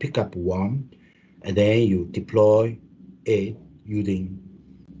 So you pick up one, and then you deploy it using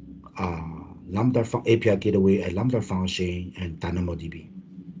Lambda API gateway and Lambda function and DynamoDB.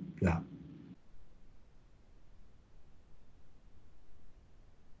 Yeah.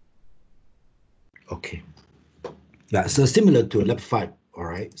 Okay. Yeah. So similar to Lab 5. All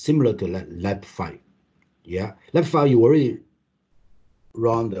right. Similar to Lab 5. Yeah. Lab 5, you already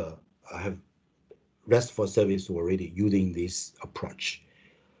run the have RESTful service already using this approach.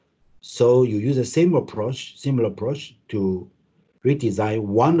 So you use the similar approach to redesign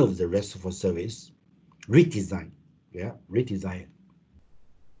one of the RESTful service, redesign. Yeah. Redesign.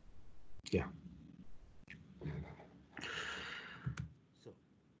 Yeah. So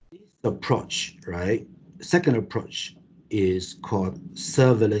this approach, right? Second approach is called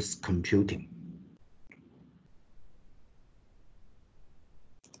serverless computing.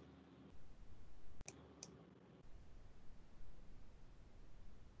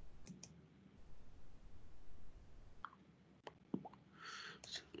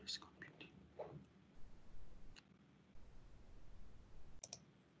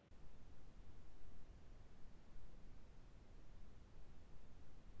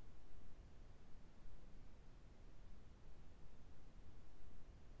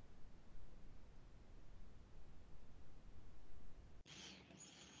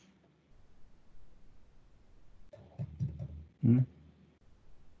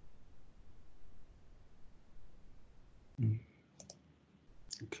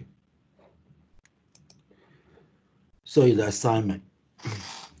 Okay. So the assignment,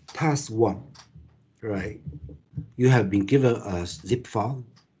 task 1, right? You have been given a zip file,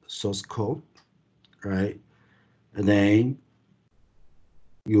 source code, right? And then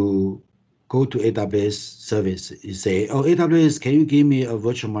you go to AWS service. You say, oh, AWS, can you give me a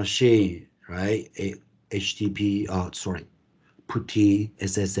virtual machine, right? HTTP, put the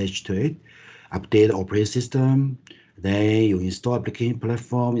SSH to it, update operating system. Then you install application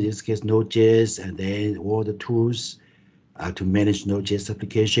platform, in this case Node.js, and then all the tools to manage Node.js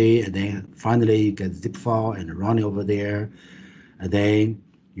application. And then finally you get zip file and run it over there. And then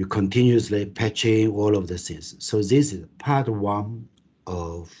you continuously patching all of the things. So this is part 1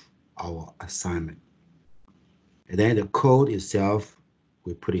 of our assignment. And then the code itself,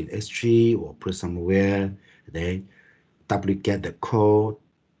 we put it in S3 or put somewhere, then duplicate the code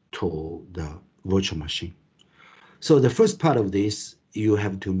to the virtual machine. So the first part of this, you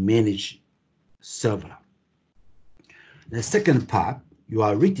have to manage server. The second part, you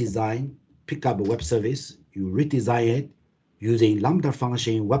are redesign, pick up a web service, you redesign it using Lambda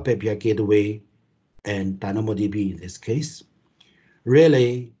function, web API gateway, and DynamoDB in this case.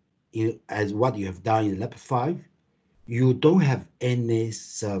 Really, as what you have done in Lab 5, you don't have any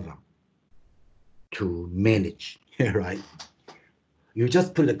server to manage, right? You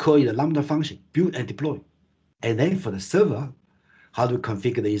just put the code in the Lambda function, build and deploy. And then for the server, how to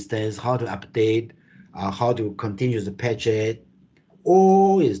configure the instance, how to update, how to continuously patch it,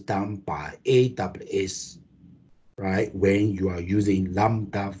 all is done by AWS, right? When you are using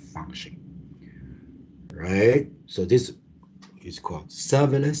Lambda function, right? So this is called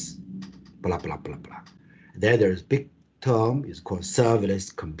serverless, blah, blah, blah, blah. Then there's big term is called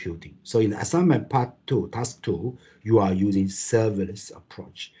serverless computing. So in assignment part 2, task 2, you are using serverless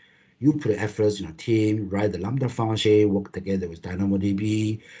approach. You put efforts in a team, write the Lambda function, work together with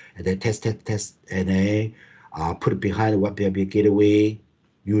DynamoDB, and then test, and then put it behind the web API gateway.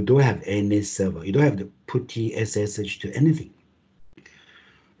 You don't have any server. You don't have to put the SSH to anything,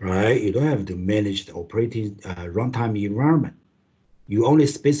 right? You don't have to manage the operating runtime environment. You only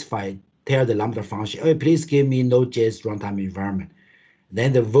specify, tell the Lambda function, oh, please give me Node.js runtime environment.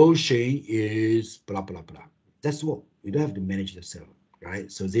 Then the version is blah, blah, blah. That's all. You don't have to manage the server,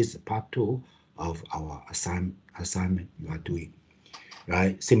 right? So this is part 2 of our assignment you are doing,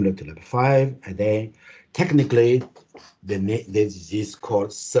 right? Similar to level 5. And then technically, this is called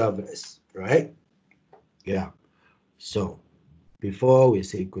serverless, right? Yeah. So before we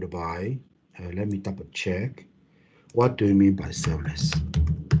say goodbye, let me double check. What do you mean by serverless?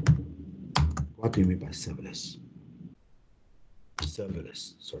 What do you mean by serverless?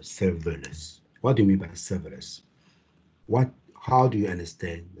 Serverless. What do you mean by serverless? How do you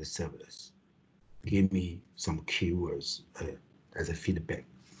understand the serverless? Give me some keywords as a feedback.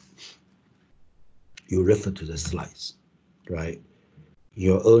 You refer to the slides, right?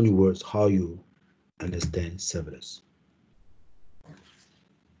 Your own words, how you understand serverless.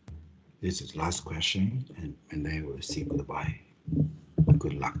 This is last question, and then we'll say goodbye.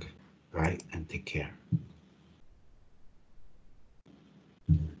 Good luck, right? And take care.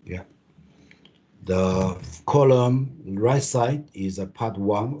 Yeah. The column right side is a part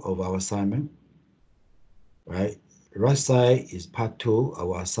 1 of our assignment, right? Right side is part 2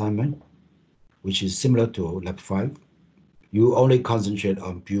 of our assignment, which is similar to Lab 5. You only concentrate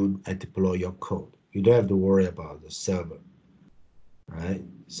on build and deploy your code. You don't have to worry about the server, right?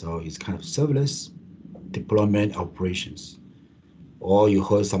 So it's kind of serverless deployment operations, or you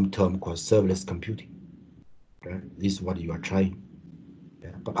heard some term called serverless computing, right? This is what you are trying.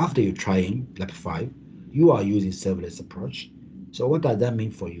 Yeah. But after you're trying Lab 5, you are using serverless approach. So what does that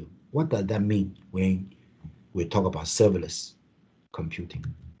mean for you? What does that mean when we talk about serverless computing?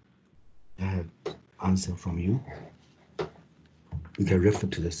 I have answer from you. You can refer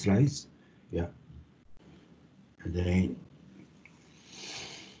to the slides. Yeah. And then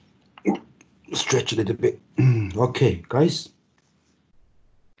stretch a little bit. Okay, guys.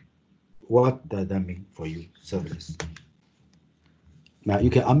 What does that mean for you, serverless? Now you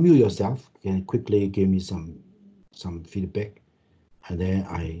can unmute yourself. You can quickly give me some feedback, and then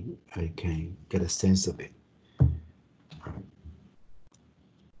I can get a sense of it.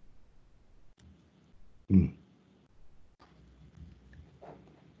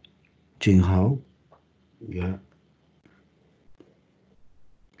 Jinghao, yeah.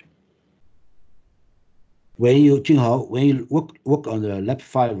 When you work on the Lab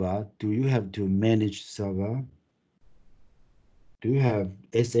 5, do you have to manage server? Do you have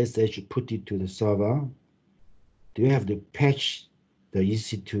SSH put it to the server? Do you have to patch the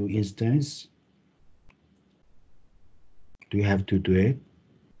EC2 instance? Do you have to do it?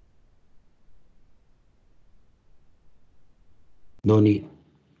 No need.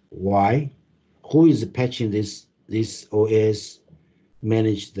 Why? Who is patching this OS,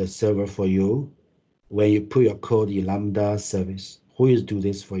 manage the server for you? When you put your code in Lambda service, who is do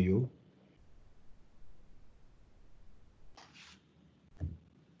this for you?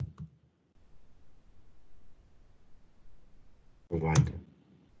 Provider.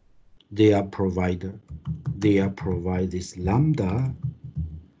 They are provider. They are provide this Lambda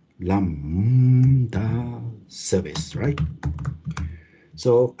service, right?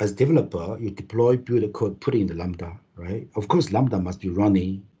 So as developer, you deploy, build a code, put it in the Lambda, right? Of course, Lambda must be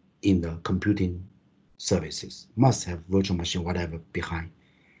running in the computing services, must have virtual machine, whatever behind.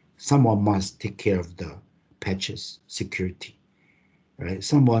 Someone must take care of the patches, security, right?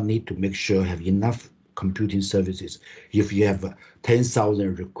 Someone need to make sure have enough computing services. If you have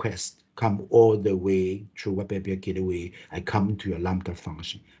 10,000 requests come all the way through Web API Gateway, I come to your Lambda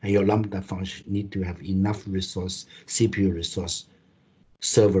function, and your Lambda function need to have enough resource, CPU resource,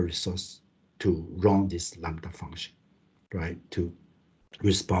 server resource to run this Lambda function, right? To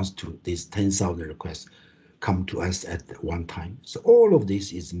respond to these 10,000 requests come to us at one time. So all of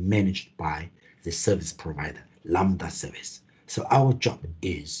this is managed by the service provider, Lambda service. So our job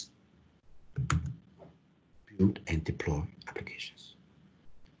is build and deploy applications.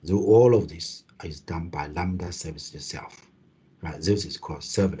 So all of this is done by Lambda service itself, right? This is called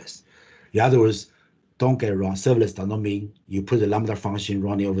serverless. In other words, don't get it wrong. Serverless does not mean you put the Lambda function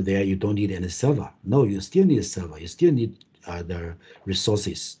running over there. You don't need any server. No, you still need a server. You still need the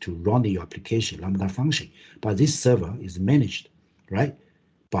resources to run your application, Lambda function. But this server is managed, right,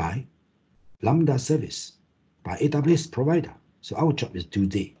 by Lambda service, by AWS provider. So our job is to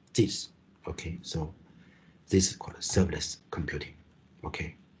do this. Okay, so this is called serverless computing.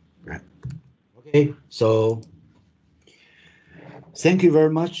 Okay, right. Okay, so thank you very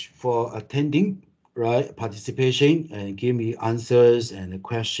much for attending, right, participation, and give me answers and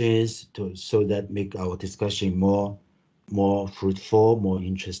questions so that make our discussion more fruitful, more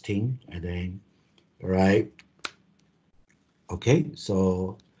interesting, and then, all right. Okay,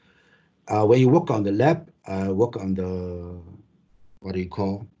 so when you work on the lab, work on the, what do you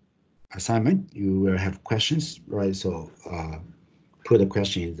call, assignment, you will have questions, right? So put a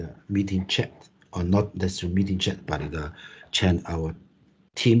question in the meeting chat, or not necessarily meeting chat, but the chat, our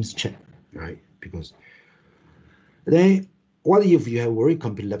Teams chat, right? Because then what if you have already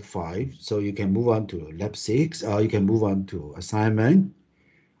completed lab 5, so you can move on to lab 6, or you can move on to assignment.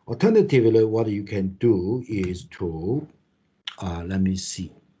 Alternatively, what you can do is to, let me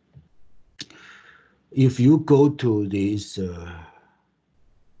see. If you go to this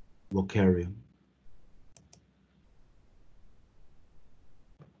vocarium,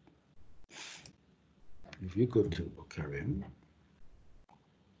 if you go to vocarium,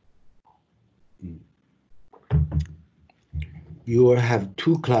 you will have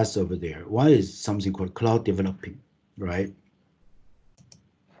two classes over there. One is something called cloud developing, right?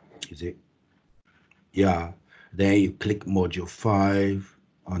 Is it? Yeah. Then you click module 5.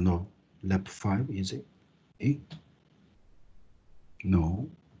 Oh no, lab 5, is it? 8? No,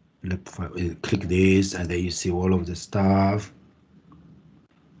 lab 5. You click this, and then you see all of the stuff.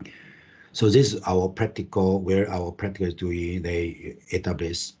 So this is our practical, where our practical is doing the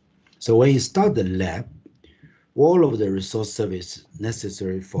AWS. So when you start the lab, all of the resource service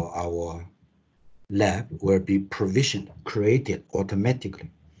necessary for our lab will be provisioned, created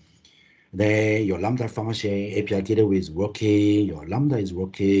automatically. Then your Lambda function, API gateway is working, your Lambda is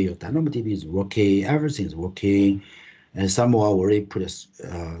working, your DynamoDB is working, everything is working. And someone already put a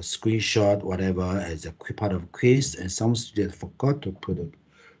screenshot, whatever, as a part of quiz, and some students forgot to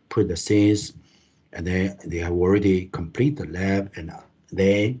put the things, and then they have already complete the lab, and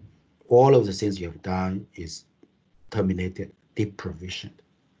then all of the things you have done is terminated, deprovisioned,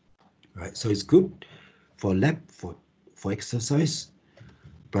 right? So it's good for lab, for exercise,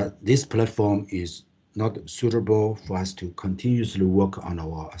 but this platform is not suitable for us to continuously work on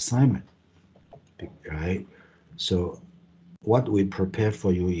our assignment, right? So what we prepare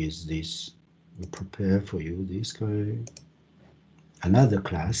for you is this. We prepare for you this guy, another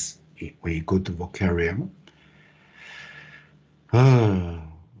class. When you go to vocarium,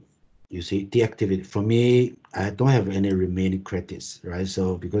 you see, deactivate. For me, I don't have any remaining credits, right?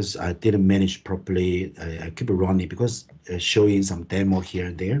 So because I didn't manage properly, I keep it running because showing some demo here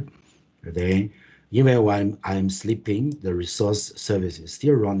and there. Then even when I'm sleeping, the resource service is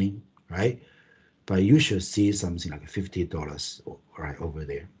still running, right? But you should see something like $50, right, over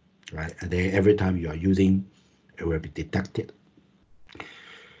there, right? And then every time you are using it will be detected.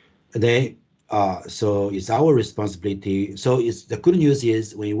 And then, so it's our responsibility. So it's the good news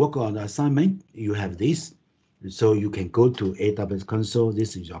is when you work on the assignment, you have this. So you can go to AWS console.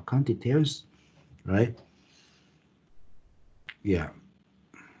 This is your account details, right? Yeah.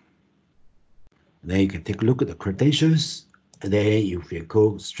 Then you can take a look at the credentials. And then you can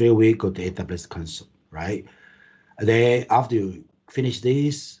go straight away, go to AWS console, right? And then after you finish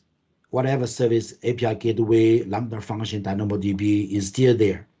this, whatever service, API gateway, Lambda function, DynamoDB is still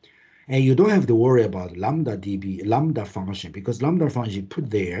there. And you don't have to worry about Lambda function, because Lambda function put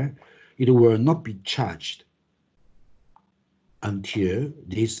there, it will not be charged until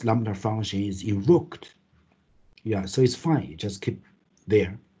this Lambda function is invoked. Yeah, so it's fine. You just keep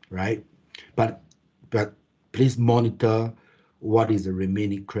there, right? But please monitor what is the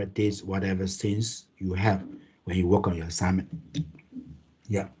remaining credits, whatever things you have when you work on your assignment.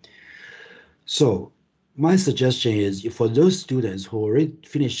 Yeah. So my suggestion is for those students who already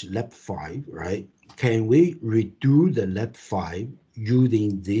finished Lab 5, right? Can we redo the Lab 5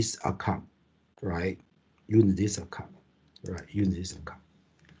 using this account, right? Using this account, right? Using this account.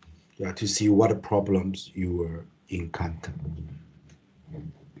 Yeah, to see what problems you will encounter.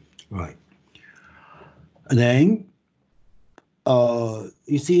 Right. And then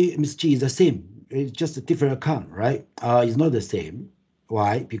you see Ms. G is the same. It's just a different account, right? It's not the same.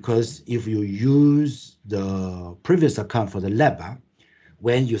 Why? Because if you use the previous account for the lab,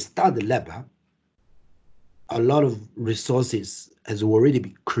 when you start the lab, a lot of resources has already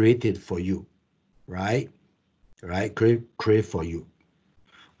been created for you, right? Right? Create for you.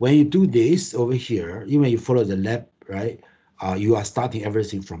 When you do this over here, even you follow the lab, right? You are starting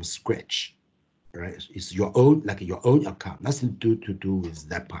everything from scratch, right? It's your own, like your own account, nothing to do with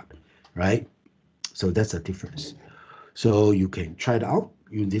that part, right? So that's the difference. So you can try it out,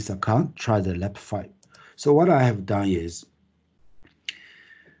 use this account, try the lab 5. So what I have done is,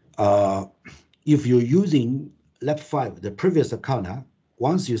 if you're using lab 5, the previous account,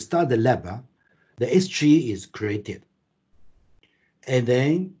 once you start the lab, the S3 is created. And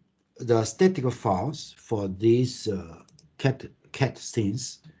then the static files for these cat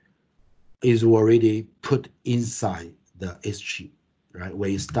scenes is already put inside the S3, right?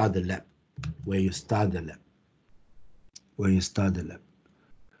 When you start the lab,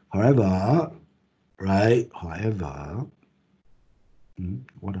 However, right?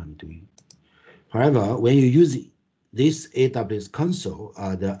 What I'm doing. However, when you use this AWS console,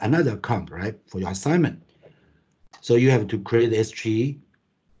 another account, right, for your assignment, so you have to create S3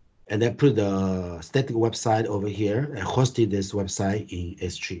 and then put the static website over here and hosted this website in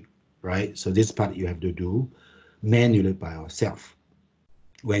S3, right? So this part you have to do manually by yourself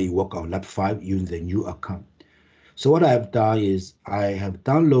when you work on Lab 5 using the new account. So what I've done is I have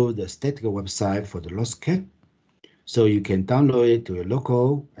downloaded the static website for the Lostcat. So you can download it to your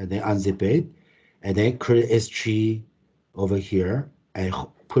local and then unzip it and then create S3 over here and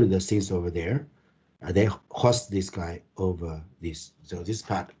put the things over there and then host this guy over this. So this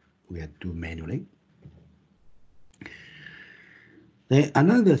part we have to do manually. Then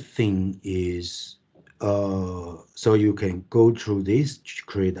another thing is, so you can go through this,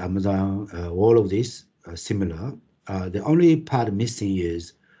 create Amazon, all of this similar. The only part missing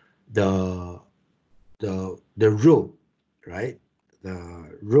is the role, right?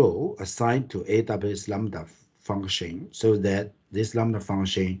 The role assigned to AWS Lambda function, so that this Lambda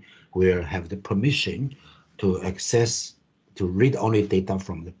function will have the permission to access, to read only data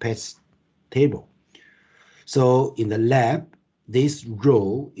from the pets table. So in the lab, this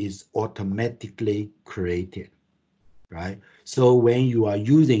role is automatically created, right? So when you are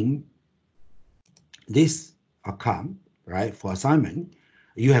using this account, right, for assignment,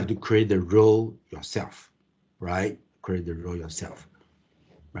 you have to create the role yourself, right? Create the role yourself,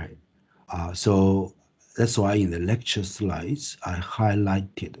 right? So that's why in the lecture slides, I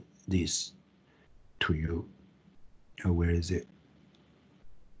highlighted this to you. Where is it?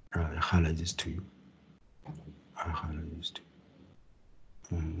 I highlight this to you. I highlight this to you.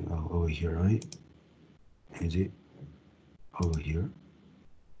 Over here, right? Is it over here?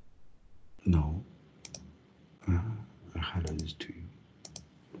 No. I highlight this to you.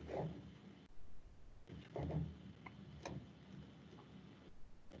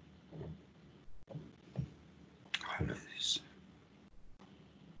 Highlight this.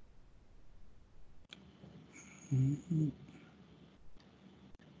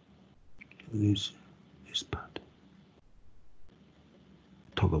 This part.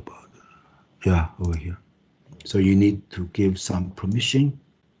 Talk about, yeah, over here. So you need to give some permission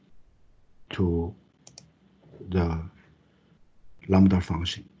to the Lambda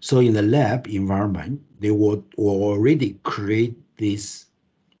function. So in the lab environment, they would already create this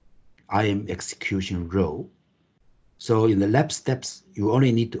IAM execution role. So in the lab steps, you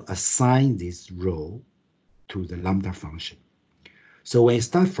only need to assign this role to the Lambda function. So when you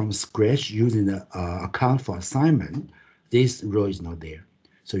start from scratch using the account for assignment, this role is not there.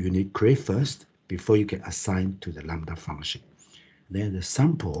 So you need to create first before you can assign to the Lambda function. Then the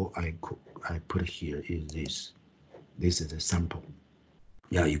sample I put here is this. This is the sample.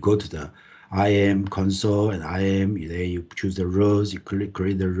 Yeah, you go to the IAM console and IAM, then you choose the rows, you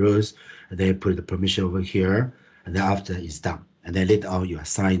create the rows, and then you put the permission over here, and then after it's done. And then later on you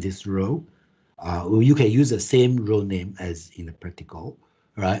assign this row. You can use the same row name as in the practical,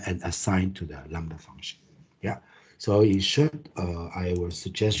 right? And assign to the Lambda function. Yeah. So in short, I will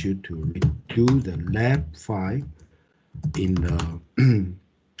suggest you to redo the lab file in the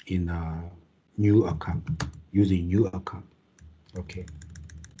in a new account using new account. Okay.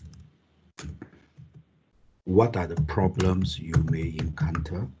 What are the problems you may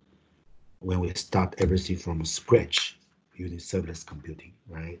encounter when we start everything from scratch using serverless computing,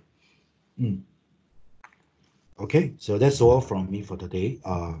 right? Okay, so that's all from me for today.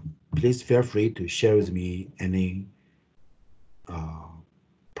 Please feel free to share with me any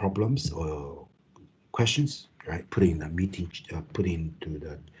problems or questions, right? Put in the meeting, put into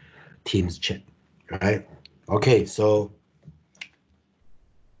the Teams chat, right? Okay, so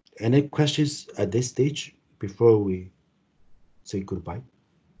any questions at this stage before we say goodbye?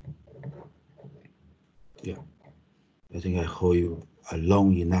 Yeah, I think I hold you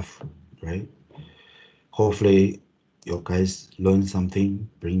long enough, right? Hopefully you guys learn something,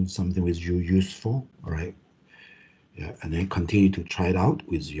 bring something with you useful, all right? Yeah, and then continue to try it out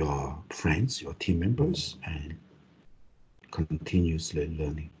with your friends, your team members, and continuously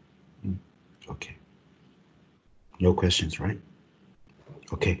learning. Okay. No questions, right?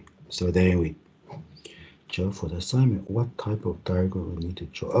 Okay. So then we draw for the assignment. What type of diagram we need to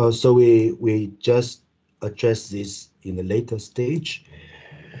draw? So we just address this in the later stage.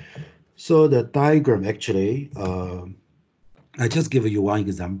 So the diagram actually, I just give you one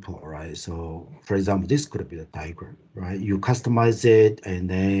example, right? So for example, this could be a diagram, right? You customize it and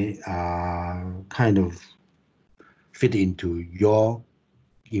then kind of fit into your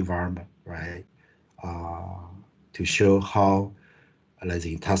environment, right? To show how, like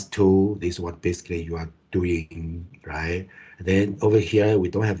in task two, this is what basically you are doing, right? And then over here, we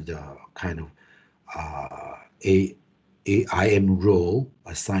don't have the kind of a IAM role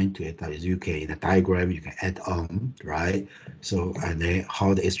assigned to it. As you can, in the diagram, you can add on, right? So, and then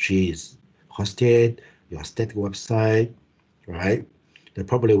how the S3 is hosted, your static website, right? Then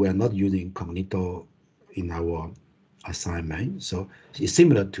probably we are not using incognito in our assignment. So it's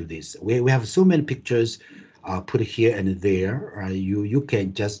similar to this. We have so many pictures put here and there. You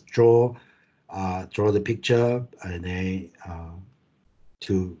can just draw the picture and then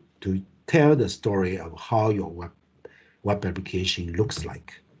to tell the story of how your web application looks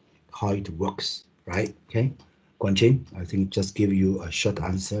like, how it works, right? Okay, Guanqing, I think just give you a short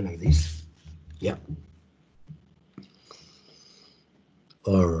answer like this. Yeah.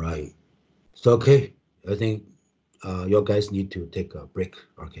 All right. So okay, I think you guys need to take a break.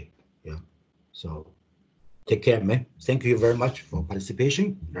 Okay. Yeah. So take care, man. Thank you very much for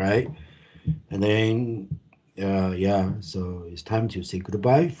participation. Right. And then yeah, so it's time to say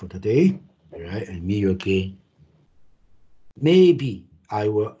goodbye for today. All right, and meet you again. Maybe I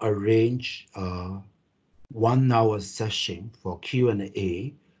will arrange a 1 hour session for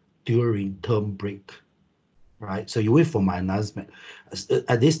Q&A during term break. Right, so you wait for my announcement.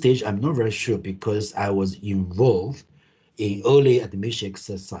 At this stage, I'm not very sure because I was involved in early admission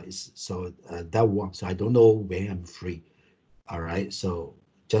exercise. So that one, so I don't know when I'm free. All right, so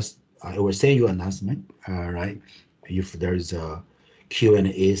just I will send you announcement. All right, if there is a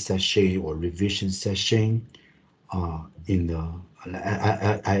Q&A session or revision session, in the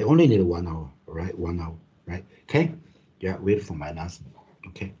I only need 1 hour, right? 1 hour, right? Okay, yeah. Wait for my announcement.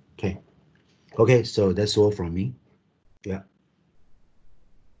 Okay. So that's all from me. Yeah.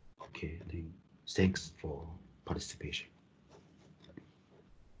 Okay. Thanks for participation.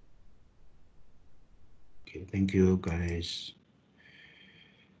 Okay. Thank you, guys.